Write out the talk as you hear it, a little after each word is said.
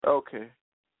Okay.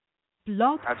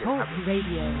 Blog I did. Talk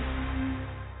Radio.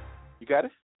 You got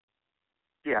it?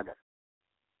 Yeah, I got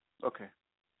Okay.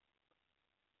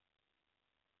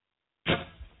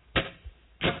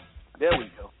 There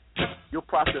we go. Your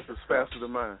process is faster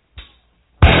than mine.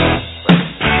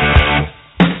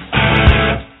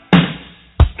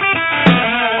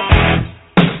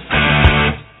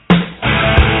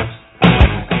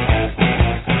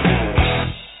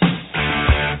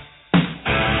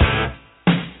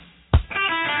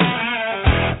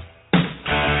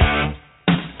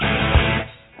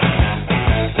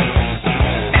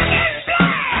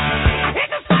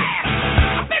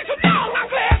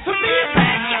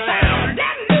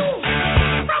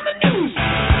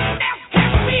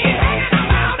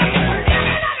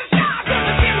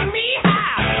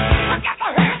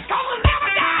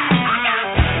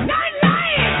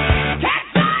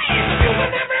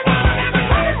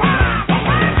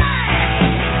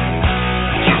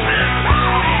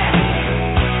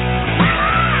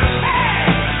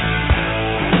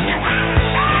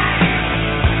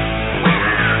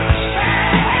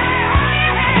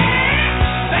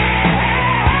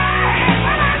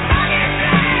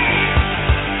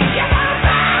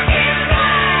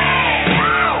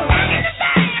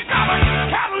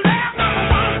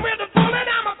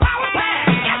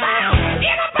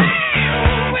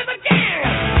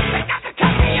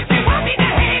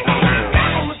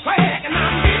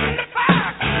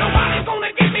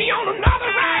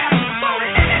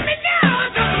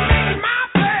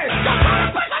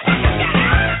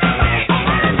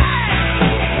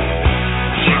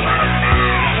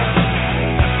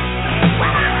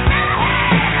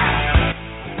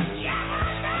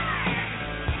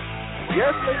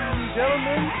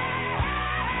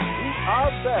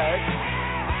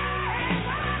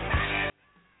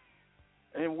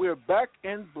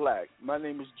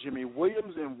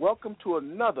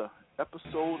 Another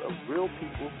episode of Real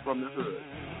People from the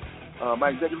Hood. My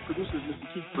executive producer is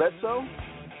Mr. Keith Bledsoe.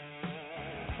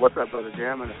 What's up, Brother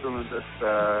Jam? And as soon as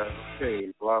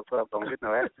this, Blog Talk don't get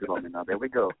no attitude on me now. There we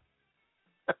go.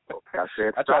 Okay,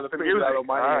 I tried to fade it out on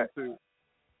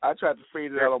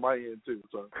my end, too.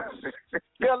 So.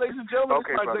 Yeah, ladies and gentlemen,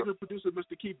 okay, this is my brother. executive producer,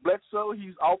 Mr. Keith Bledsoe.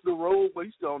 He's off the road, but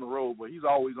he's still on the road, but he's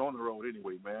always on the road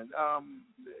anyway, man.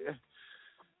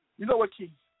 You know what,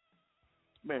 Keith?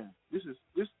 Man, this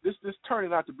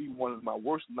turning out to be one of my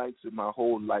worst nights in my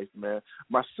whole life, man.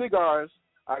 My cigars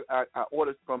I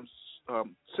ordered from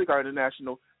Cigar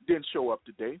International didn't show up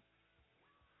today.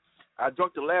 I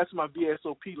drank the last of my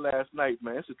VSOP last night,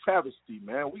 man. It's a travesty,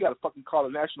 man. We got to fucking call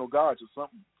the National Guards or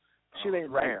something. Shit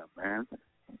ain't right, man.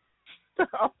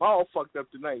 I'm all fucked up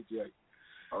tonight, Jack.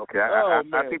 Okay, I'll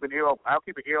keep an ear open. I'll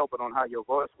keep an ear open on how your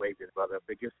voice waves is, brother. If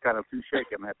it gets kind of too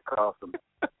shaky, I'm gonna have to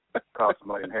call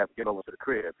somebody and have to get over to the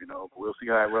crib. You know, we'll see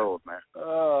how it rolls, man.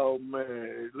 Oh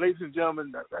man, ladies and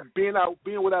gentlemen, being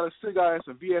without a cigar and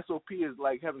some VSOP is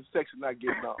like having sex and not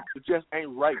getting off. It just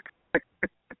ain't right.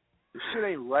 The shit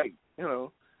ain't right, you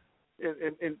know.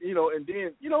 And you know, and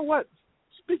then you know what?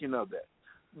 Speaking of that,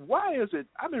 why is it?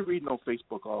 I've been reading on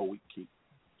Facebook all week, Keith.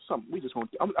 I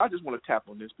just want to tap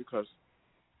on this because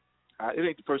it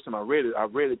ain't the first time I read it. I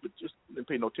read it, but just didn't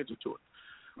pay no attention to it.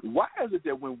 Why is it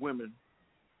that when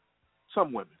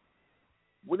some women,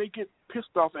 when they get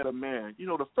pissed off at a man, you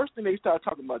know, the first thing they start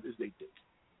talking about is they dick?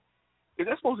 Is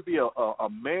that supposed to be a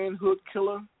manhood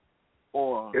killer,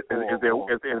 or is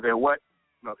there what?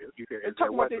 No, you said is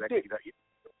there what? They dick.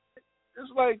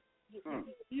 It's like,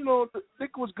 you know, the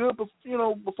dick was good,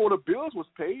 before the bills was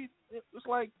paid. It's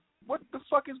like, what the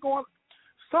fuck is going on?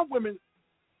 Some women,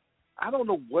 I don't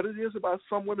know what it is about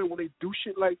some women when they do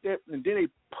shit like that, and then they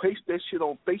paste that shit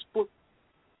on Facebook.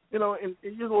 You know, and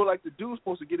you know, like the dude's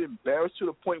supposed to get embarrassed to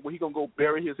the point where he gonna go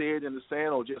bury his head in the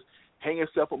sand or just hang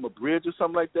himself on a bridge or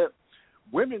something like that.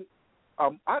 Women,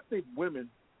 I think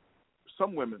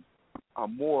some women are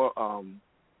more,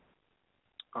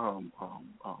 how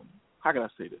can I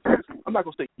say this? I'm not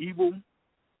gonna say evil.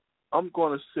 I'm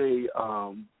gonna say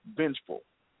vengeful.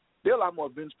 They're a lot more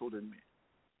vengeful than men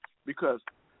because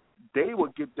they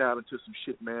will get down into some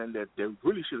shit, man, that they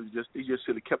really should have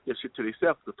should have kept their shit to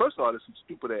themselves. But first of all, there's some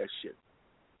stupid ass shit.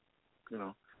 You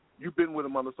know, you've been with a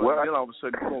motherfucker, and then all of a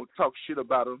sudden you're gonna talk shit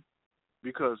about him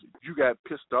because you got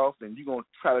pissed off, and you're gonna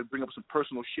try to bring up some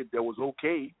personal shit that was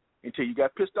okay until you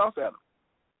got pissed off at him.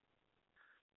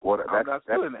 Well,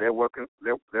 they're working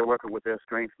with their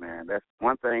strengths, man. That's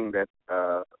one thing that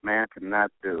a man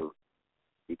cannot do.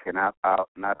 He cannot out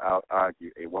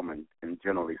argue a woman, in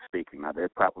generally speaking. Now, there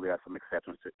probably are some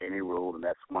exceptions to any rule, and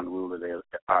that's one rule that there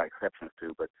are exceptions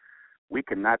to. But we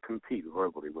cannot compete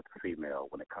verbally with the female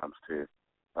when it comes to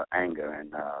anger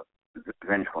and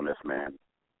vengefulness, man.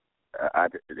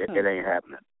 It ain't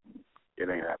happening. It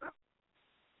ain't happening.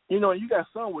 You know, you got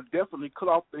some would definitely cut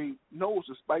off their nose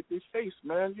to spite their face,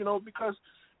 man. You know, because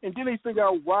and then they figure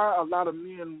out why a lot of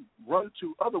men run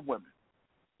to other women.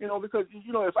 You know, because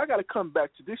you know, if I got to come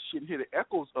back to this shit and hear the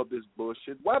echoes of this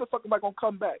bullshit, why the fuck am I gonna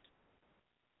come back?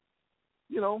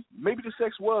 You know, maybe the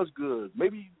sex was good.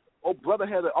 Maybe brother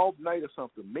had an off night or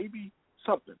something. Maybe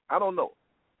something. I don't know.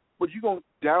 But you going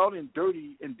down and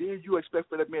dirty, and then you expect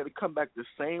for that man to come back the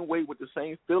same way with the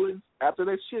same feelings after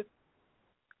that shit?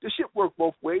 The shit work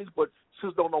both ways, but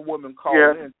since don't know women call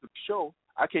in to the show,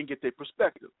 I can't get their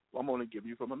perspective. I'm only giving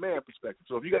you from a man perspective.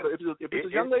 So if you got, if it's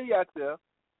a young lady out there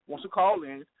wants to call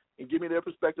in and give me their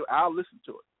perspective, I'll listen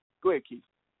to it. Go ahead, Keith.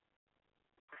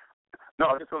 No,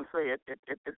 I just want to say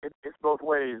it's both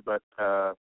ways, but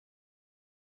that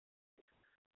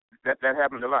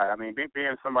happens a lot. I mean,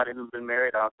 being somebody who's been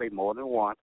married, I'll say more than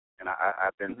once, and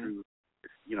I've been through.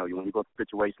 You know, when you go to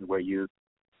situations where you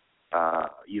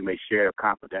may share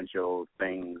confidential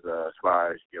things as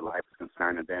far as your life is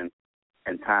concerned, and then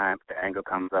in time the anger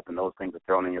comes up and those things are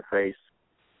thrown in your face.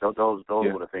 Those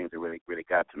were the things that really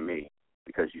got to me,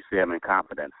 because you see them in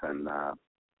confidence, and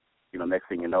you know, next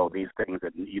thing you know, these things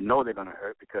that you know they're going to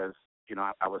hurt, because you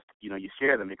know you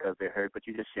share them because they hurt, but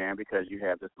you just share them because you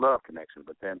have this love connection.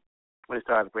 But then when it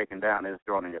starts breaking down, it's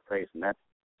thrown in your face, and that's,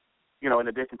 you know, in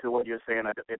addition to what you're saying,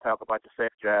 they talk about your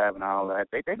sex drive and all that.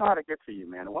 They know how to get to you,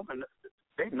 man. The woman,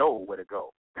 they know where to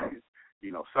go.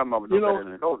 You know, some of them know better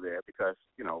than to go there because,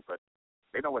 you know, but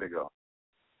they know where to go.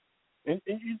 And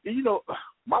you know,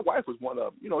 my wife was one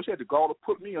of them. You know, she had the gall to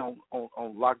put me on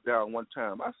lockdown one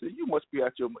time. I said, you must be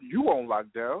you on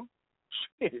lockdown.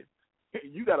 Shit.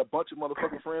 You got a bunch of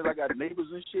motherfucking friends. I got neighbors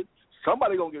and shit.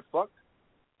 Somebody gonna get fucked.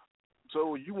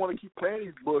 So you want to keep playing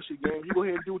these bullshit games, you go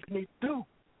ahead and do what you need to do.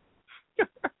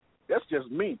 That's just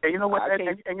me. And you know what?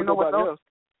 And you know what? Those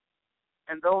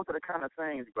are the kind of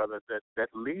things, brother, that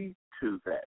lead to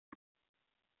that.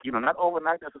 You know, not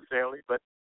overnight necessarily, but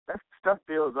that stuff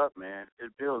builds up, man.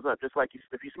 It builds up. Just like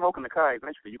if you smoke in the car,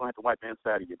 eventually you're gonna have to wipe the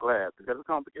inside of your glass because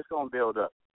it's gonna build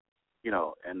up. You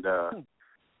know, and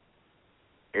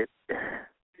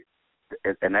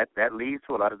and that leads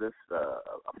to a lot of this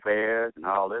affairs and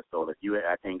all this. So if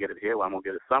I can't get it here, well, I'm gonna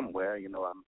get it somewhere. You know,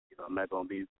 I'm not gonna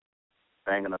be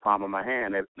banging the palm of my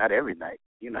hand not every night.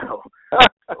 You know,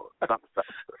 so something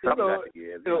got to give.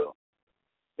 You know.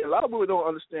 A lot of people don't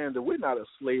understand that we're not a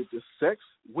slave to sex.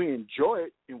 We enjoy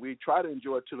it, and we try to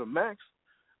enjoy it to the max.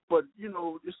 But, you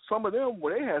know, some of them,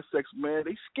 when they have sex, man,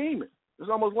 they scheming. It's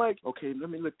almost like, okay,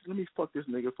 let me fuck this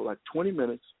nigga for like 20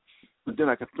 minutes, and then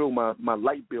I can throw my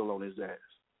light bill on his ass.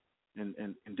 And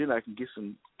then I can get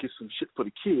some shit for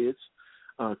the kids.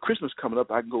 Christmas coming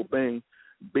up, I can go bang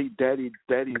baby daddy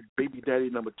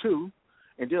number 2,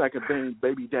 and then I can bang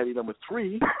baby daddy number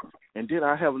 3, and then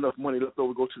I have enough money left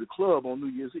over to go to the club on New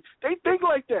Year's Eve. They think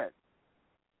like that.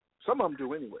 Some of them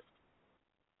do anyway.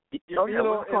 You know,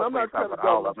 and I'm not talking about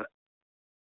all of them.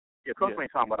 Yeah, Coach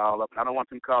ain't talking about all of them. I don't want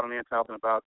them calling in talking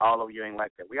about all of you ain't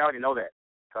like that. We already know that.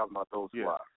 Talking about those who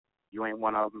are. You ain't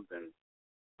one of them, then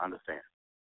understand.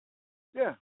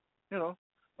 Yeah, you know,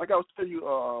 like I was telling you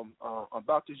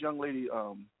about this young lady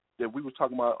that we were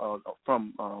talking about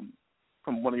from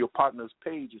one of your partner's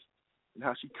pages, and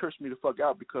how she cursed me the fuck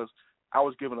out because I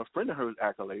was giving a friend of hers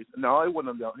accolades. No, it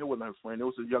wasn't her friend. It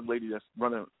was a young lady that's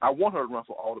running. I want her to run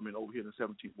for alderman over here in the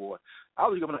 17th ward. I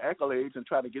was giving her accolades and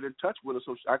trying to get in touch with her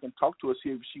so I can talk to her,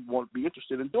 see if she won't be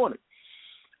interested in doing it.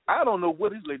 I don't know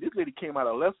what this lady came out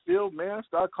of left field, man,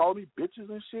 started calling me bitches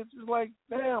and shit. It's like,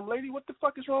 damn, lady, what the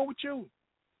fuck is wrong with you?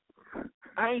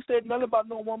 I ain't said nothing about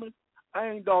no woman. I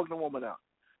ain't dogging no woman out.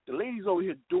 The lady's over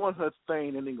here doing her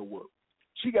thing in Inglewood.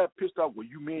 She got pissed off. Well,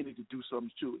 you men need to do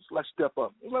something too. It's like step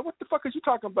up. It's like, what the fuck is you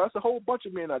talking about? It's a whole bunch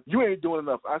of men out. You ain't doing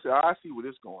enough. I said, I see where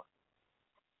this going.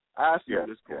 I see where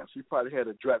this going. She probably had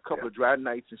a couple of dry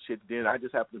nights and shit. Then I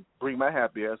just happened to bring my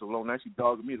happy ass along. Now she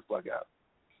dogging me the fuck out.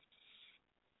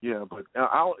 Yeah, but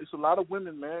it's a lot of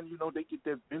women, man. You know, they get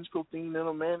that vengeful thing in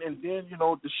them, man, and then you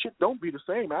know the shit don't be the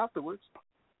same afterwards.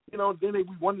 You know, then they be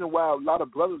wondering why a lot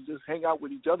of brothers just hang out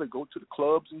with each other, go to the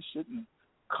clubs and shit, and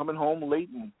coming home late,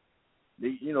 and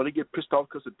they get pissed off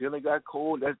because the dinner got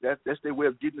cold. That's their way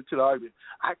of getting into the argument.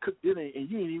 I cooked dinner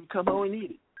and you didn't even come home and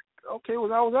eat it. Okay,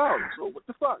 well I was out. So what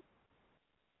the fuck?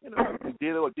 You know,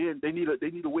 then they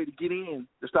need a way to get in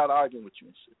to start arguing with you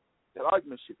and shit. That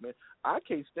argument shit, man. I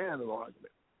can't stand an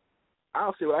argument.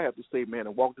 I'll say what I have to say, man,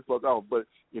 and walk the fuck out. But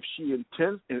if she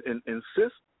intends and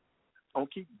insists on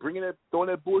keep throwing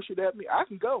that bullshit at me, I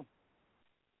can go.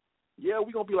 Yeah,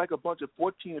 we're going to be like a bunch of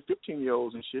 14 and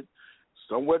 15-year-olds and shit.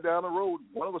 somewhere down the road,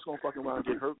 one of us gonna fucking around and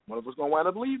get hurt. One of us gonna wind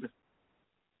up leaving.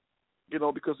 You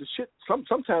know, because the shit,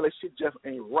 sometimes that shit just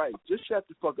ain't right. Just shut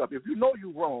the fuck up. If you know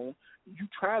you're wrong, you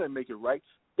try to make it right.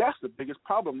 That's the biggest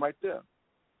problem right there.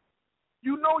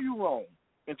 You know you're wrong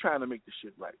and trying to make the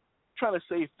shit right. Trying to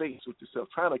save face with yourself.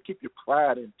 Trying to keep your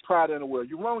pride in the world.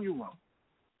 You're wrong. You're wrong.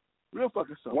 Real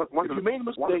fucking simple. If you made a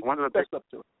mistake, fess up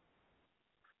to it.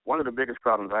 One of the biggest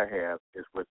problems I have is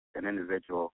with an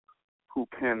individual who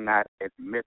cannot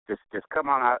admit, just come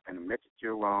on out and admit that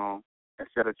you're wrong,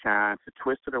 instead of trying to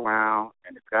twist it around,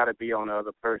 and it's got to be on the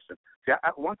other person. See,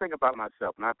 one thing about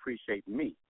myself, and I appreciate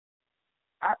me,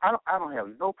 I don't have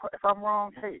no. If I'm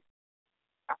wrong, hey,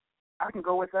 I can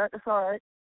go with that. It's all right.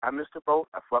 I missed the boat.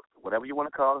 I fucked, whatever you want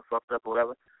to call it, fucked up or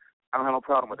whatever. I don't have no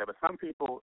problem with that. But some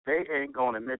people, they ain't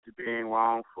going to admit to being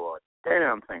wrong for a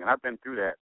damn thing, and I've been through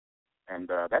that. And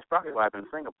that's probably why I've been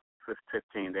single for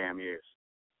 15 damn years,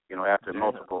 you know, after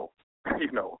multiple,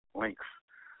 you know, links.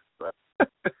 But,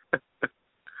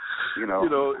 you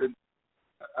know,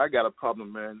 I got a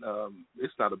problem, man.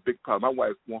 It's not a big problem. My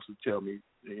wife wants to tell me,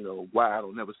 you know, why I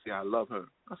don't never say I love her.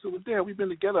 I said, well, damn, we've been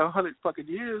together 100 fucking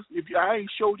years. If I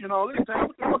ain't showed you in all this time,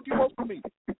 what the fuck you want from me?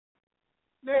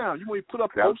 Now, you want me to put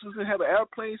up posters and have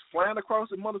airplanes flying across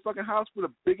the motherfucking house with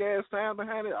a big-ass sign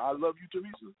behind it? I love you,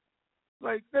 Teresa.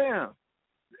 Like, damn.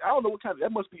 I don't know what kind of,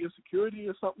 that must be insecurity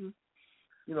or something,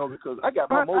 you know, because I got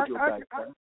my mojo back.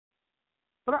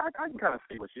 But I can kind of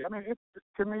see what you. I mean,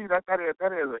 to me that is.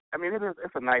 I mean,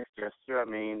 it's a nice gesture. I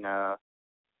mean,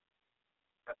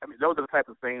 those are the type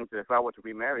of things that if I were to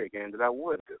remarry again, that I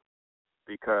would do,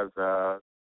 because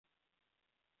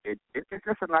it's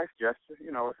just a nice gesture.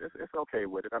 You know, it's okay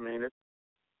with it. I mean, it's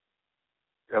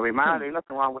a reminder. Ain't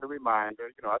nothing wrong with a reminder.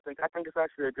 You know, I think it's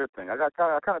actually a good thing. I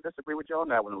kind of disagree with you on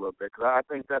that one a little bit, because I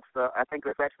think that's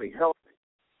actually healthy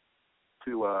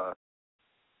to.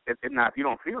 Now, if you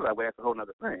don't feel that way, that's a whole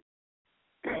other thing.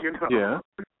 You know. Yeah.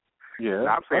 Yeah.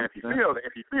 Now, I'm saying if you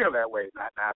feel that way,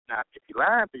 not if you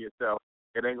lying to yourself,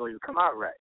 it ain't going to come out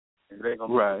right. It ain't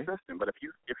going to be consistent. But if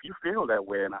you feel that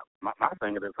way, and my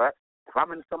thing is, if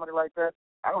I'm into somebody like that,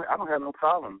 I don't have no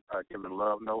problem giving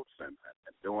love notes and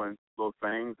doing little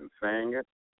things and saying it.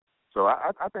 So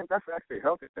I think that's actually a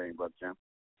healthy thing, Brother Jim.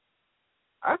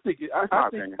 I think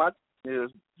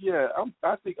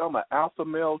I think I'm an alpha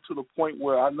male to the point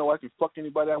where I know I can fuck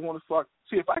anybody I want to fuck.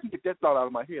 See, if I can get that thought out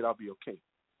of my head, I'll be okay.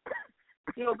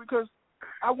 You know, because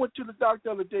I went to the doctor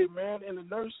the other day, man, and the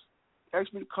nurse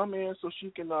asked me to come in so she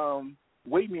can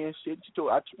weigh me and shit. She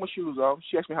told I took my shoes off.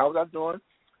 She asked me how was I doing.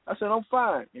 I said I'm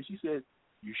fine, and she said,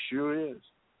 "You sure is."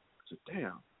 I said,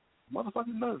 "Damn,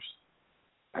 motherfucking nurse.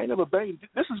 I ain't never banged."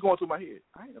 This is going through my head.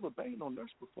 I ain't never banged no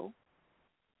nurse before.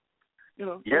 You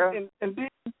know. Yeah.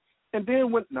 And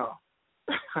then when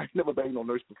I ain't never banged no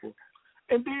nurse before.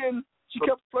 And then she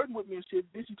kept flirting with me and shit.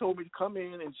 Then she told me to come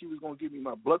in and she was gonna give me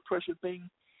my blood pressure thing.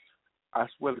 I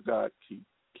swear to God, keep.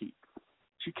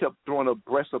 She kept throwing her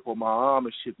breast up on my arm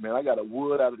and shit, man. I got a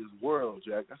wood out of this world,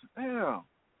 Jack. I said, damn.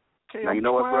 Okay, now you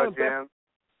know what, Bro Jam?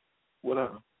 What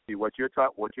up? See what you're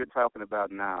talking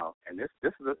about now, and this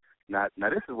is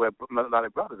this is where a lot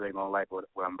of brothers ain't gonna like what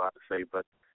I'm about to say, but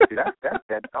see, that's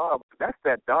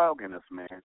that dog in us,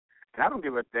 man. And I don't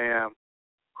give a damn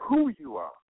who you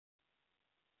are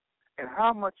and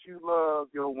how much you love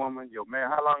your woman, your man,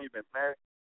 how long you've been married.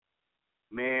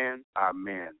 Men are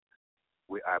men.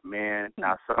 We are men.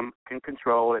 Now, some can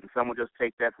control it, and some will just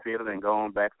take that feeling and go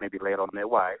on back, maybe lay it on their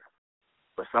wife.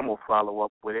 But some will follow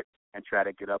up with it and try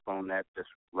to get up on that just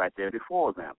right there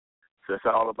before them. So it's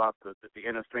all about the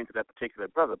inner strength of that particular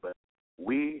brother. But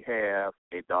we have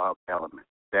a dog element,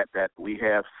 that we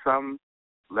have some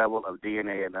level of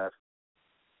DNA in us.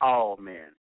 All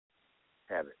men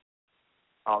have it.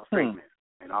 All straight men.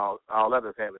 And all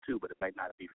others have it too, but it might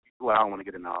not be. Well, I don't want to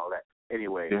get into all that.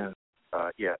 Anyway,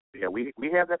 we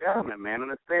have that element, man,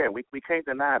 and it's there. We can't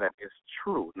deny that. It's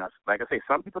true. Now, like I say,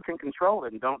 some people can control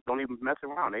it and don't even mess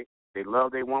around. They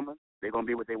love their woman. They're going to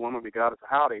be with their woman regardless of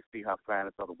how they see how fine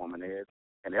this other woman is.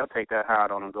 And they'll take that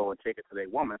hard on and go and take it to their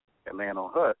woman and land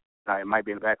on her. Now, it might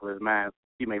be in the back of his mind,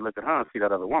 he may look at her and see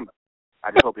that other woman. I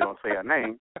just hope he don't say her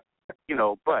name. You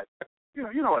know, but, you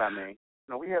know what I mean. You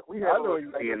know, we have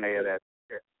DNA of that.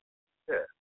 Yeah.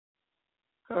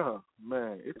 Oh,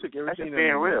 man, it took everything. That's just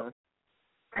being real.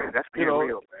 That's being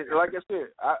real, man. Like I said,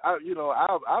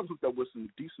 I've hooked up with some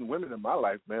decent women in my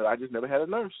life, man. I just never had a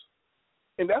nurse.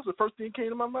 And that's the first thing that came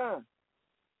to my mind.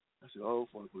 I said, oh,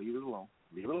 fuck, leave it alone.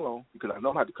 Leave it alone. Because I know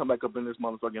I'm going to have to come back up in this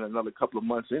motherfucker in another couple of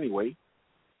months anyway.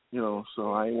 You know,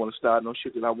 so I ain't want to start no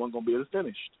shit that I wasn't going to be able to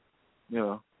finish. You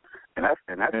know.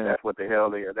 That's what the hell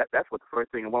they that's what the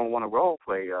first thing a woman want to role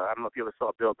play. I don't know if you ever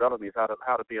saw Bill Bellamy's How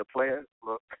to Be a Player.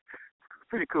 Look,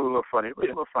 pretty cool, a little funny, a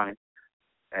little funny.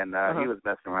 And he was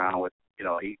messing around with,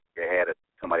 he had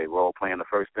somebody role playing. The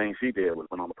first thing she did was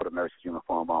went on to put a nurse's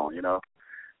uniform on,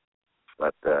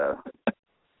 But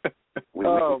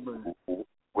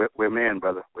we're men,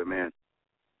 brother. We're men.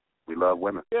 We love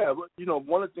women. Yeah, but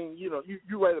one of the things,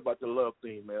 you're right about the love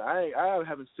thing, man. I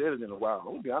haven't said it in a while.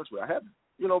 I'm gonna be honest with you, I haven't.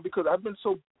 Because I've been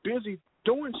so busy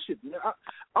doing shit, man.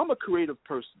 I'm a creative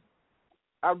person.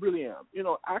 I really am.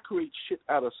 I create shit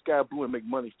out of sky blue and make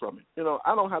money from it.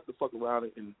 I don't have to fuck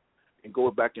around and go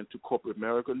back into corporate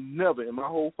America. Never in my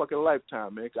whole fucking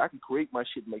lifetime, man. I can create my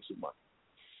shit and make some money.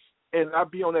 And I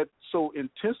be on that so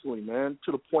intensely, man,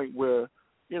 to the point where,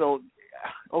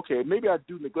 okay, maybe I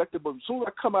do neglect it, but as soon as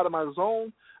I come out of my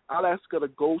zone, I'll ask her to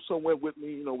go somewhere with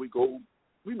me.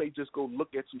 We may just go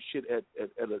look at some shit at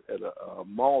a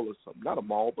mall or something. Not a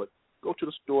mall, but go to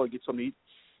the store and get something to eat.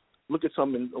 Look at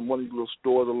something in one of these little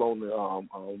stores along the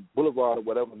boulevard or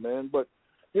whatever, man. But,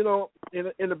 in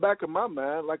the back of my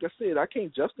mind, like I said, I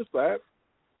can't justify it.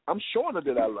 I'm showing her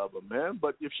that I love her, man.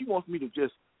 But if she wants me to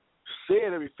just say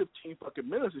it every 15 fucking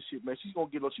minutes and shit, man, she's gonna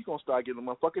start getting on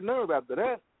my fucking nerve after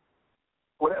that.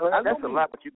 Well, that's a lot,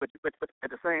 but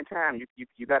at the same time,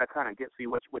 you got to kind of see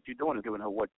what you're doing is giving her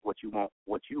what you want,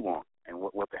 and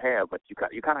what to have. But you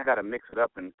kind of got to mix it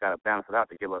up and got to balance it out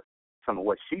to give her some of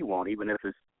what she wants, even if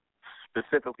it's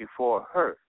specifically for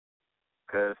her.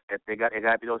 Because it got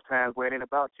to be those times where it ain't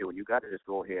about you, and you got to just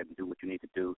go ahead and do what you need to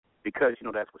do because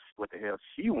that's what the hell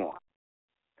she wants.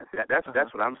 And that's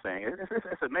what I'm saying.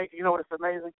 It's amazing. You know what? It's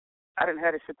amazing. I didn't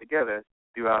have this shit together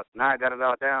throughout. Now I got it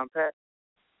all down pat.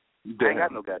 I ain't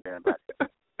got no goddamn body.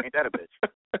 Ain't that a bitch?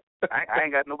 I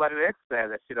ain't got nobody to exercise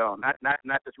that shit on.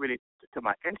 Not just really to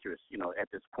my interest,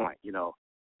 at this point,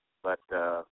 But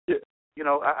I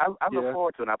look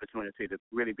forward to an opportunity to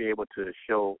really be able to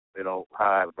show,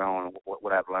 how I've grown,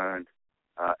 what I've learned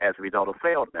as a result of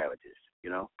failed marriages,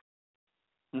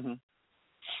 Mhm.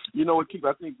 What, Keith?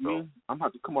 I think I'm gonna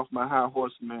have to come off my high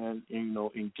horse, man,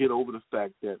 and get over the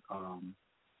fact that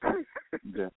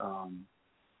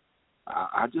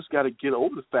I just got to get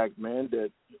over the fact, man,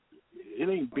 that it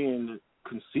ain't being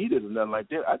conceited or nothing like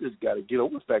that. I just got to get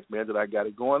over the fact, man, that I got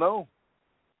it going on.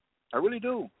 I really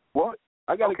do. What?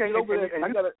 I got to get over that.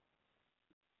 I got to.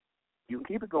 You can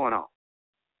keep it going on.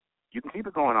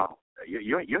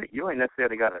 You ain't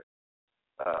necessarily got to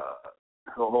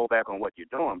hold back on what you're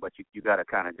doing, but you got to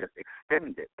kind of just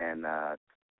extend it and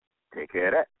take care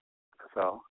of that.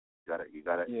 So you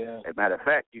got to. Yeah. As a matter of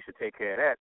fact, you should take care of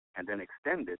that and then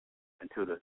extend it into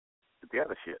the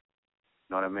other shit.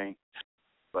 You know what I mean?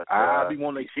 But I be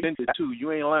wanting to extend it too.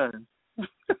 You ain't lying.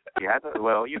 Yeah,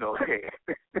 well, okay.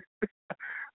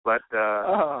 But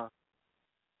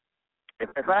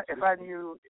if I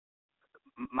knew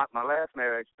my last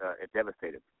marriage, it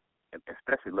devastated me,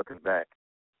 especially looking back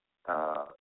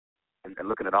and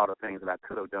looking at all the things that I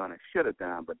could have done and should have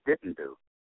done but didn't do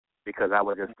because I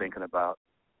was just thinking about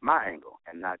my angle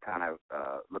and not kind of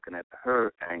looking at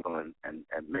her angle and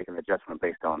making an adjustment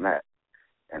based on that.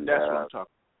 And that's what I'm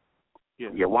talking.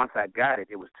 Yeah, once I got it,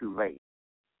 it was too late,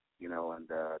 and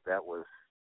that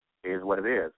is what it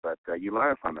is. But you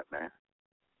learn from it, man,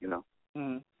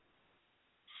 Mm-hmm.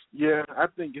 Yeah, I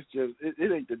think it's just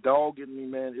it ain't the dog in me,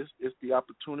 man. It's the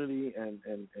opportunity and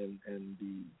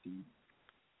the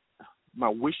my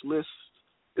wish list.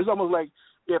 It's almost like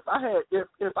if I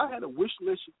had a wish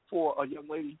list for a young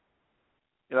lady,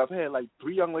 and I've had like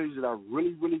 3 young ladies that I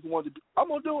really, really wanted to do, I'm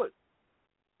gonna do it,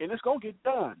 and it's gonna get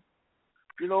done,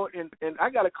 And I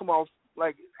gotta come off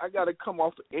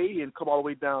A and come all the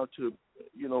way down to,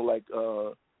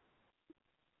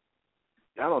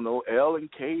 I don't know, L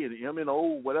and K and M and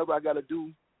O, whatever I gotta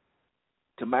do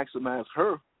to maximize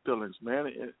her feelings,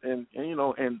 man. And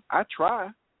I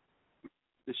try.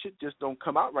 The shit just don't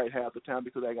come out right half the time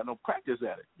because I got no practice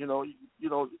at it.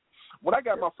 When I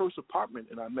got my first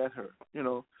apartment and I met her, I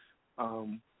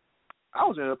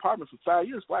was in an apartment for 5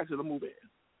 years before I said to move in,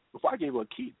 before I gave her a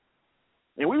key,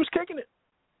 and we was kicking it.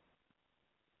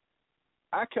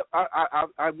 I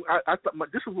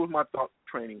thought this is what my thought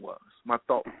training was. My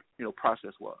thought,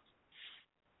 process was.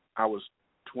 I was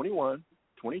 21,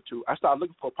 22. I started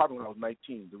looking for an apartment when I was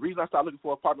 19. The reason I started looking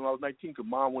for an apartment when I was 19 because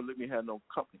Mom wouldn't let me have no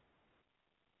company.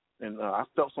 And I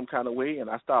felt some kind of way, and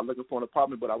I started looking for an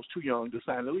apartment, but I was too young to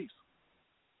sign the lease.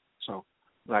 So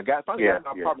when I finally got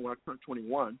an apartment when I turned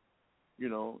 21,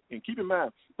 and keep in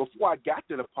mind, before I got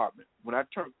that apartment, when I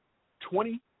turned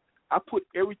 20, I put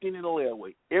everything in the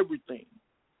layaway, everything.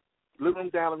 Living room,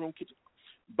 dining room, kitchen.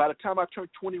 By the time I turned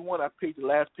 21, I paid the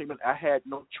last payment. I had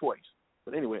no choice.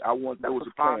 But anyway, I want that was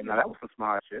a plan. That was some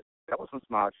smart shit. That was some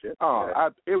smart shit. Oh, yeah.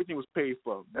 Everything was paid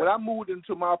for. When I moved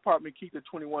into my apartment, Keith, at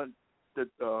 21,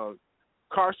 the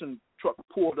Carson truck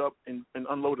pulled up and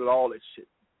unloaded all that shit.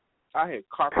 I had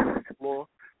carpet on the floor.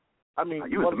 I mean,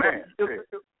 you was the man.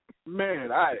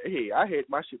 Man, I had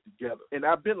my shit together, and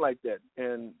I've been like that.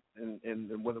 And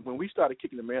when we started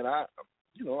kicking it, man, I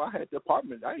had the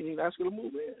apartment. I didn't even ask her to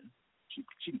move in.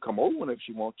 She can come over whenever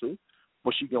she wants to,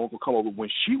 but she can come over when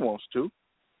she wants to.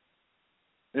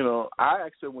 You know, I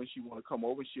asked her when she want to come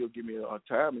over. She'll give me a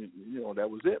time, and that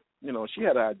was it. You know, she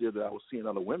had an idea that I was seeing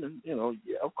other women. You know,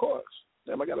 yeah, of course.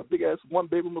 Damn, I got a big ass one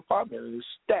bedroom apartment and it's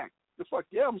stacked. The fuck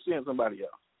yeah, I'm seeing somebody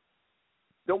else.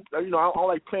 I don't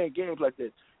like playing games like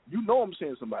that. You know I'm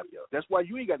seeing somebody else. That's why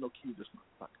you ain't got no key to this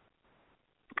motherfucker.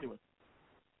 Anyway,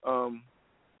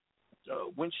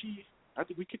 I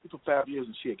think we kicked it for 5 years,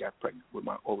 and she had got pregnant with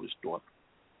my oldest daughter.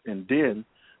 And then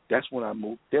that's when I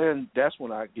moved. Then that's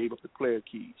when I gave up the player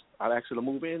keys. I asked her to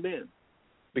move in then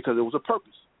because it was a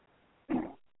purpose.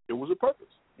 It was a purpose.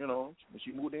 You know, when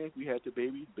she moved in, we had the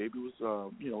baby. The baby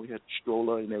was, we had the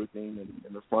stroller and everything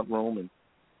in the front room, and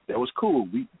that was cool.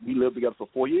 We lived together for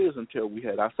 4 years until we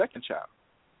had our second child.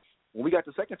 When we got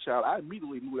the second child, I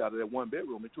immediately moved out of that one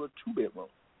bedroom into a 2-bedroom.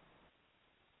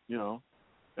 You know,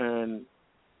 and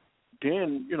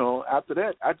then, after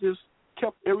that, I just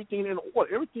kept everything in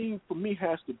order. Everything for me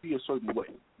has to be a certain way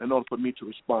in order for me to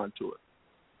respond to it.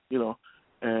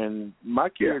 And my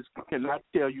kids cannot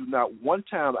tell you not one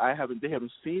time they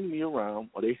haven't seen me around,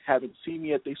 or they haven't seen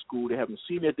me at their school, they haven't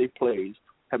seen me at their plays,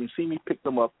 haven't seen me pick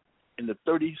them up in the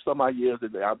 30-some-odd years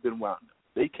that I've been around them.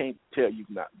 They can't tell you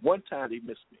not one time they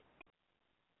missed me.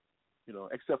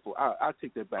 Except for, I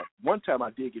take that back. One time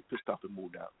I did get pissed off and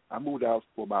moved out. I moved out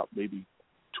for about maybe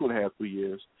 2.5, 3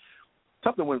 years.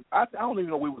 Something when I don't even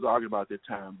know what we was arguing about at that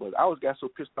time, but I got so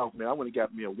pissed off, man. I went and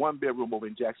got me a 1-bedroom over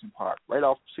in Jackson Park, right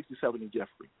off 67 and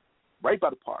Jeffrey, right by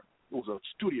the park. It was a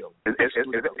studio. Is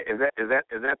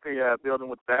that the building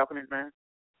with the balconies, man?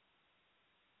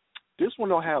 This one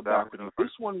don't have balconies.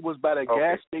 This one was by that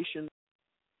gas station.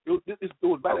 It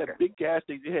was by that big gas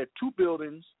station. It had 2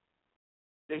 buildings.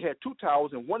 They had 2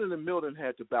 towers, and one in the middle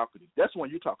had the balcony. That's the one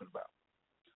you're talking about.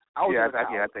 I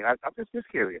think I'm just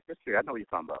curious. I know what you're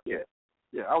talking about. Yeah.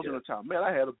 Yeah, I was in the town. Man,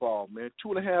 I had a ball, man.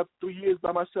 2.5, 3 years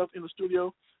by myself in the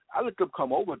studio. I let them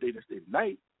come over day to stay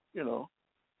night,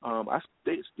 I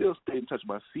still stayed in touch with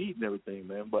my seed and everything,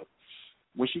 man. But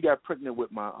when she got pregnant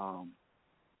with my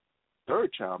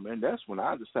third child, man, that's when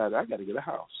I decided I got to get a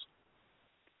house.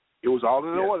 It was all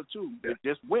in order, too. Yeah. It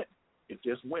just went.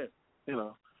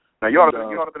 Now, you all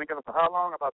have been together for how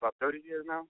long? About 30 years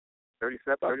now?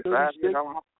 37, 35 years? How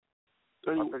long?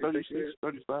 36,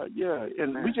 35, yeah.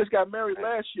 And we just got married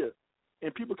last year.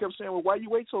 And people kept saying, well, why you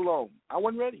wait so long? I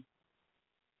wasn't ready.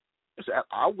 I said,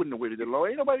 I wouldn't have waited that long.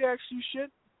 Ain't nobody asked you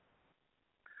shit.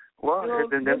 Well,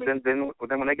 then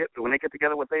when they get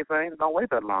together with their things, don't wait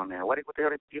that long now. What the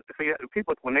hell?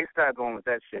 People, when they start going with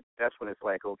that shit, that's when it's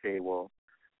like, okay, well,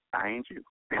 I ain't you.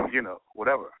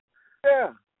 Whatever.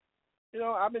 Yeah.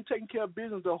 I've been taking care of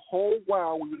business the whole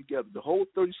while we were together. The whole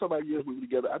 30-some-odd years we were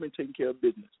together, I've been taking care of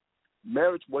business.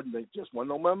 Marriage wasn't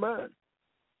on my mind.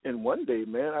 And one day,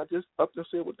 man, I just up and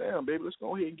said, well, damn, baby, let's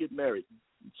go ahead and get married.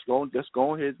 Let's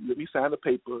go ahead and let me sign the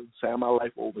paper and sign my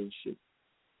life over and shit.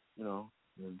 And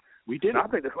we did it. I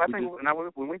think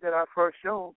when we did our first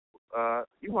show,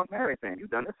 you weren't married then.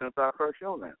 You've done this since our first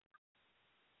show then.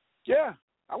 Yeah,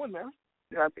 I wasn't married.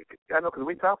 Yeah, I know, because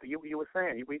we talked to you. You were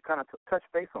saying, we kind of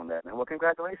touched base on that, man. Well,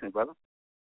 congratulations, brother.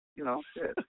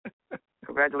 Shit.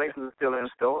 Congratulations is still in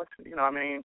store.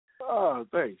 Oh,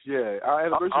 thanks. Yeah, our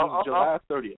anniversary was July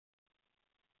 30th.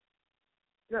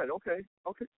 Yeah. Okay.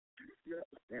 Yeah.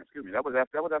 Excuse me. That was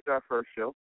after our first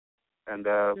show, and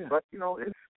but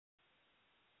it's.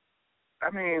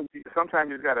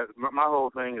 Sometimes you gotta. My whole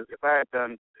thing is, if I had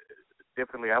done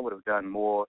differently, I would have done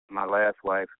more. My last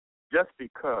wife, just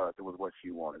because it was what she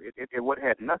wanted. It would have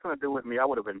had nothing to do with me. I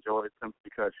would have enjoyed it simply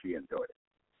because she enjoyed it.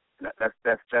 And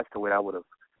that's the way I would have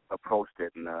approached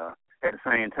it. And at the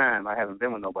same time, I haven't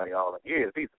been with nobody all the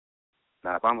years either.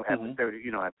 Now, if I'm having 30,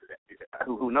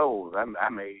 who knows? I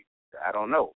don't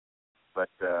know. But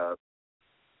I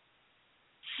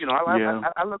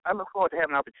look forward to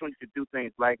having an opportunity to do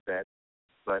things like that.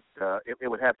 But it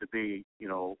would have to be,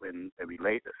 in a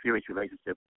serious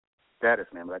relationship status,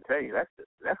 man. But I tell you,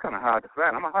 that's kind of hard to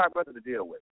find. I'm a hard brother to deal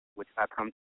with, which I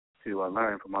come to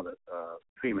learn from other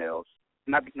females.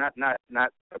 Not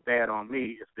bad on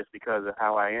me. It's just because of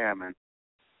how I am, and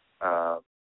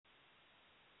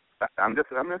I'm just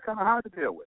kind of hard to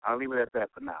deal with. I'll leave it at that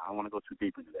for now. I don't want to go too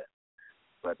deep into that.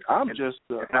 But it's not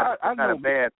know a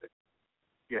bad thing.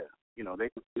 Yeah,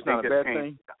 it's not a bad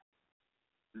thing.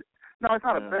 No, it's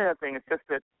not a bad thing. It's just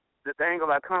that the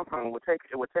angle I come from would take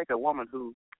a woman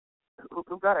who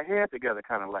got her head together,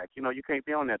 kind of like, you can't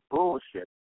be on that bullshit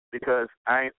because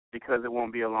it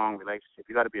won't be a long relationship.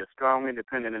 You got to be a strong,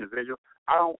 independent individual.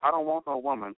 I don't want no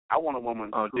woman. I want a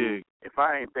woman who, if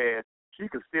I ain't there, she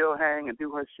can still hang and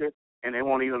do her shit, and it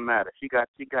won't even matter. She got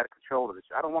control of this.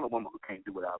 I don't want a woman who can't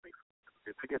do without me.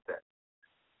 Forget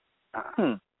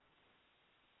that.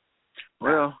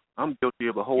 Well, I'm guilty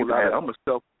of a whole lot. I'm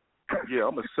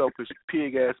a selfish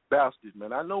pig ass bastard,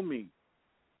 man. I know me,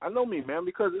 man,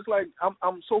 because it's like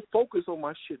I'm so focused on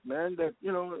my shit, man, that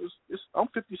I'm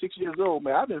 56 years old,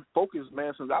 man. I've been focused,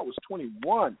 man, since I was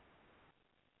 21.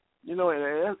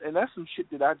 And that's some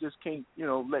shit that I just can't,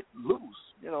 let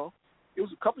loose. It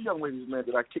was a couple young ladies, man,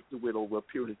 that I kicked it with over a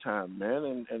period of time,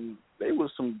 man, and they were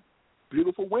some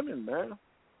beautiful women, man.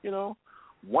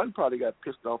 One probably got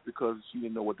pissed off because she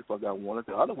didn't know what the fuck I wanted.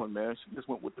 The other one, man, she just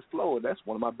went with the flow, and that's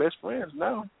one of my best friends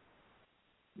now.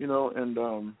 And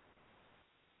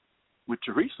with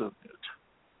Teresa,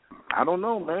 I don't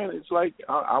know, man. It's like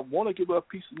I want to give her a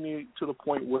piece of me to the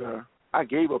point where I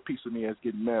gave her a piece of me as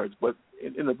getting married, but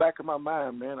in the back of my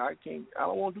mind, man, I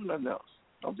don't want to do nothing else.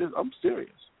 I'm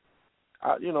serious.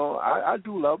 I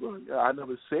do love her. I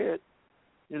never said,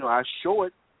 I show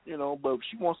it, but if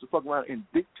she wants to fuck around and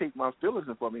dictate my feelings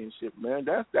in front of me and shit, man,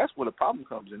 that's where the problem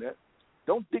comes in at.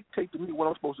 Don't dictate to me what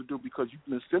I'm supposed to do because you've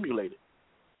been stimulated.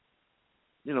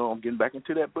 I'm getting back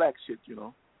into that black shit,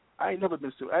 I ain't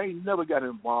never got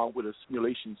involved with a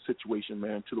simulation situation,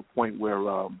 man, to the point where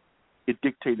it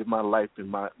dictated my life and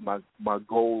my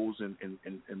goals and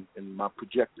my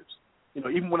projectives.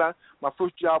 Even when my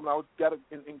first job when I got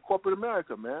in corporate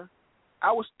America, man,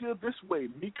 I was still this way.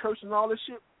 Me cursing all this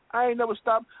shit, I ain't never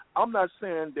stopped. I'm not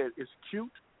saying that it's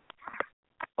cute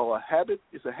or a habit.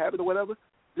 It's a habit or whatever.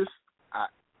 This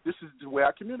is the way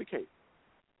I communicate.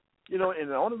 And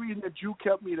the only reason that you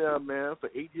kept me there, man, for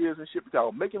 8 years and shit, because I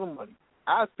was making them money.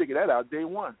 I figured that out day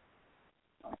one.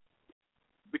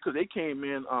 Because they came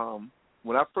in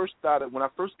when I first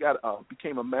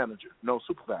became a manager,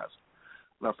 supervisor.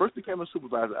 When I first became a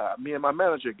supervisor, me and my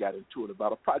manager got into it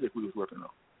about a project we was working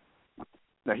on.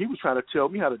 Now, he was trying to tell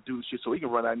me how to do shit so he can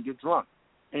run out and get drunk.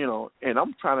 And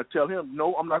I'm trying to tell him,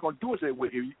 no, I'm not going to do it that way.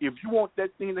 If you want that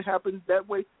thing to happen that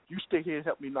way, you stay here and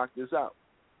help me knock this out.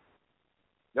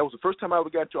 That was the first time I ever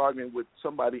got into an argument with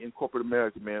somebody in corporate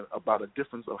America, man, about a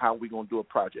difference of how we're going to do a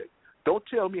project. Don't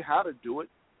tell me how to do it,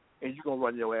 and you're going to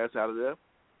run your ass out of there.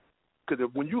 Because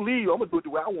when you leave, I'm going to do it the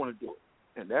way I want to do it.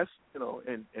 And that's,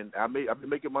 and I've been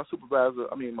making my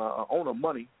my owner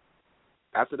money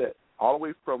after that, all the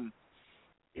way from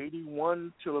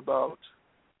 81 till about,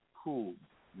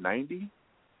 90?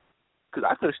 Because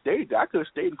I could have stayed there. I could have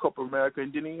stayed in corporate America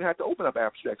and didn't even have to open up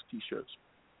Abstracts T-shirts.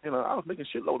 I was making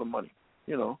a shitload of money,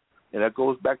 and that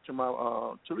goes back to my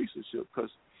Teresa shit, because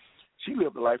she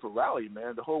lived the life of Raleigh,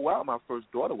 man. The whole while my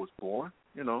first daughter was born,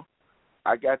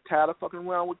 I got tired of fucking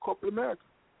around with corporate America.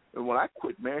 And when I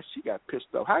quit, man, she got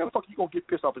pissed off. How the fuck you going to get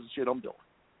pissed off at the shit I'm doing?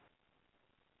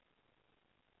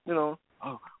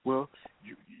 Oh, well,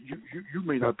 you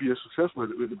may not be as successful in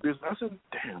the business. I said,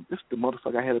 damn, this is the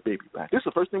motherfucker I had a baby by. This is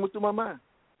the first thing went through my mind.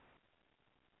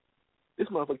 This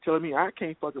motherfucker telling me I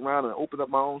can't fuck around and open up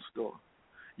my own store.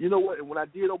 You know what? And when I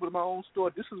did open up my own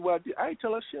store, this is what I did. I ain't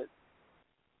tell her shit.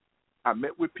 I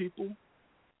met with people.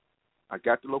 I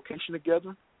got the location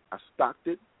together. I stocked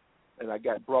it. And I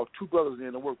brought two brothers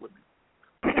in to work with me.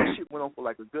 That shit went on for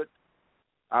like a good.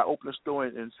 I opened a store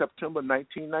in September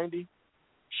 1990.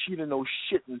 She didn't know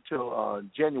shit until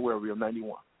January of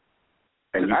 91.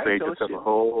 And you saved yourself a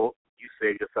whole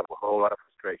lot of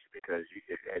frustration because,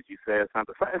 as you said,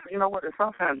 something. You know what?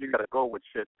 Sometimes you got to go with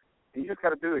shit, and you just got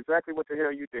to do exactly what the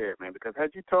hell you did, man. Because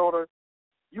had you told her,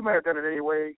 you may have done it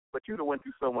anyway, but you'd have went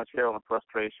through so much hell and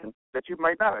frustration that you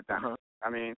might not have done it. I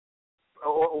mean,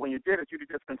 or when you did it, you'd have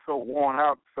just been so worn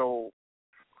out, so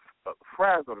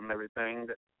frazzled and everything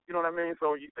that, you know what I mean?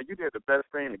 So you did the best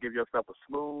thing to give yourself a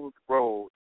smooth road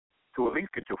to at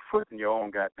least get your foot in your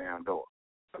own goddamn door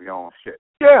of your own shit.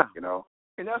 Yeah.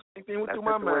 And that's the thing went through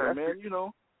my mind, man.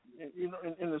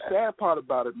 And the sad part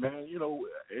about it, man,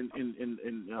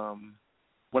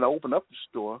 when I opened up the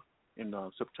store in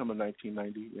September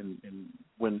 1990, and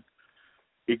when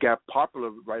it got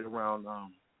popular right around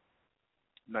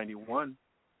 91,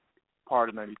 part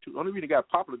of 92. The only reason it got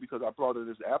popular because I brought in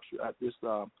this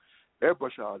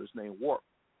airbrush artist named Warp.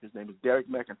 His name is Derek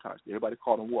McIntosh. Everybody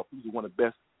called him Warp. He's one of the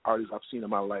best artists I've seen in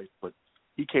my life, but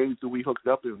he came through. We hooked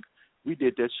up, and we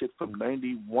did that shit from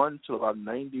 91 to about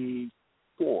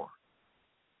 94,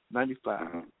 95.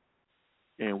 Mm-hmm.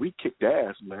 And we kicked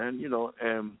ass, man, you know.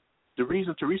 And the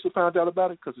reason Teresa found out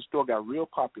about it, because the store got real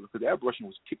popular, because the airbrushing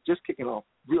was just kicking off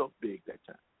real big that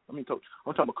time. I mean,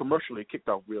 I'm talking about commercially, it kicked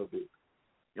off real big.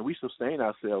 And we sustained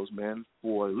ourselves, man,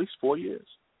 for at least 4 years,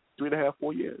 3.5,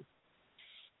 4 years.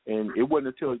 And it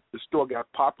wasn't until the store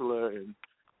got popular and,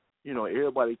 you know,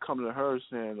 everybody coming to her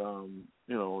saying,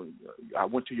 you know, I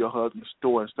went to your husband's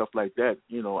store and stuff like that.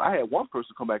 You know, I had one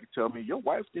person come back and tell me, your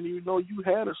wife didn't even know you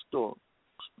had a store.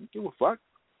 I don't give a fuck.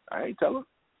 I ain't tell her.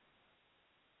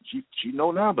 She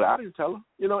know now, but I didn't tell her.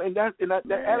 You know, and that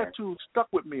attitude stuck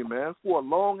with me, man, for a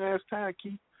long ass time,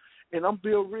 Keith. And I'm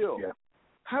being real. Yeah.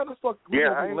 How the fuck we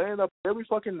gonna land up every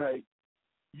fucking night?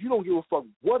 You don't give a fuck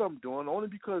what I'm doing, only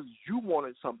because you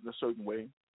wanted something a certain way.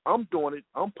 I'm doing it.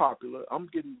 I'm popular. I'm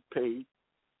getting paid,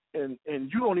 and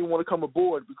you don't even want to come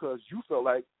aboard because you felt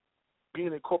like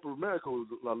being in corporate America was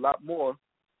a lot more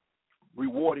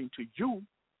rewarding to you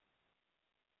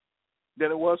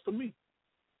than it was for me.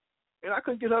 And I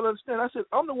couldn't get her to understand. I said,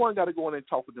 I'm the one got to go in there and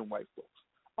talk with them white folks.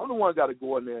 I'm the one got to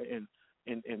go in there and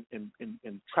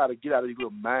try to get out of these little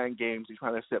mind games they're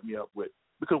trying to set me up with.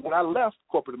 Because when I left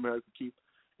corporate America, Keith,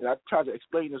 and I tried to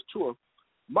explain this to her,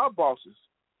 my bosses,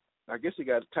 I guess they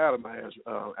got tired of my ass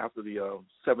after the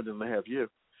 7.5 years,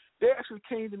 they actually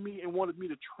came to me and wanted me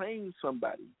to train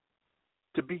somebody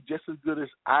to be just as good as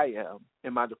I am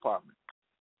in my department.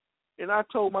 And I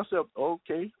told myself,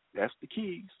 okay, that's the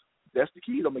keys. That's the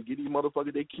keys. I'm going to give these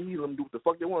motherfuckers their keys. I'm going to do what the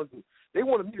fuck they want to do. They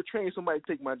wanted me to train somebody to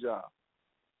take my job.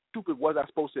 Stupid was I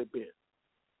supposed to have been?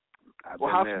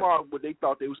 Well, how smart would they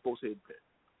thought they were supposed to have been?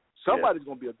 Somebody's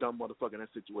going to be a dumb motherfucker in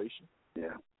that situation.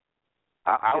 Yeah.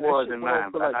 I was in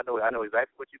mine, but I know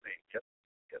exactly what you mean. Yep.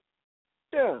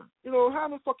 Yeah. You know, how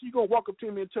the fuck are you going to walk up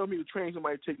to me and tell me to train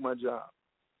somebody to take my job?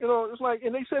 You know, it's like,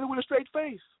 and they said it with a straight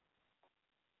face.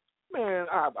 Man,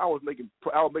 I was making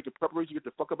preparations to get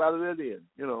the fuck up out of there then,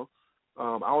 you know.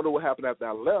 I don't know what happened after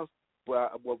I left,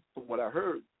 but from what I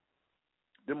heard,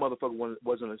 them motherfuckers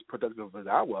wasn't as productive as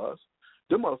I was.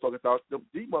 Them motherfuckers thought,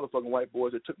 these motherfucking white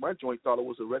boys that took my joint thought it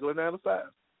was a regular 9 to 5.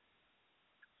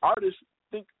 Artists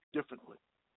think differently.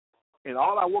 And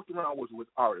all I worked around was with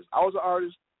artists. I was an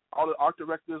artist. All the art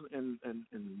directors and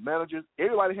managers,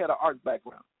 everybody had an art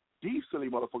background. These silly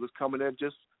motherfuckers coming there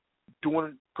just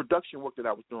doing production work that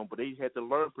I was doing, but they had to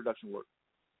learn production work.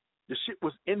 The shit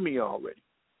was in me already.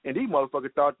 And these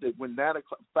motherfuckers thought that when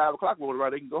 5 o'clock rolled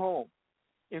around, they can go home.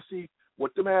 And see,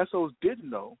 what them assholes didn't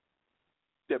know,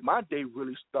 that my day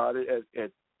really started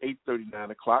at 8:30,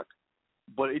 9 o'clock,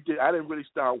 but I didn't really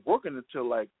start working until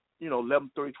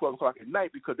 11:30, 12 o'clock at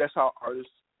night, because that's how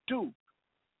artists do.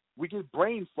 We get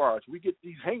brain farts. We get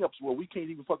these hang-ups where we can't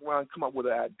even fuck around and come up with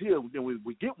an idea. Then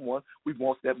we get one, we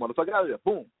want that motherfucker out of there.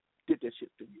 Boom. Get that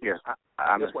shit to you. Yes,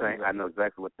 I'm saying I know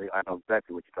exactly what you're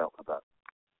talking about.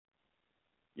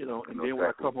 You know, and then when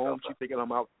I come home, she thinking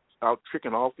I'm out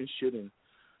tricking off and shit, and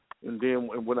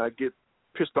then when I get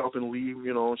pissed off and leave,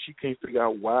 you know, she can't figure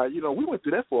out why. You know, we went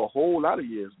through that for a whole lot of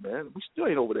years, man. We still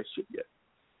ain't over that shit yet.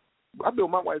 I've been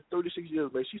with my wife 36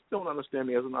 years, man. She still don't understand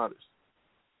me as an artist.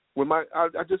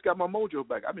 I just got my mojo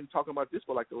back. I've been talking about this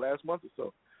for like the last month or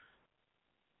so.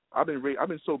 I've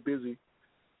been so busy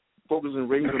focusing on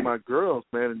raising my girls,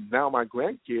 man, and now my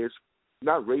grandkids,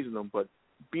 not raising them, but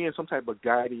being some type of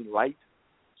guiding light,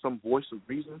 some voice of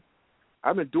reason.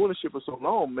 I've been doing this shit for so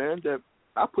long, man, that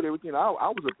I put everything I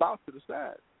was about to the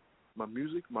side. My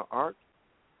music, my art,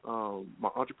 my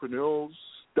entrepreneurial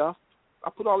stuff. I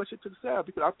put all that shit to the side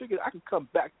because I figured I can come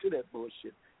back to that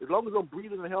bullshit. As long as I'm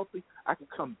breathing and healthy, I can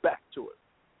come back to it.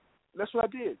 And that's what I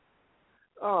did.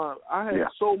 I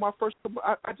sold my first.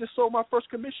 I just sold my first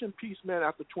commission piece, man,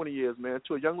 after 20 years, man,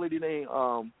 to a young lady named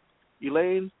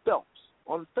Elaine Phelps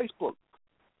on Facebook.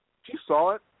 She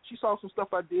saw it. She saw some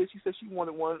stuff I did. She said she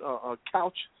wanted one a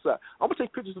couch set. I'm gonna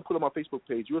take pictures and put it on my Facebook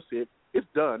page. You'll see it. It's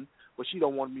done, but she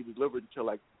don't want me to deliver it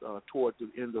until towards the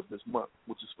end of this month,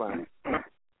 which is fine.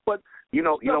 But you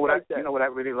know what I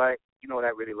really like. You know what I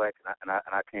really like, and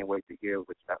I can't wait to hear.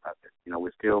 Which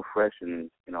we're still fresh and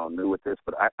new with this,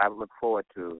 but I look forward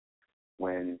to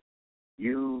when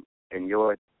you and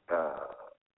your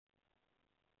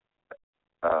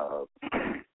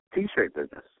T-shirt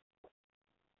business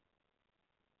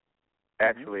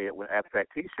actually, when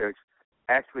Abstract T-shirts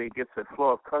actually gets a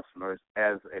flow of customers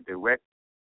as a direct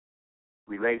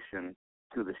relation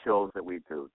to the shows that we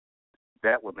do.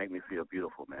 That would make me feel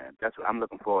beautiful, man. That's what I'm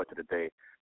looking forward to the day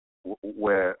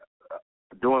where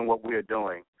doing what we're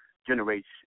doing generates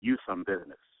you some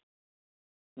business,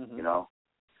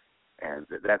 And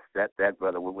that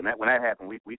brother. When that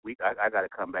happened, I got to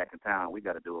come back in town. We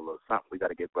got to do a little something. We got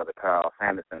to get Brother Carl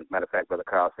Sanderson. Matter of fact, Brother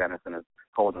Carl Sanderson is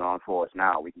holding on for us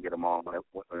now. We can get him on,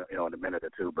 in a minute or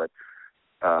two. But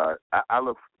I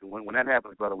look when that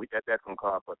happens, brother. That's gonna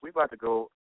cost us. We about to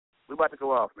go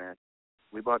off, man.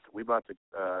 We about to.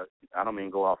 I don't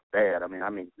mean go off bad. I mean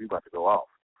we about to go off.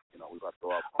 We about to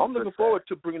go off. I'm looking forward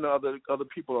to bringing the other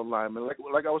people online, man.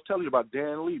 Like I was telling you about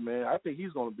Dan Lee, man. I think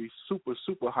he's gonna be super,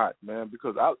 super hot, man,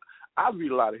 because I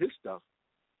read a lot of his stuff.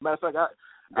 Matter of fact,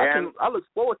 I look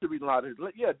forward to reading a lot of his.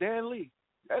 Yeah, Dan Lee.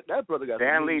 That brother got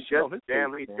Dan Lee just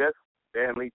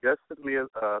sent me a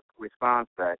response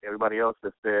back. Everybody else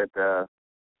has said,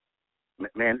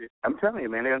 man, I'm telling you,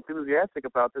 man, they're enthusiastic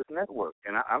about this network,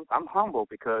 and I'm humble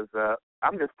because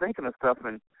I'm just thinking of stuff,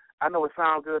 and I know it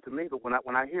sounds good to me, but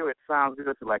when I hear it sounds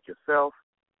good to like yourself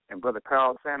and Brother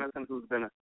Carl Sanderson,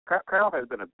 Carl has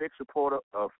been a big supporter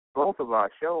of both of our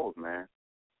shows, man.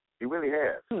 He really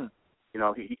has.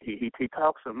 He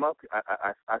talks them up.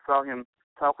 I saw him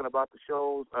talking about the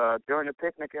shows during the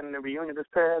picnic and the reunion this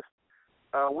past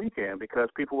weekend,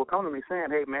 because people were coming to me saying,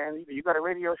 "Hey, man, you got a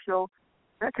radio show?"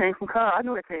 That came from Carl. I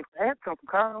knew it had come from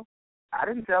Carl. I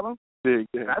didn't tell him. Yeah.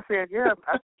 And I said, "Yeah,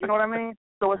 you know what I mean."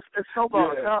 So it's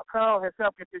snowballing. Yeah. Carl has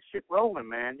helped get this shit rolling,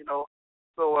 man.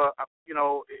 So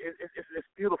it's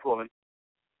beautiful, and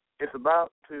it's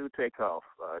about to take off.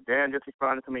 Dan just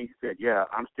responded to me. He said, "Yeah,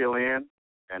 I'm still in."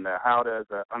 And how does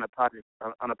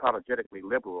unapologetically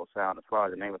liberal sound as far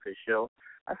as the name of his show?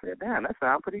 I said, "Damn, that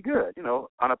sounds pretty good."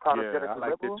 Unapologetically I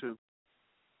like liberal. it too.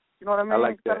 You know what I mean? I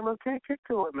like got that. a little kick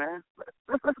to it, man.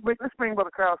 Let's bring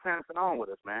Brother Carl Sanderson on with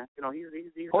us, man.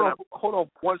 He's Hold on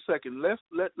 1 second. Let's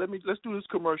do this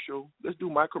commercial. Let's do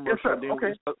my commercial. Yes, sir. And then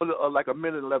Okay. like a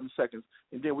minute and 11 seconds,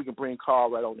 and then we can bring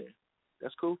Carl right on in.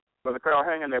 That's cool. Brother Carl,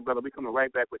 hang in there, brother. We coming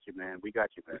right back with you, man. We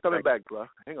got you, man. We're coming back, bro.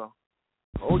 Hang on.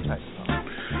 Hold tight.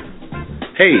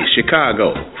 Hey,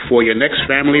 Chicago, for your next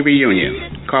family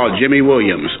reunion, call Jimmy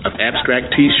Williams of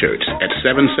Abstract T-Shirts at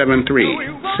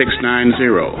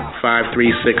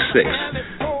 773-690-5366.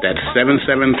 That's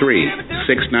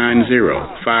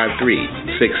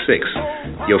 773-690-5366.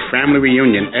 Your family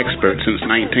reunion expert since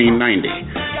 1990,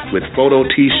 with photo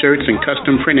T-shirts and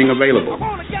custom printing available.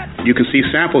 You can see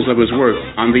samples of his work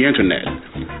on the internet.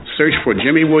 Search for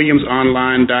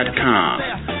JimmyWilliamsOnline.com.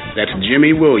 That's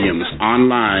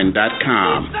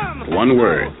JimmyWilliamsOnline.com. One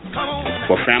word.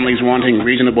 For families wanting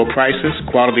reasonable prices,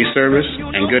 quality service,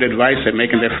 and good advice at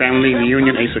making their family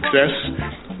reunion a success,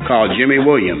 call Jimmy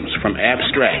Williams from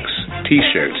Abstracts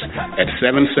T-Shirts at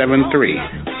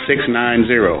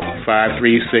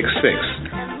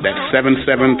 773-690-5366. That's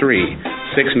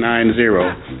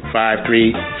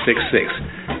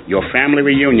 773-690-5366. Your family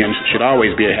reunions should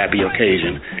always be a happy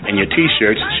occasion, and your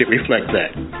T-shirts should reflect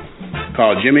that.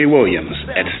 Call Jimmy Williams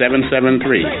at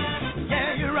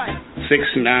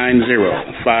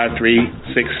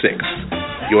 773-690-5366.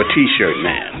 Your T-shirt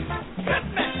man.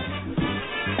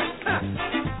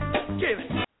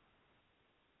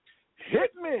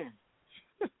 Hit me.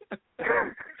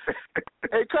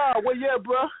 Hey, Carl, where you at,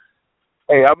 bro?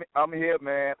 Hey, I'm here,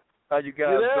 man. How you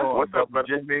guys doing? What's up, brother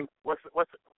Jimmy? What's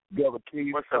Brother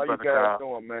Keith? What's How up, you brother guys Carl?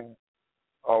 doing, man?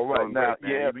 All right, Doing now,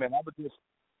 great, man. yeah, man.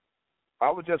 I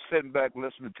was just sitting back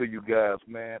listening to you guys,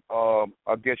 man.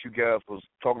 I guess you guys was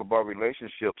talking about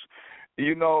relationships.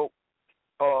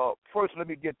 First let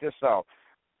me get this out.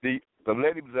 The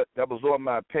lady that was on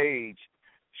my page,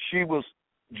 she was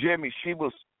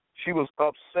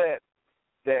upset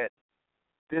that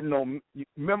didn't know.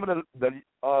 Remember the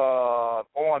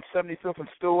on 75th and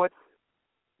Stewart?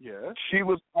 Yeah. She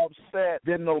was upset.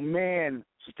 Didn't no man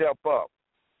step up,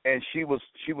 and she was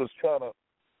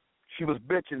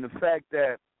bitching the fact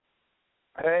that,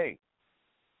 hey,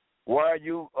 why are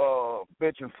you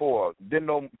bitching for?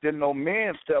 Didn't no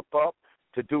man step up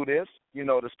to do this,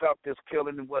 to stop this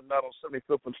killing and whatnot on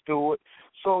 75th and Stewart.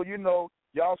 So,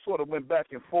 y'all sort of went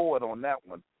back and forward on that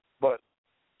one. But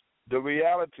the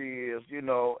reality is,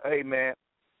 hey, man,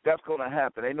 that's going to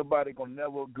happen. Ain't nobody going to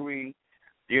never agree,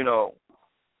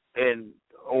 and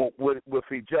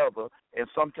with each other. And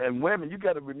sometimes women, you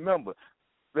got to remember,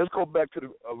 let's go back to the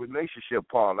relationship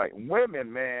part. Like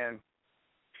women, man,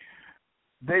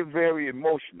 they're very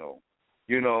emotional,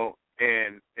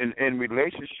 and in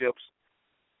relationships,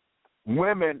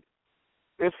 women,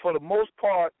 it's for the most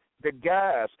part the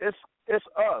guys. It's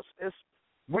us.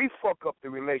 We fuck up the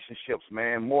relationships,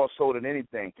 man, more so than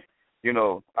anything. I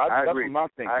agree. That's my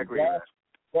thing. I agree. Guys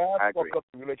fuck up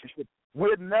the relationship.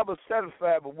 We're never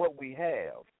satisfied with what we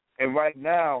have. And right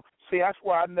now, see, that's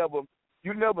why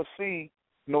you never see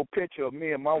no picture of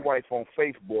me and my wife on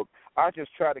Facebook. I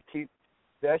just try to keep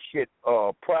that shit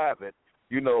private,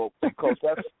 because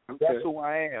that's who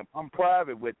I am. I'm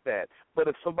private with that. But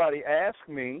if somebody asks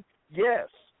me, yes.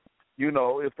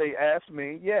 If they ask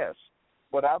me, yes.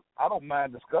 But I don't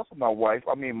mind discussing my wife.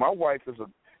 I mean, my wife is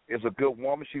a good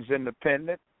woman. She's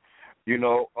independent. We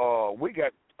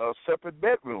got separate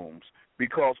bedrooms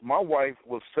because my wife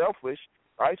was selfish.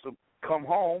 I used to come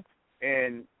home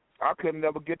and I could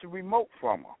never get the remote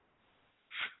from her.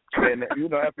 And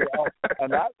after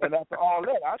all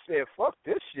that, I said, "Fuck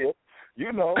this shit,"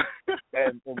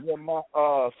 And when my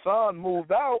son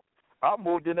moved out, I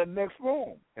moved in the next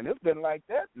room, and it's been like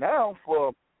that now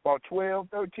for about 12,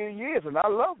 13 years, and I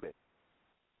love it.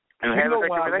 And she know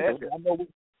where I'm at. I know,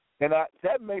 and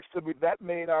that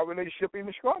made our relationship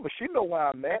even stronger. She know where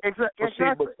I'm at.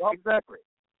 Exactly.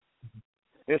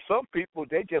 And some people,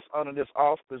 they just under this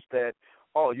auspice that,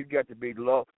 oh, you got to be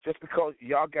loved just because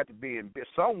y'all got to be in bed.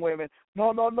 Some women,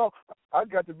 no, I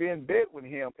got to be in bed with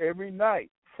him every night.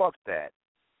 Fuck that.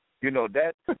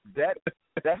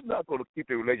 That's not going to keep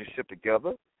the relationship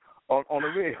together on the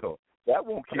real. That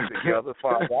won't keep it together as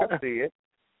far as I see it.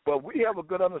 But we have a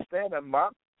good understanding. My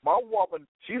woman,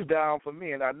 she's down for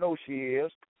me, and I know she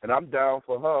is, and I'm down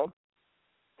for her.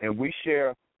 And we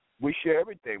share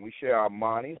everything. We share our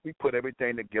monies. We put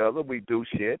everything together. We do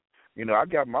shit. I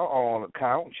got my own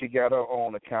account. She got her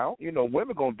own account.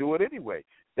 Women going to do it anyway.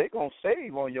 They going to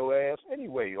save on your ass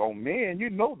anyway. On men, you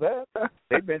know that.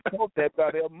 They've been taught that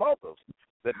by their mothers,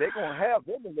 that they're going to have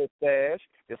them in their stash,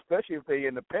 especially if they're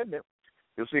independent.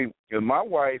 You see, my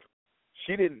wife,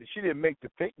 she didn't make the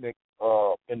picnic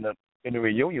in the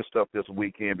reunion stuff this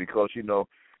weekend because,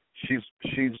 she's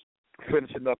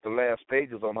finishing up the last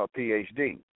stages on her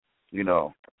PhD,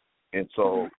 And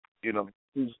so,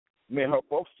 me and her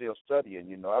both still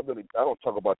studying, I don't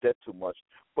talk about that too much.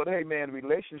 But, hey, man,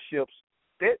 relationships,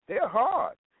 they're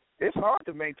hard. It's hard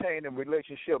to maintain a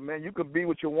relationship, man. You could be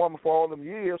with your woman for all them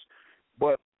years,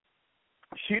 but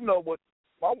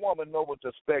my woman know what to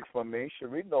expect from me.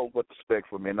 Cherie knows what to expect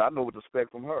from me, and I know what to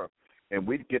expect from her. And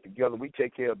we get together, we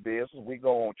take care of business, we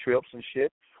go on trips and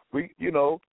shit. We,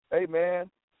 hey,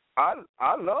 man, I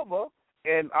love her,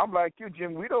 and I'm like you,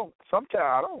 Jim, sometimes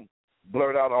I don't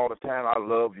blurt out all the time, I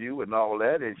love you and all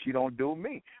that, and she don't do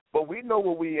me. But we know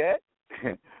where we at.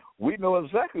 We know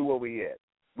exactly where we at.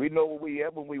 We know where we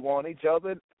at when we want each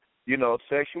other,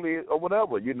 sexually or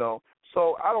whatever,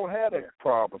 So I don't have that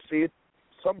problem. See,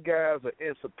 some guys are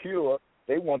insecure.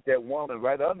 They want that woman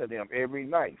right under them every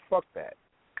night. Fuck that.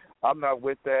 I'm not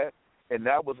with that. And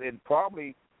that was in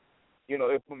probably,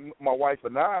 if my wife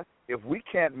and I, if we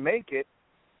can't make it,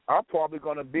 I'm probably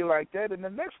going to be like that in the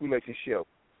next relationship,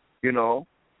 just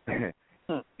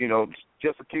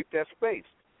to keep that space.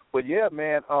 But, yeah,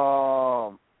 man,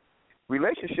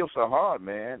 relationships are hard,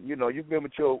 man. You've been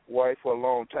with your wife for a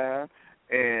long time,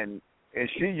 and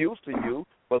she used to you,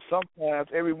 but sometimes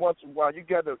every once in a while you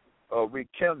got to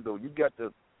rekindle. You got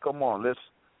to, come on, let's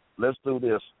do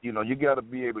this. You got to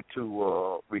be able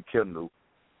to rekindle.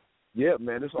 Yeah,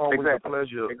 man, it's always a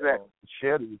pleasure to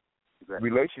share these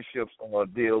relationships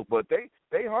deals, but they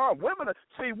hard. Women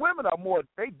are more,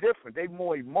 they different. They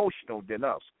more emotional than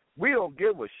us. We don't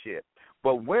give a shit.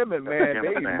 But women, man,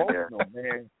 they emotional,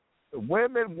 man.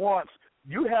 Women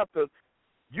you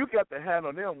got to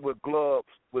handle them with gloves,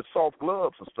 with soft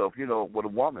gloves and stuff, with a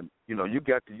woman. You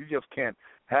just can't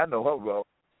handle her well.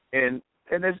 And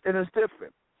it's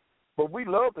different. But we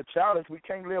love the challenge. We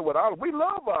can't live without it.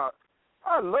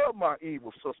 I love my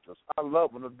evil sisters. I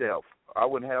love them to death. I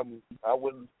wouldn't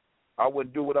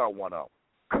do without one of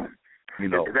them.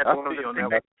 Is that the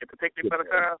one at the picnic for the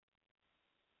car?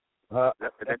 Is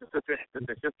that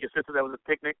your sister that was at the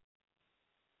picnic?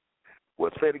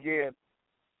 What? Say it again.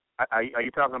 Are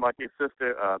you talking about your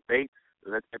sister Bates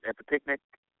at the picnic?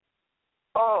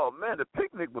 Oh man, the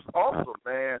picnic was awesome,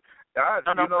 man. No.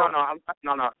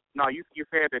 You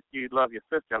said that you love your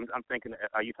sister. I'm thinking,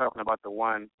 are you talking about the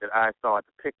one that I saw at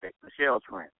the picnic, Michelle's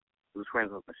friend, who's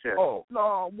friends with Michelle? Oh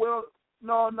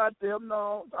no, not them.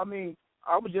 No, I mean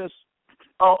I was just.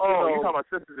 You're talking about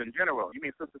sisters in general. You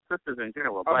mean sisters in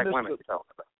general, black women you're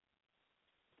talking about.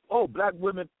 Oh, black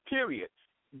women, period.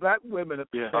 Black women,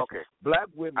 yeah, okay. Black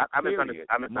women, period.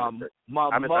 I misunderstood.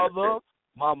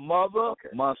 My mother,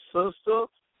 my sister,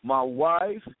 my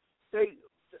wife,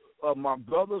 my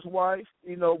brother's wife.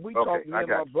 We talk. Me and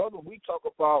my brother, we talk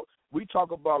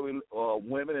about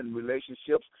women and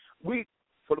relationships. We,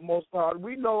 for the most part,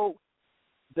 we know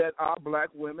that our black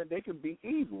women, they can be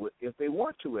evil if they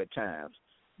want to at times.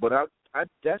 But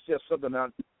that's just something I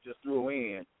just threw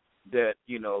in, that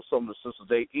some of the sisters,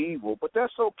 they evil, but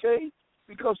that's okay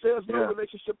because there's no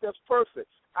relationship that's perfect.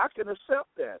 I can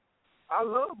accept that. I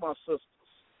love my sisters.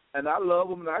 and I love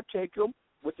them, and I take them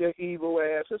with their evil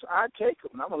asses. I take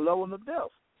them, and I'm going to love them to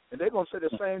death. And they're going to say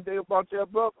the same thing about their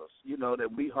brothers, that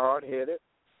we hard-headed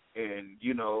and,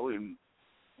 and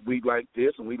we like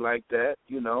this and we like that,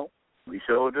 We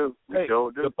sure do. We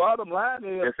sure do. The bottom line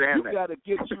is you got to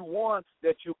get you one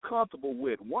that you're comfortable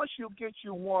with. Once you get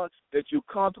you one that you're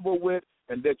comfortable with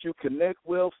and that you connect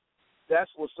with,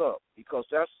 that's what's up, because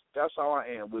that's how I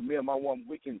am. With me and my woman,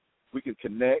 we can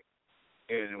connect,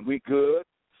 and we good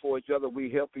for each other. We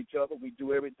help each other. We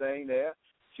do everything there.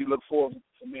 She look forward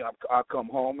for me. I come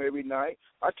home every night.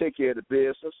 I take care of the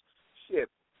business. Shit,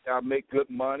 I make good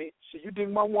money. Shit, you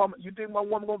think my woman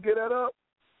gonna get that up?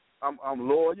 I'm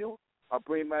loyal. I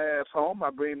bring my ass home. I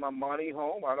bring my money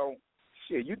home. I don't.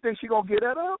 Shit, you think she gonna get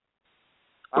that up?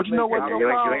 But you know what? And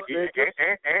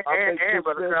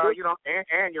brother Carl, you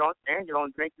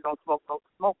don't drink, you don't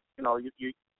smoke.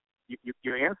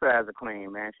 Your insides are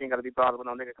clean, man. She ain't got to be bothered with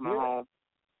no nigga coming home,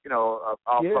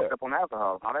 all fucked up on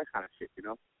alcohol, all that kind of shit,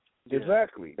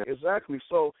 Exactly.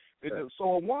 So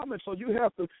a woman, so you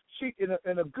have to.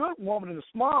 And a good woman and a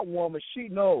smart woman, she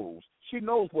knows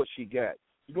what she got.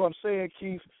 You know what I'm saying,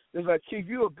 Keith? It's like, Keith,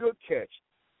 you're a good catch,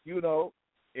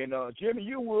 and Jimmy,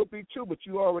 you will be too, but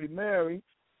you already married.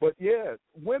 But yeah,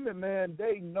 women, man,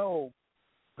 they know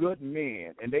good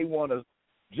men, and they want to,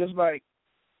 just like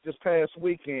this past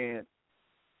weekend.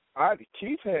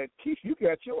 Keith, you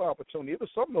got your opportunity. It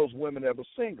was some of those women that were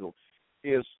single,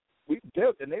 and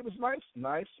they was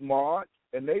nice, smart,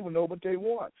 and they would know what they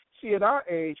want. See, at our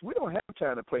age, we don't have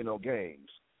time to play no games.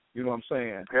 You know what I'm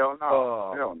saying? Hell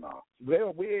no.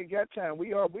 Well, we ain't got time. We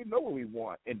know what we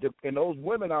want. And those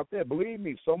women out there, believe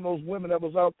me, some of those women that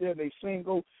was out there, they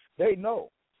single, they know.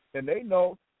 And they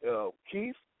know,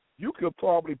 Keith, you could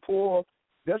probably pull,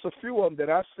 there's a few of them that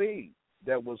I see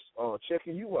that was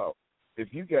checking you out if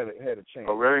you had a chance.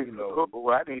 Oh, really?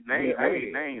 Well, I need names. I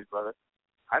need names, brother.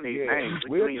 I need names.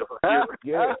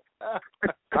 Yeah.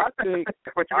 I think.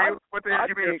 What you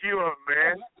mean a few of them,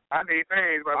 man? I need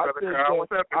names, my brother Carl.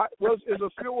 What's up? There's a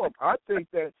few of them. I think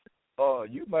that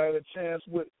you might have a chance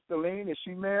with Celine. Is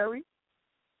she married?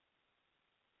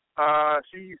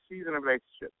 She's in a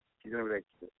relationship.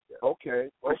 Yeah. Okay.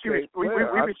 But we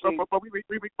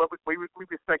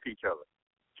respect each other.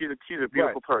 She's a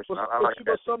beautiful person. I like that.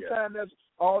 But sometimes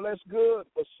that's good.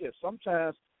 But shit,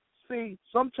 sometimes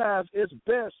it's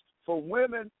best for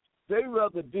women. They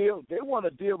want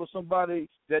to deal with somebody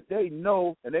that they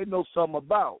know and they know something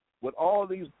about. With all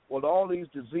these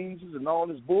diseases and all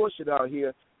this bullshit out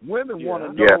here, women want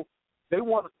to know. They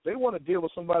want to deal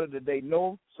with somebody that they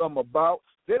know something about.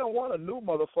 They don't want a new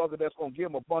motherfucker that's gonna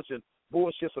give them a bunch of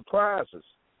bullshit surprises.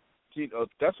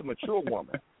 That's a mature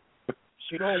woman.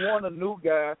 She don't want a new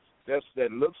guy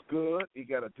that looks good. He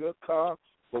got a good car,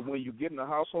 but when you get in the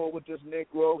household with this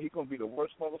Negro, he gonna be the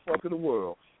worst motherfucker in the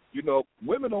world.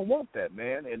 Women don't want that,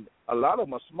 man, and a lot of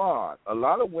them are smart. A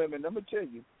lot of women, let me tell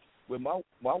you, when my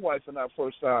wife and I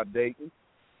first started dating,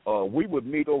 we would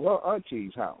meet over her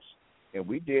auntie's house, and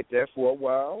we did that for a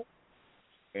while,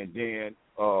 and then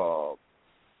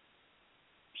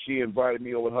she invited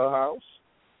me over to her house,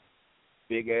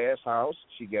 big ass house.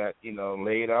 She got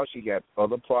laid out. She got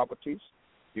other properties,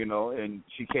 and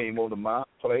she came over to my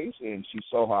place and she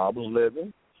saw how I was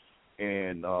living.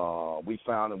 And we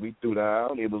found and we threw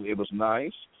down. It was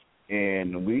nice,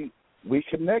 and we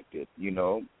connected.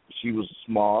 She was a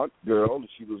smart girl.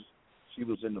 She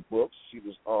was in the books. She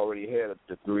already had a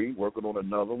degree, working on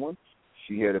another one.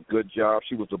 She had a good job.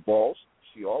 She was the boss.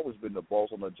 She always been the boss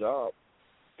on the job.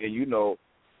 And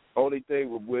only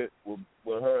thing with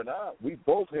her and I, we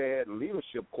both had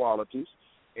leadership qualities.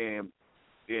 And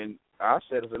I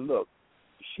said, look,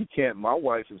 she can't. My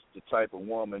wife is the type of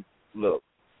woman. Look.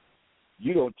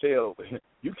 You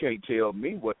can't tell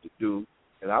me what to do,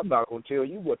 and I'm not going to tell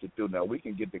you what to do. Now, we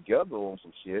can get together on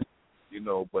some shit,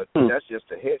 but that's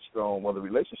just a headstrong of the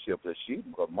relationship that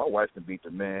because my wife can be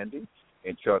demanding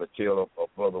and try to tell her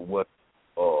brother what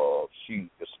she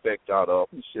expect out of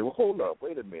him. She said, well, hold up,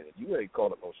 wait a minute. You ain't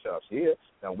calling no shots here.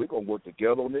 Now, we're going to work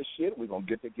together on this shit. We're going to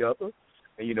get together.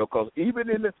 And, because even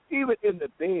in the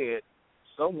bed,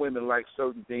 some women like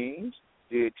certain things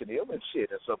did to them and shit,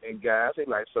 and guys, they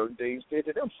like certain things did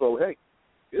to them. So hey,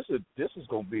 this is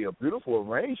gonna be a beautiful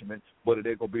arrangement, but it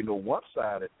ain't gonna be no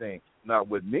one-sided thing. Not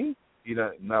with me,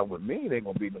 not with me. It ain't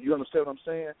gonna be. You understand what I'm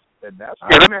saying? And that's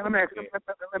let me ask you,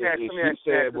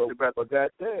 but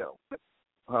goddamn,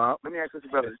 huh? Let me ask this,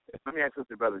 brother. Let me ask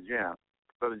this, brother Jim.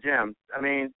 Brother Jim, I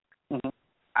mean,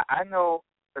 I know.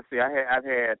 Let's see. I've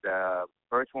had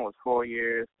first one was 4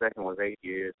 years, second was 8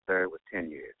 years, third was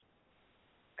 10 years.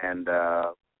 And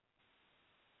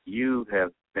you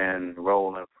have been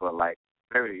rolling for like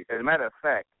Very. As a matter of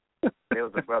fact, there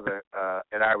was a brother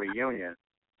at our reunion.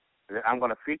 I'm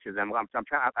going to feature them. I'm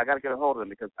trying. I got to get a hold of them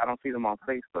because I don't see them on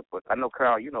Facebook. But I know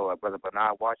Carl. You know Brother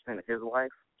Bernard Washington and his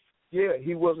wife. Yeah,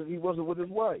 he wasn't with his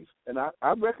wife, and I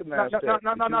recognize that. No.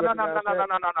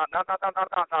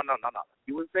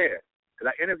 He was there because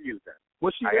I interviewed them.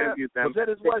 Was she there? Was that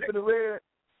his wife in the red?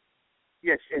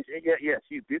 Yes.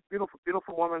 She's a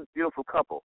beautiful woman, beautiful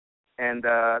couple, and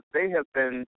they have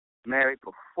been married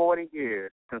for 40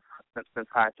 years since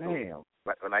high school. Damn.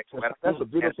 That's a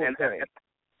beautiful thing.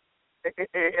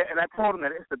 And I told him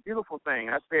that it's a beautiful thing.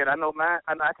 I said, I know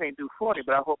I can't do 40,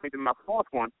 but I hope maybe my fourth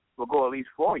one will go at least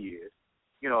 4 years,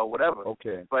 whatever.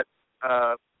 Okay. But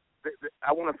I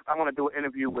want to do an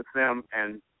interview with them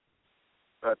and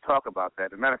talk about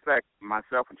that. As a matter of fact,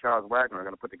 myself and Charles Wagner are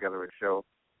going to put together a show.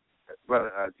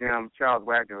 Brother Jim, Charles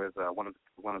Wagner is one of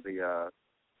the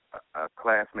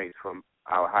classmates from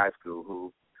our high school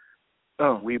who.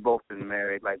 We both been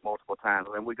married like multiple times,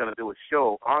 and we're going to do a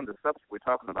show on the subject we're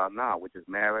talking about now, which is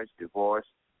marriage, divorce,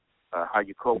 how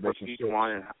you cope with each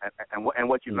one, and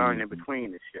what you learn in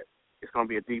between this shit. It's going to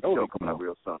be a deep show coming up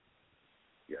real soon.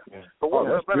 Yeah. But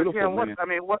Brother Jim,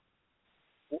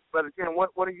 Brother Jim,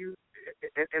 what are you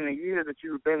in the years that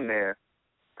you've been there?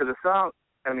 Because it sounds.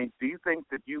 Do you think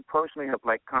that you personally have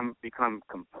become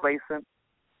complacent,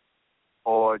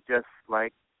 or just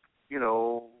like,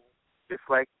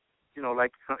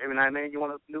 like every now and then you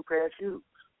want a new pair of shoes?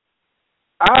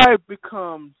 I've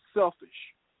become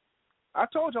selfish. I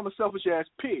told you I'm a selfish ass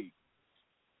pig.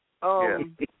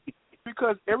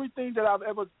 Because everything that I've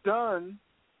ever done,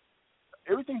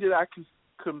 everything that I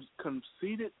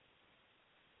conceded,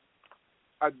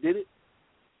 I did it.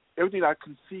 Everything I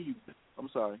conceived,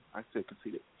 I said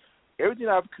conceded. Everything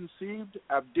I've conceived,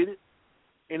 I've did it.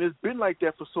 And it's been like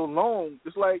that for so long.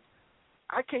 It's like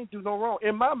I can't do no wrong.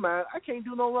 In my mind, I can't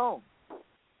do no wrong.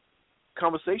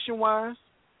 Conversation-wise,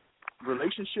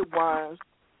 relationship-wise,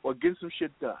 or getting some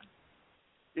shit done.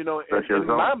 In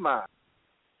my mind,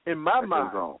 can't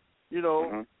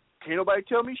nobody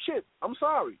tell me shit. I'm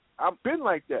sorry. I've been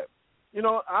like that.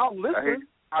 I'll listen.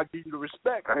 I'll give you the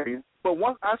respect. But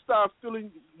once I start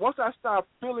feeling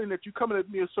that you're coming at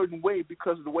me a certain way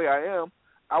because of the way I am,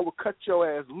 I will cut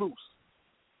your ass loose.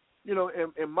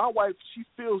 And my wife, she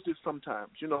feels this sometimes.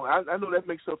 I know that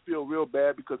makes her feel real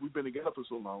bad because we've been together for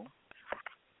so long.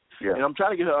 Yeah. And I'm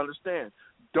trying to get her to understand.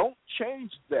 Don't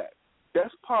change that.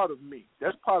 That's part of me.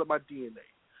 That's part of my DNA.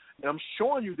 And I'm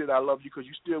showing you that I love you because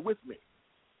you're still with me.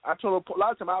 I told her a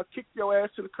lot of times, I'll kick your ass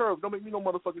to the curb. Don't make me no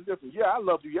motherfucking difference. Yeah, I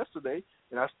loved you yesterday,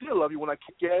 and I still love you when I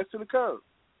kick your ass to the curb.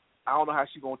 I don't know how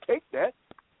she's going to take that.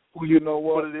 Well, you know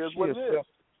what? But it is what it is.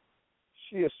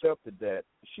 She accepted that.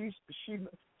 She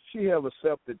have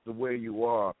accepted the way you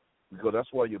are because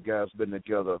that's why you guys been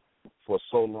together for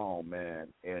so long, man.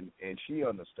 And she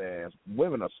understands.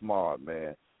 Women are smart,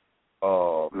 man.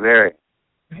 Very.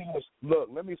 Look,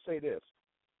 let me say this.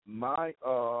 My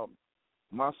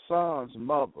son's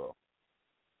mother,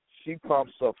 she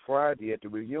pops up Friday at the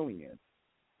reunion.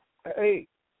 Hey,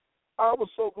 I was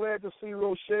so glad to see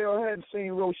Rochelle. I hadn't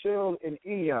seen Rochelle in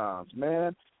eons,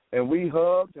 man. And we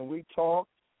hugged and we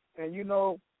talked, and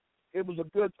it was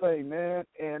a good thing, man.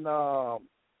 And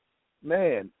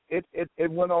man,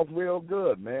 it went off real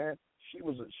good, man.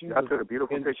 I took a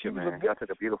beautiful picture, man. I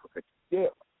took a beautiful picture. Yeah,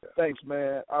 thanks,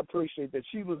 man. I appreciate that.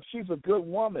 She's a good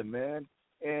woman, man,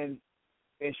 and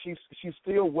she's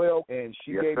still well, and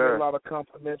she gave me a lot of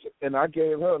compliments, and I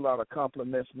gave her a lot of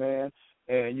compliments, man.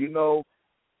 And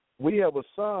we have a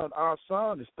son. Our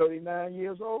son is 39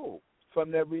 years old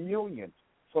from that reunion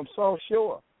from South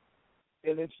Shore,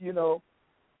 and it's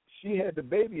she had the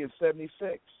baby in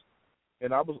 '76,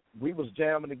 and we was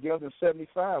jamming together in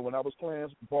 '75 when I was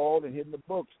playing ball and hitting the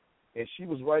books, and she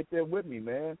was right there with me,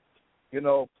 man.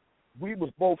 We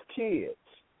was both kids.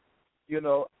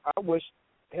 I wish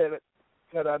had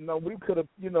I known we could have,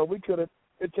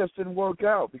 it just didn't work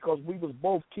out because we was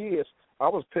both kids. I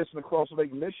was pissing across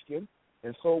Lake Michigan,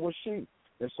 and so was she.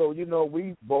 And so,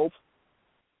 we both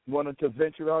wanted to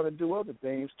venture out and do other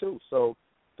things too. So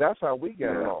that's how we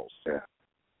got lost. Yeah.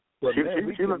 But she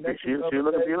looking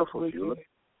beautiful.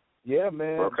 Yeah,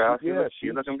 man.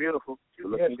 She's looking beautiful. She's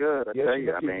looking good. I tell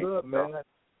you, good, man.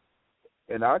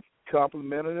 And I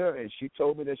complimented her, and she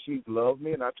told me that she loved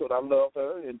me, and I told her I loved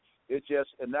her, and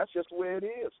that's just the way it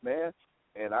is, man.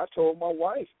 And I told my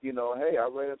wife, hey, I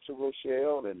ran into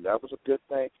Rochelle, and that was a good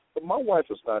thing. But my wife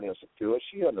is not insecure.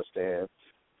 She understands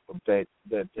that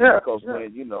because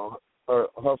when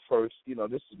her first,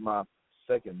 this is my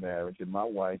second marriage, and my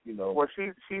wife, Well,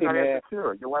 she's not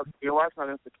insecure. Your wife's not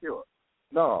insecure.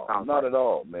 No, not at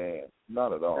all, man.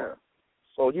 Not at all. Yeah.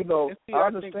 So, you know, see, I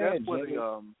understand, think that's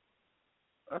where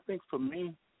I think for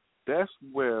me, that's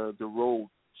where the road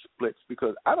splits,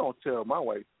 because I don't tell my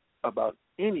wife about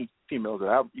any females that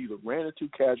I've either ran into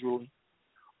casually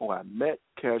or I met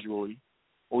casually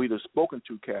or either spoken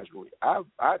to casually.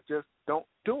 I just don't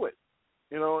do it,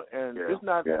 you know, and it's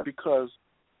not because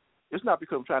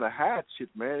I'm trying to hide shit,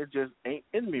 man. It just ain't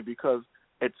in me, because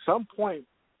at some point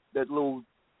that little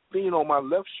fiend on my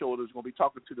left shoulder is going to be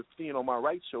talking to the fiend on my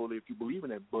right shoulder, if you believe in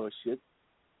that bullshit,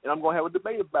 and I'm going to have a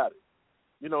debate about it.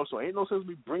 You know, so ain't no sense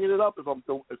me bringing it up if I'm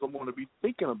going to be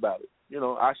thinking about it. You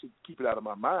know, I should keep it out of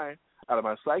my mind, out of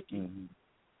my psyche. Mm-hmm.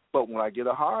 But when I get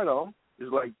a hard on,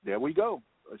 it's like, there we go.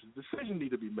 There's a decision need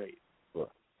to be made. Right.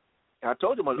 And I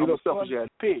told you I'm a selfish ass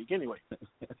pig anyway.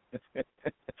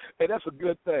 Hey, that's a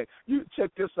good thing. You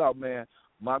check this out, man.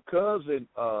 My cousin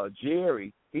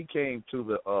Jerry, he came to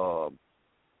the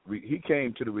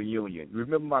reunion.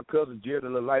 Remember my cousin Jerry, the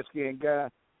little light skinned guy,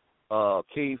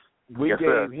 Keith. We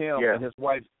gave him and his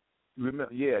wife.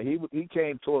 Remember, he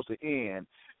came towards the end,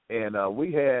 and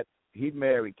he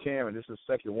married Karen. This is his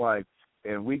second wife,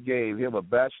 and we gave him a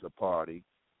bachelor party.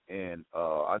 And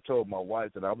I told my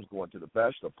wife that I was going to the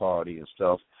bachelor party and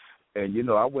stuff. And you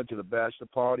know, I went to the bachelor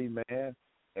party, man,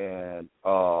 and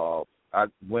I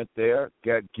went there,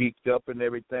 got geeked up and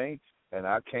everything, and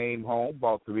I came home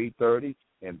about 3:30,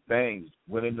 and bang,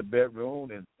 went in the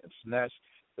bedroom and snatched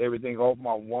everything off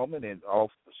my woman and off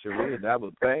Cherie, and that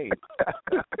was bang.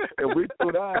 And we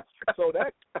threw that. So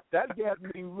that got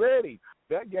me ready.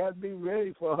 That got me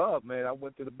ready for her, man. I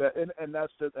went to the bed, and I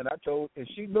told, and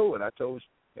she knew it. I told,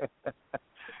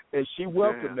 and she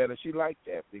welcomed that, and she liked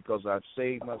that because I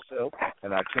saved myself,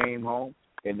 and I came home,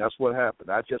 and that's what happened.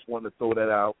 I just wanted to throw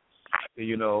that out,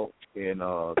 you know, and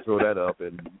throw that up,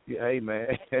 and hey,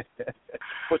 man.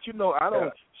 But you know, I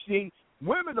don't see.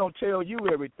 Women don't tell you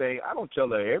everything. I don't tell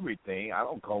her everything. I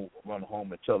don't go run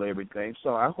home and tell her everything.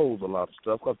 So I hold a lot of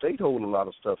stuff because they hold a lot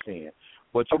of stuff in.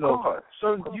 But you know,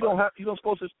 you don't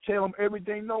supposed to tell them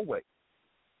everything. No way.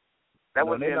 They're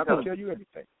not gonna tell you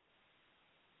everything.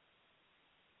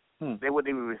 They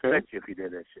wouldn't even respect you if you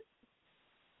did that shit.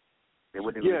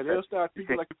 They'll start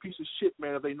treating you like a piece of shit,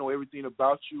 man, if they know everything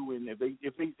about you. And if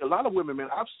they, a lot of women, man,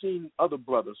 I've seen other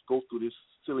brothers go through this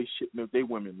silly shit, man. They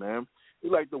women, man.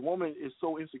 It's like the woman is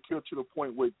so insecure to the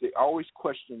point where they always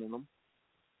questioning them.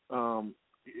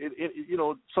 You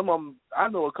know, some of them, I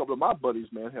know a couple of my buddies,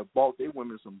 man, have bought their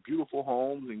women some beautiful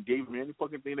homes and gave them any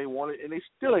fucking thing they wanted, and they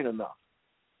still ain't enough.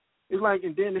 It's like,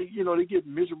 and then they get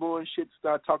miserable and shit,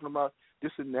 start talking about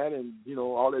this and that, and you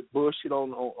know, all that bullshit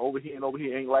on over here and over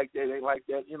here ain't like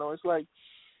that. You know, it's like,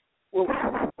 well,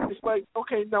 it's like,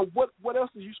 okay, now what else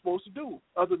are you supposed to do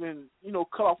other than, you know,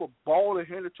 cut off a ball and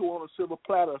hand it to her on a silver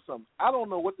platter or something? I don't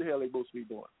know what the hell they're supposed to be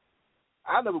doing.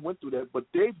 I never went through that, but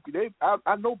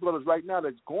I know brothers right now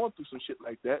that's going through some shit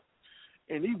like that,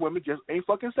 and these women just ain't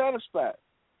fucking satisfied.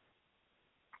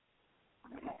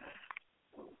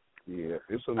 Yeah,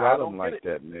 it's a lot of them like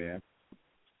that, man.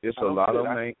 It's a lot of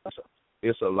them.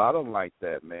 It's a lot of them like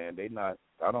that, man. They not.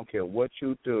 I don't care what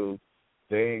you do,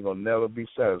 they ain't gonna never be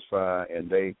satisfied.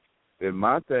 And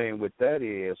my thing with that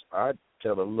is, I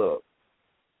tell her, look,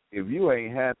 if you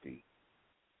ain't happy,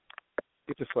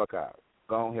 get the fuck out.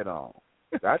 Go on, head on.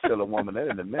 I tell a woman that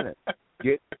in a minute.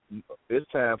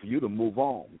 It's time for you to move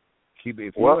on. If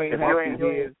you ain't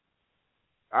happy,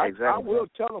 I will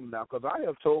tell them now, because I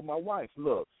have told my wife,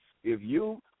 look, if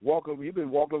you've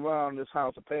been walking around this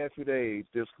house the past few days,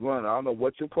 just running, I don't know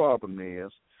what your problem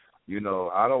is. You know,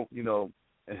 I don't, you know,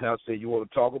 and I say, you want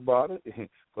to talk about it?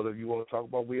 Because if you want to talk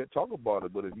about it, we'll talk about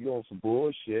it. But if you want some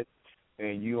bullshit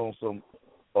and you want some,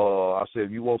 I said,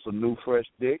 if you want some new fresh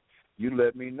dick, you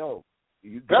let me know.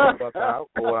 You get the fuck out,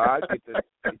 or I get the.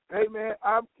 Hey man,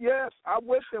 I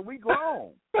wish that we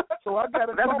grown, so I got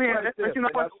to talk like this. You know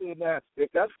what? I said that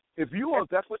if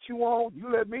that's what you want,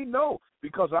 you let me know,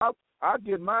 because I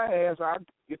get my ass, I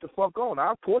get the fuck on,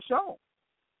 I'll push on.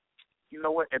 You know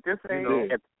what? At this age,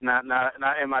 now in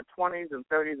my 20s and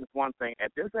 30s is one thing.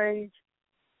 At this age,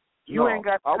 you ain't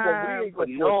got time we ain't for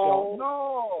no,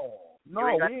 we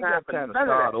ain't got time to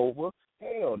start over.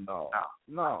 Hell no,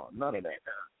 none of that.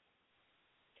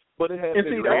 But it has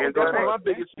been that's one of my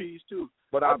biggest peas too.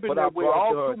 But I've been that way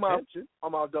all through my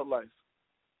adult life.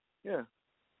 Yeah.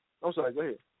 I'm sorry, go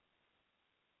ahead.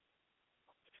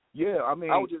 Yeah, I mean,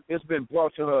 it's been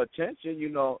brought to her attention, you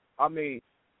know. I mean,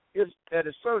 it's at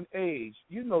a certain age,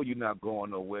 you know you're not going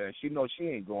nowhere, and she knows she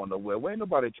ain't going nowhere. We ain't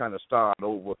nobody trying to start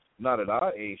over, not at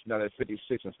our age, not at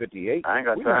 56 and 58. I ain't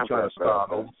got We're time not trying to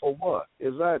start over for what?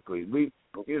 Exactly.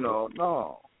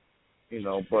 No. You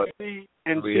know, but see,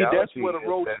 that's where the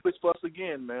road splits for us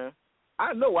again, man.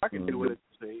 I know I can do it at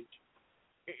this age.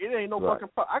 It ain't no fucking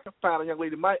problem. I can find a young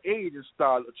lady my age and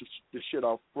start the shit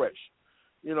off fresh.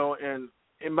 You know, and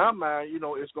in my mind, you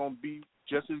know, it's going to be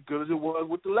just as good as it was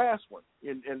with the last one.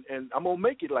 And I'm going to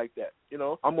make it like that. You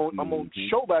know, I'm going to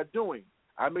show by doing.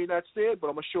 I may not say it, but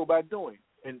I'm going to show by doing.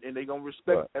 And they're going to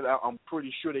respect and I'm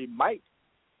pretty sure they might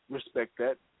respect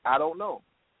that. I don't know.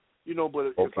 You know,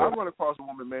 but if I run across a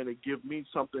woman, man, that give me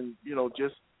something, you know,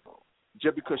 just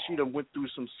because she done went through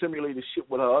some simulated shit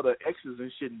with her other exes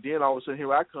and shit, and then all of a sudden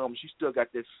here I come, she still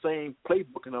got that same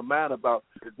playbook in her mind about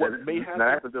what may happen.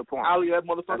 That's a good point. I'll leave that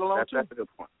motherfucker alone too. That's a good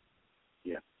point.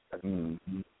 Yeah.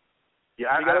 Yeah,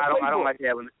 I don't like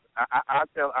having.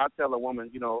 I'll tell a woman,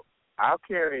 you know, I'll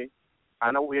carry.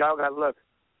 I know we all got luck,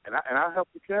 and I'll help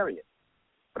you carry it,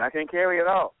 but I can't carry it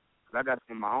all because I got it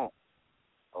from my own.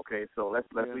 Okay, so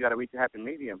we got to reach a happy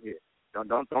medium here.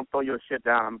 Don't throw your shit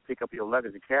down. I'm gonna pick up your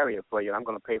luggage and carry it for you. I'm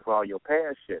gonna pay for all your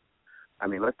past shit. I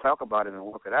mean, let's talk about it and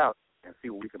work it out and see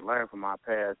what we can learn from our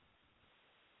past,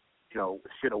 you know,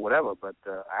 shit or whatever. But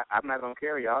I'm not gonna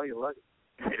carry all your luggage.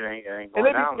 It ain't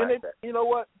going down like that. You know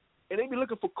what? And they be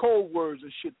looking for cold words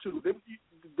and shit too.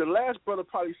 The last brother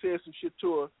probably said some shit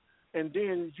to her, and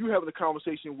then you having a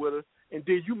conversation with her, and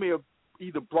then you may have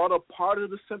either brought up part of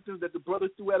the sentence that the brother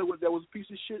threw at her that was a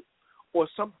piece of shit, or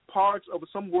some parts of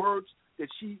some words that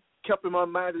she kept in my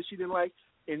mind that she didn't like,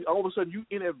 and all of a sudden you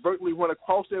inadvertently run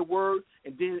across that word,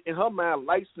 and then in her mind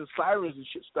lights and sirens and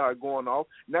shit start going off.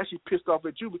 Now she pissed off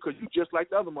at you because you just like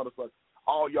the other motherfucker.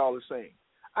 All y'all are saying.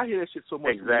 I hear that shit so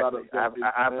much. Exactly. I've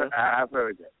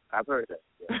heard that. I've heard that.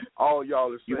 Yeah. All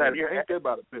y'all are saying. Ain't that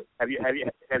about it? Have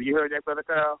you heard that, Brother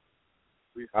Carl?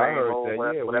 I heard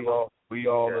that.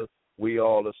 Yeah, we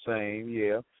all the same.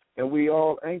 Yeah, and we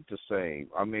all ain't the same.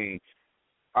 I mean,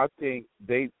 I think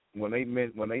when they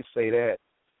say that,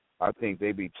 I think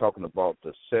they be talking about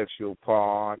the sexual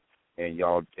part and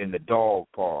y'all in the dog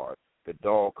part. The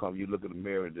dog come, you look in the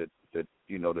mirror, that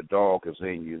you know the dog is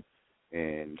in you,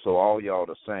 and so all y'all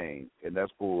the same, and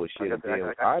that's bullshit.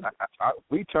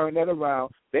 We turn that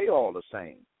around. They all the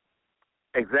same.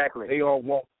 Exactly. They all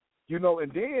want, you know.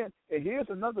 And here's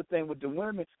another thing with the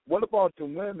women. What about the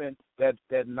women that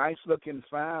nice looking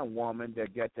fine woman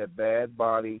that got that bad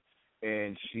body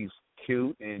and she's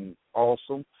cute and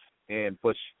awesome, and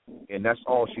that's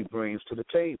all she brings to the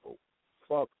table?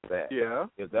 Fuck that. Yeah.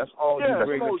 If that's all you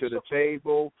bring to the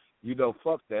table, you don't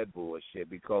fuck that bullshit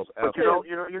because. But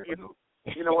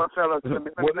you know what, fellas? Let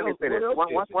me say this.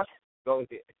 Go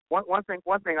ahead. One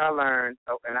thing I learned,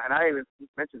 and I even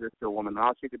mentioned this to a woman.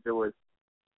 All she could do was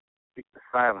speak the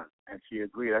silence, and she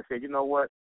agreed. I said, you know what?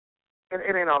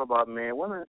 It ain't all about men.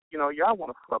 Women, you know, y'all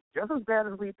want to fuck just as bad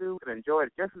as we do and enjoy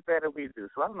it just as bad as we do.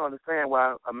 So I don't understand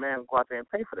why a man will go out there and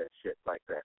pay for that shit like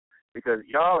that. Because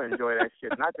y'all enjoy that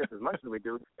shit not just as much as we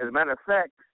do. As a matter of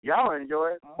fact, y'all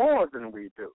enjoy it more than we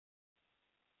do.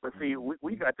 But see,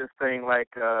 we got this thing like,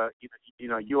 you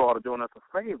know, you all are doing us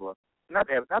a favor. Not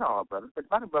all brothers, but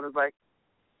a lot of brothers like,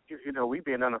 you know, we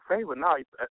being done a favor. No,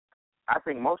 I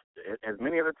think as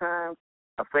many of the times,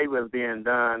 a favor is being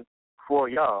done for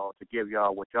y'all to give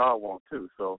y'all what y'all want too.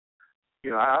 So,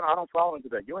 you know, I don't fall into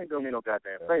that. You ain't doing me no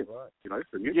goddamn favor. Right. You know, it's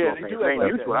a mutual thing. If it ain't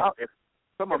mutual,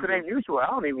 if it ain't mutual, I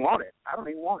don't even want it.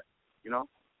 You know.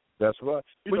 That's right.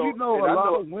 But you know, a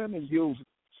lot of women use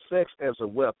sex as a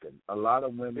weapon. A lot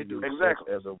of women use sex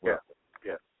as a weapon.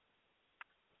 Yeah.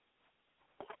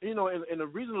 You know, and the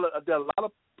reason that a lot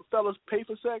of fellas pay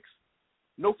for sex,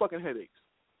 no fucking headaches.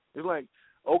 It's like,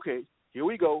 okay, here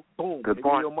we go, boom, give me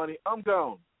your money, I'm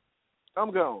gone.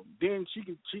 Then she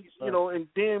you know, and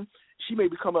then she may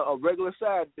become a regular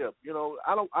side dip. You know,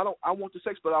 I want the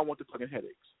sex, but I want the fucking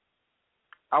headaches.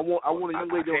 I want a young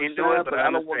lady on the side, but I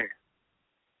don't want.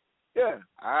 Yeah,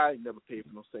 I never paid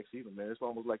for no sex either, man. It's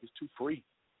almost like it's too free.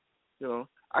 You know,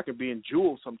 I can be in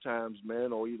Jewel sometimes,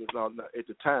 man, or either at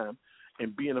the time,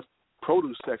 and be in a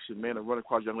produce section, man, and run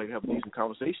across a young lady, have a decent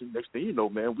conversation. Next thing you know,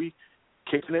 man, we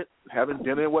kicking it, having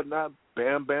dinner and whatnot,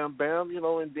 bam, bam, bam, you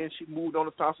know, and then she moved on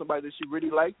to find somebody that she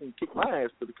really liked and kicked my ass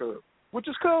to the curb, which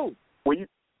is cool. Well,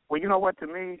 you know what, to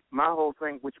me, my whole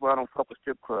thing, which is why I don't fuck with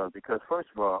strip clubs, because first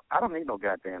of all, I don't need no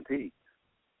goddamn tea.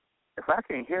 If I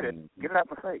can't hit it, get it out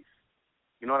my face.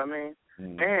 You know what I mean?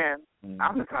 And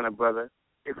I'm the kind of brother,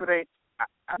 if it ain't,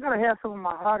 I gotta have some of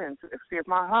my heart into it. See, if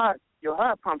your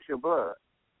heart pumps your blood.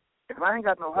 If I ain't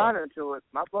got no heart into it,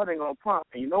 my blood ain't gonna pump.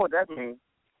 And you know what that means?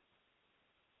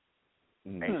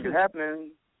 Ain't shit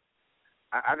happening.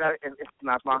 I got if it's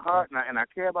not my heart and I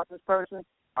care about this person,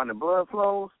 and the blood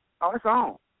flows. Oh, it's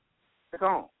on. It's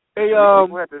on. Hey, we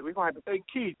gonna have to. Hey,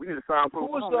 Keith. We need to sound proof.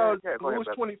 Who's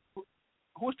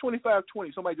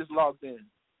 2520? Somebody just logged in.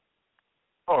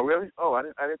 Oh, really? Oh, I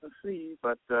didn't see,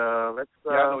 but let's.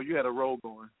 Yeah, I know you had a roll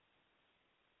going.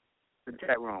 The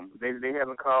chat room. They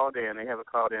haven't called in. They haven't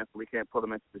called in, so we can't put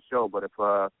them into the show. But if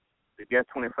the guest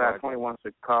 2520 wants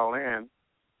to call in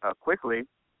quickly,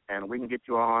 and we can get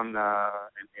you on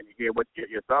and hear what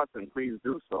your thoughts, and please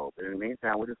do so. But in the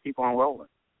meantime, we'll just keep on rolling.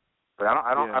 But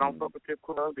I don't fuck with tip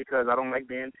club because I don't like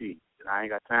being teased. And I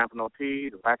ain't got time for no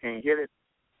tease. If I can't hit it,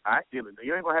 I deal it.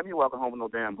 You ain't gonna have me walking home with no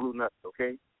damn blue nuts,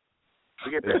 okay?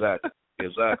 Forget that.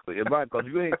 Exactly. Because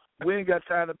we ain't got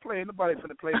time to play. Nobody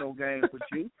finna play no games with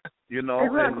you. You know,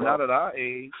 exactly. And not at our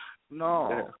age.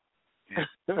 No. Yeah.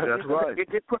 That's right.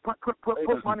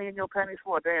 Put money in your panties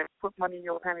for a damn. Put money in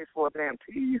your panties for a damn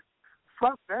tease.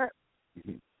 Fuck that.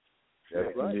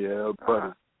 That's right. Yeah,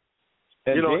 buddy.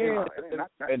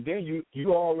 And then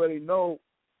you already know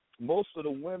most of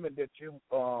the women that you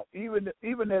even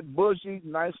that bougie,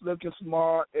 nice looking,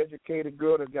 smart, educated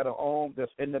girl that got a home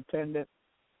that's independent,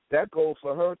 that goes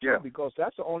for her too, because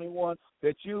that's the only one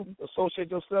that you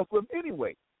associate yourself with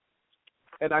anyway.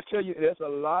 And I tell you, there's a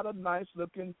lot of nice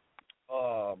looking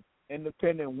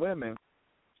independent women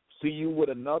see you with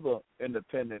another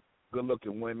independent, good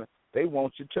looking women, they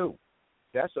want you too.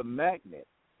 That's a magnet.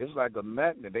 It's like a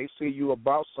magnet. They see you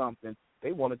about something,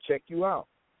 they want to check you out.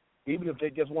 Even if they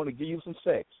just want to give you some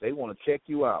sex, they want to check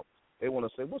you out. They want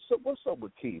to say, "What's up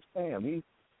with Keith? Damn,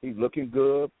 he's looking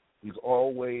good. He's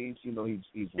always,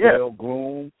 he's well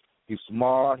groomed. He's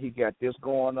smart. He got this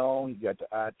going on. He got the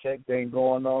eye-tech thing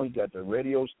going on. He got the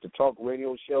talk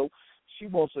radio show. She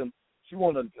wants to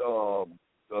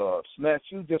snatch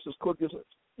you just as quick as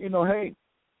hey.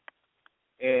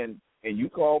 And you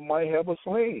might have a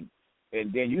fling,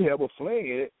 and then you have a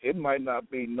fling. It might not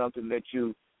be nothing that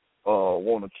you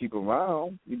want to keep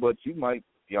around, but you might,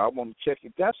 I want to check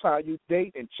it. That's how you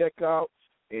date and check out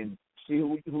and see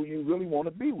who you really want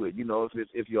to be with.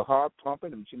 If your heart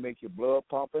pumping and she make your blood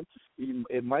pumping,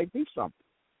 it might be something.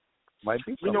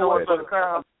 You know what, Brother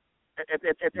Carl? At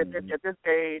this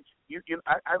age,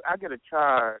 I get a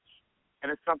charge,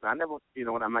 and it's something I never.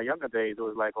 When in my younger days, it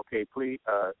was like, okay, please,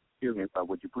 excuse me,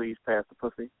 would you please pass the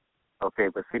pussy? Okay,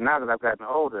 but see, now that I've gotten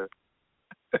older,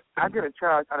 I get a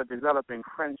charge out of developing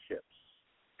friendships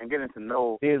and getting to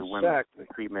know the women, the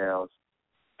females,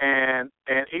 and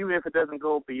even if it doesn't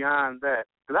go beyond that,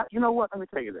 because you know what? Let me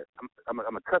tell you this. I'm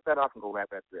gonna cut that off and go right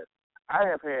back to this. I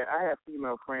have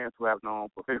female friends who I've known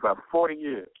for about 40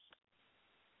 years.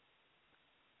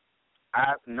 I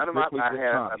have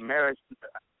a marriage.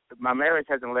 My marriage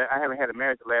hasn't. I haven't had a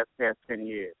marriage the last past 10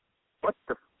 years. What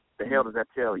the hell does that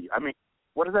tell you? I mean,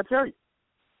 what does that tell you?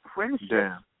 Friendships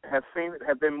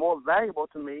have been more valuable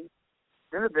to me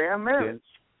than a damn marriage.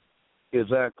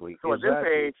 Exactly. So at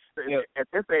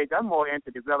this age, I'm more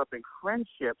into developing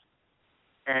friendships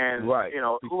and who I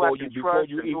can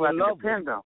trust and who I can depend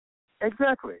on.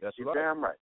 Exactly. That's You're damn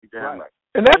right. You're damn right.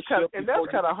 And that's kind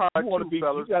of hard too,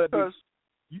 fellas. You gotta be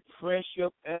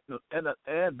friendship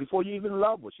and before you even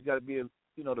love her, you got to be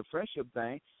the friendship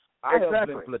thing. I have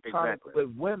been platonic with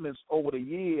women over the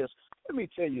years. Let me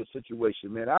tell you a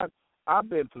situation, man. I've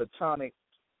been platonic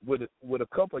with a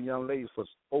couple of young ladies for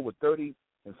over 30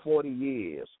 and 40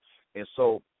 years. And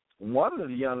so one of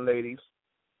the young ladies,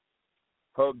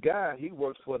 her guy, he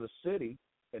works for the city,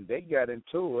 and they got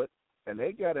into it.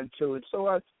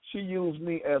 So she used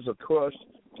me as a crush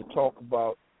to talk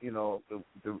about,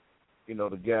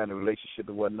 the guy in the relationship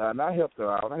and whatnot. And I helped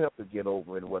her out. I helped her get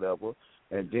over it and whatever.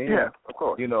 And then, of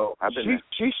course.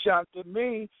 She shocked at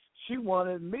me. She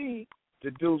wanted me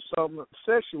to do something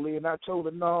sexually, and I told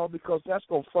her no, because that's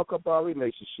going to fuck up our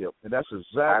relationship. And that's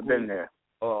exactly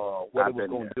what it was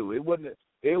going to do. It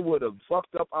would have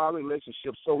fucked up our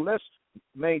relationship. So let's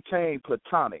maintain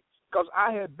platonic. Because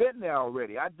I had been there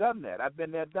already. I've done that. I've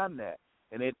been there, done that.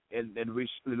 And the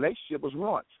relationship was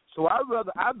ruined. So I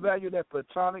value that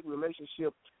platonic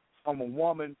relationship from a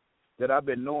woman that I've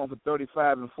been knowing for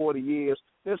 35 and 40 years.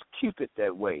 Let's keep it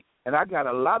that way. And I got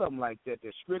a lot of them like that.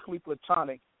 They're strictly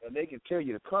platonic, and they can tell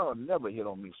you the Carl never hit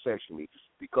on me sexually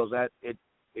because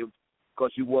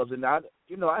because you wasn't. I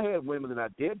had women that I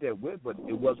did that with, but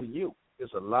it wasn't you.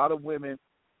 There's a lot of women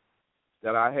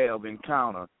that I have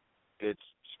encountered. It's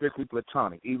strictly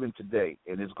platonic, even today,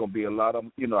 and it's going to be a lot of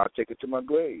them. I take it to my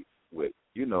grave with.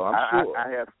 I'm sure.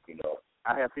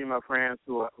 I have female friends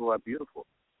who are beautiful,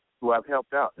 who I've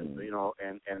helped out, and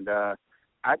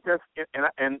I just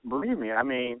and believe me, I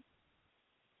mean,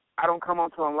 I don't come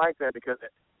onto them like that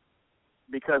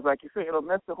because like you said, it'll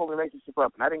mess the whole relationship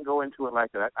up. And I didn't go into it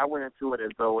like that. I went into it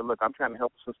as though, look, I'm trying to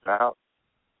help a sister out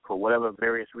for whatever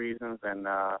various reasons, and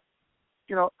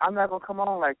I'm not gonna come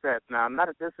on like that now. Not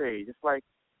at this age. It's like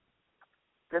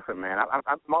different, man.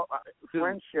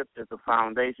 Friendship is the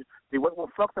foundation. See, what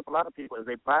fucks up a lot of people is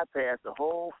they bypass the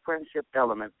whole friendship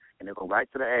element and they go right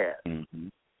to the ass. Mm-hmm.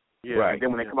 Yeah. Right. And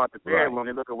then when they come out the bedroom,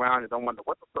 they look around and don't wonder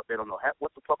what the fuck. They don't know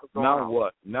what the fuck is going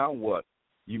on. Now what?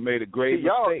 You made a great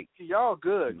mistake. Y'all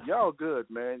good,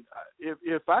 man.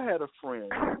 If I had a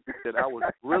friend that I was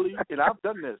really, and I've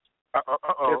done this.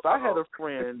 If I had a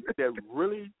friend that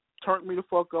really turned me the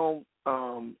fuck on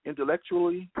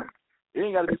intellectually, it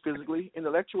ain't got to be physically,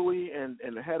 intellectually, and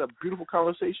had a beautiful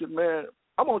conversation, man,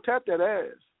 I'm gonna tap that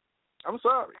ass. I'm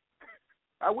sorry,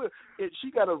 I will.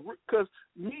 She got because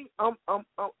me, I'm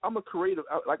a creative.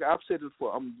 Like I've said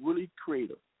before, I'm really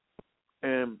creative,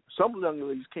 and some young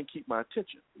ladies can't keep my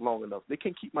attention long enough. They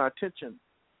can't keep my attention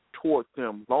toward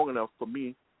them long enough for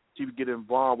me to get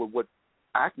involved with what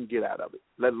I can get out of it,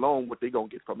 let alone what they're going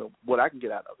to get from it, what I can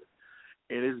get out of it.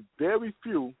 And it's very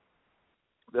few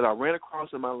that I ran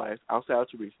across in my life outside of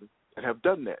Teresa that have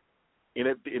done that.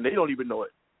 And they don't even know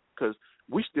it because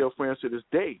we still friends to this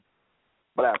day.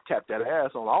 But I've tapped that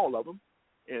ass on all of them,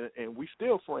 and we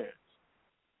still friends.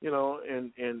 You know,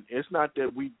 and it's not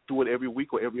that we do it every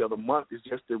week or every other month. It's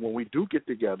just that when we do get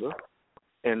together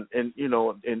and you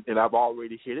know, and I've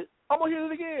already hit it, I'm going to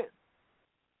hit it again.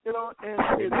 You know,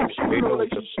 and if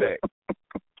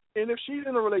she's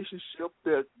in a relationship,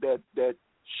 that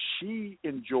she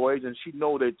enjoys and she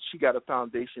know that she got a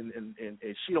foundation and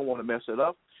she don't want to mess it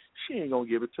up, she ain't gonna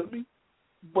give it to me.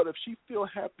 But if she feel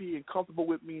happy and comfortable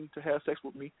with me to have sex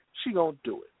with me, she gonna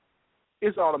do it.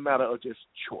 It's all a matter of just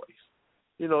choice.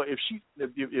 You know, if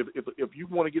you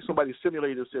want to get somebody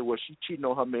simulated and say, well, she cheating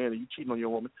on her man and you cheating on your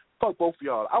woman, fuck both of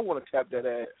y'all. I want to tap that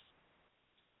ass.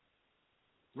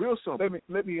 Real simple.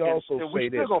 Let me also say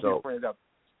this, though.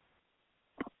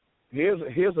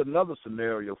 Here's another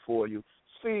scenario for you.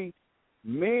 See,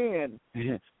 men,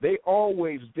 they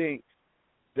always think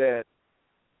that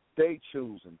they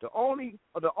choosing. The only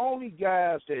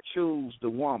guys that choose the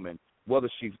woman, whether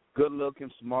she's good looking,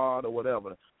 smart, or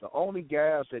whatever, the only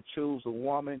guys that choose a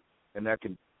woman and that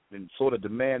can sort of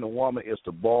demand a woman is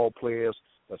the ball players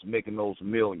that's making those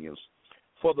millions.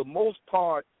 For the most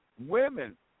part,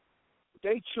 women,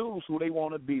 they choose who they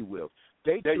want to be with.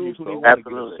 They choose who they want to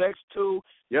give sex to.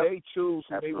 Yep. They choose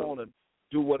who they want to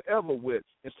do whatever with.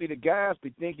 And see, the guys be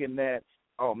thinking that,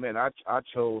 oh man, I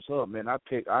chose her, man.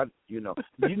 You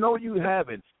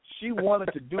haven't. She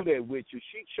wanted to do that with you.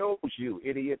 She chose you,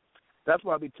 idiot. That's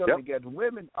why I be telling you guys,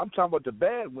 women. I'm talking about the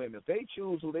bad women. They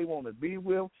choose who they want to be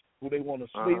with, who they want to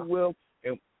sleep with,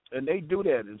 and they do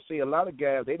that. And see, a lot of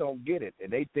guys, they don't get it,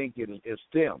 and they think it's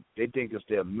them. They think it's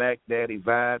their Mac Daddy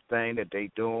vibe thing that they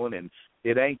doing, and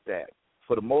it ain't that.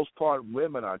 For the most part,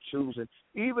 women are choosing.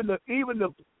 Even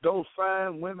those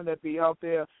fine women that be out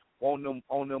there on them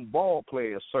ball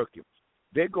player circuit,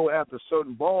 they go after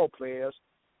certain ball players,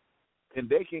 and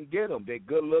they can get them. They're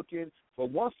good looking. For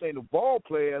one thing, the ball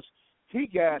players, he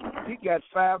got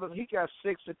 5 of them, he got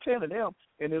 6 or 10 of them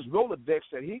in his Rolodex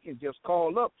that he can just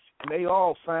call up, and they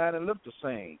all fine and look the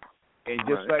same. And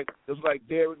just like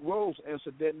Derrick Rose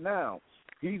incident now,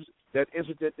 the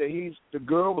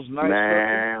girl was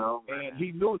nice looking, and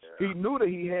he knew that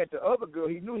he had the other girl.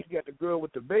 He knew he got the girl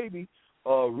with the baby,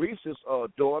 Reese's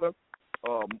daughter.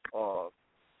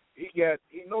 He got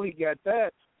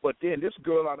that, but then this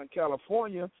girl out in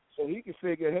California, so he can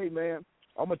figure, hey man,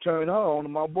 I'm gonna turn her on to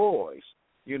my boys,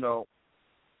 you know.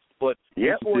 But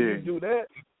before you do that,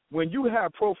 when you have a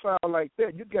profile like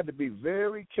that, you got to be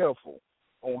very careful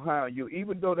on how you.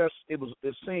 Even though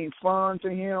it seemed fun to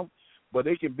him, but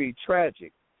it can be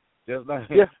tragic.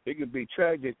 It can be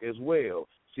tragic as well.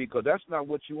 See, because that's not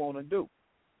what you want to do.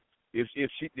 If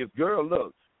girl,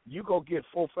 look, you go get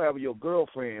 4 or 5 of your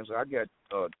girlfriends. I got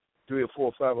 3 or 4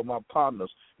 or 5 of my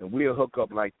partners, and we'll hook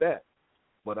up like that.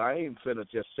 But I ain't finna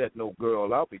just set no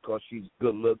girl out because she's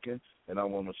good looking and I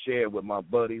want to share it with my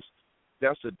buddies.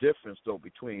 That's the difference, though,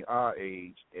 between our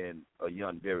age and a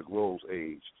young Derrick Rose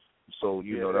age. So,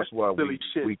 you know, that's why we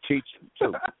teach them,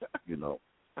 too, you know.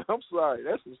 I'm sorry.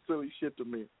 That's some silly shit to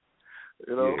me.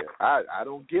 You know, I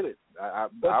don't get it.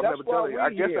 I've never done it.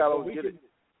 I guess I don't get it.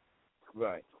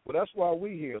 Right. Well, that's why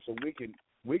we're here, so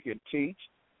we can teach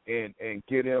and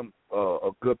get him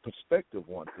a good perspective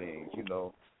on things, you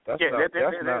know. There's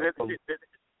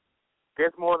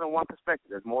more than one perspective.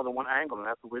 There's more than one angle, and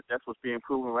that's what's being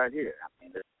proven right here. I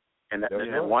mean,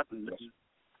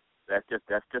 that's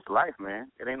just life,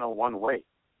 man. It ain't no one way,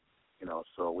 you know.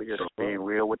 So we're just being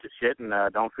real with the shit, and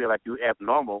don't feel like you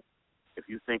abnormal if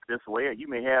you think this way. Or you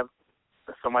may have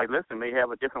somebody listening may have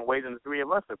a different way than the 3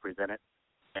 of us are presented,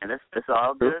 and it's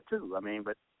all good too. I mean,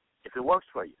 but if it works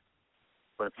for you.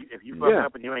 But if you fuck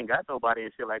up and you ain't got nobody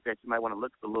and shit like that, you might want to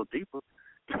look a little deeper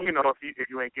you know, if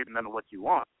you ain't getting none of what you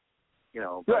want, you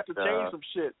know. You have to change some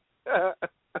shit.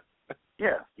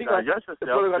 Yeah, you gotta adjust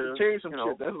yourself. You have to change some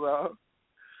shit. That's all.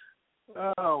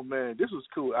 Oh man, this was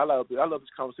cool. I love this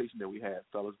conversation that we had,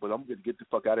 fellas. But I'm gonna get the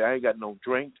fuck out of here. I ain't got no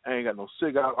drink. I ain't got no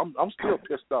cigar. I'm still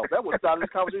pissed off. That was started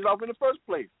this conversation off in the first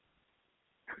place.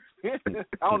 I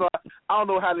don't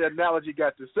know how the analogy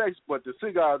got to sex, but the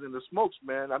cigars and the smokes,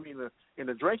 man. I mean, and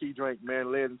the drink he drank,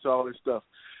 man, led into all this stuff.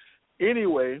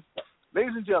 Anyway,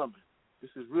 ladies and gentlemen, this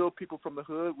is Real People from the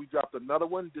Hood. We dropped another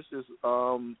one. This is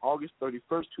August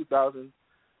 31st,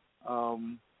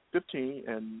 2015,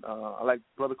 and I like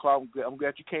Brother Clark. I'm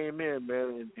glad you came in,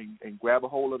 man, and grabbed a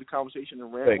hold of the conversation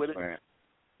and ran with it. Man.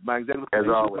 My executive as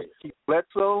always, Keith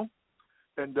Bledsoe.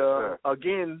 And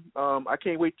again, I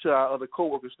can't wait till our other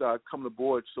coworkers start coming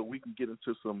aboard so we can get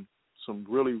into some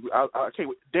really. I can't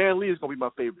wait. Dan Lee is gonna be my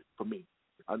favorite for me.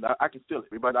 I can feel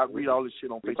it. I read all this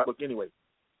shit on Facebook anyway.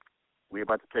 We're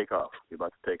about to take off.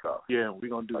 Yeah, we're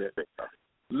gonna do that.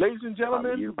 Ladies and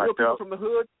gentlemen, Real People from the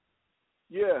Hood.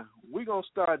 Yeah, we're gonna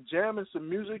start jamming some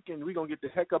music and we're gonna get the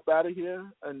heck up out of here.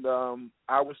 And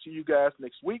I will see you guys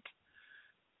next week.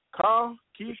 Carl,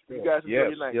 Keith, you guys enjoy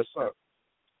your night. Yes, sir.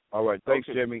 All right, thanks,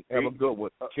 okay. Jimmy. Have a good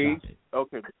one. Keith?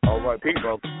 Okay. All right, peace,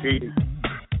 bro. Peace.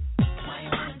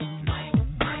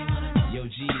 Yo,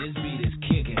 G, this beat is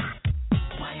kicking.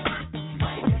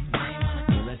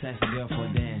 Yo, let's ask the girl for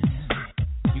a dance.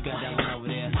 You got that one over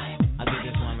there? I'll get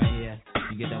this one right here.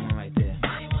 You get that one right there.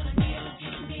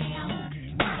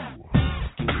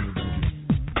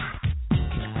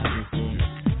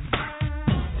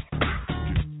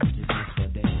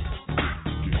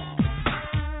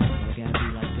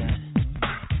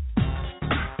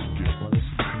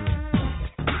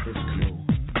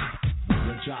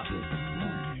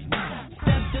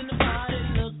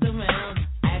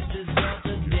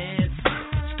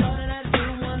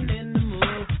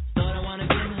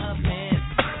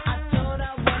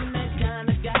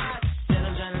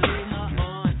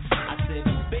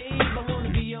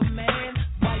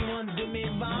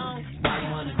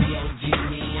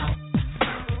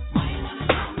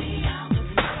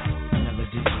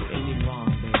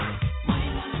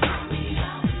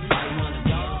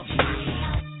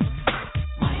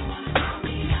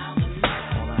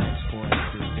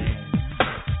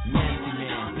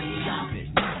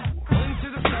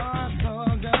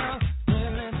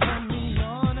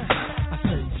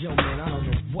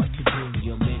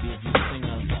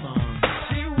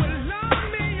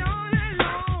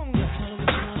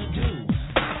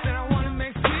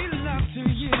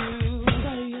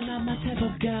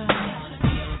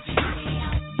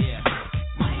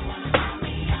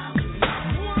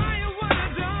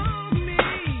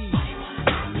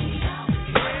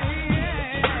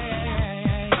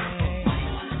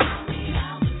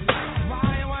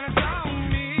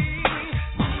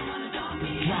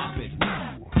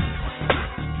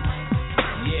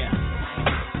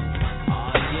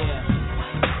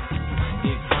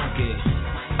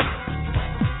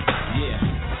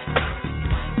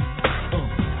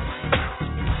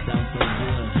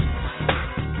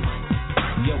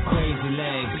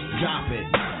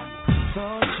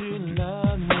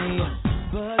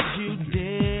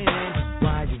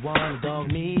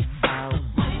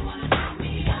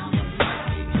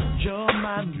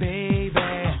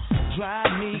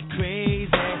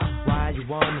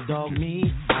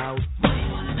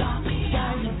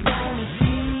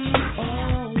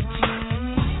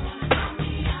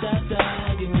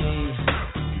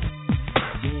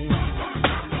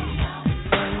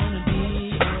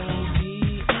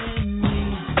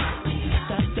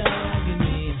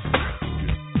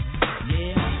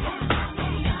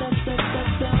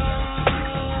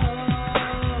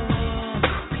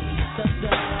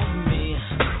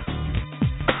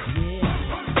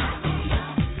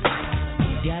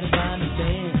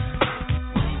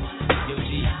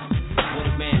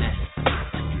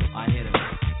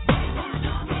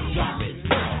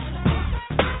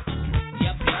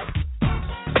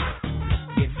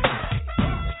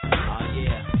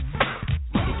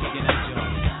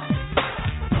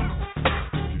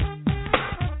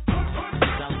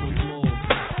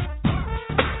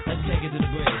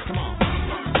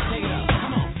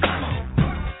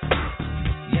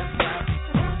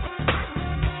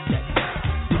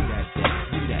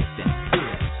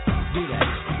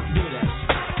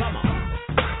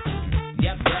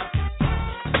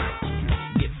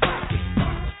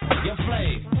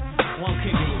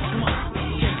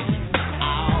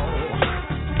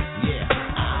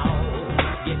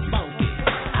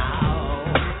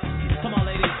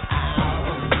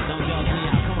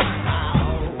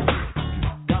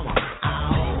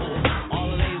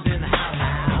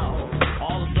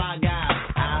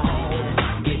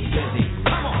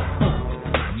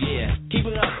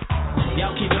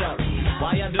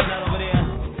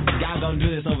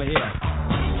 this over here.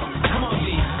 Come on,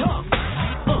 G, come.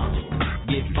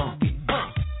 Get funky.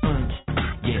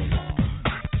 Yeah.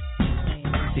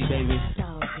 See, baby,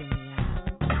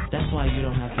 that's why you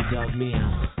don't have to dog me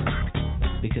out.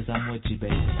 Because I'm with you,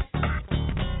 baby.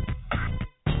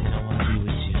 And I want to be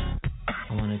with you.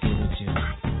 I want to get with you.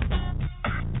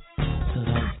 So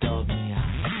don't dog me out.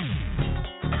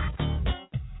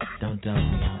 Don't dog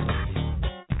me out, baby.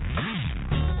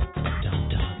 Don't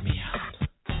dog me out.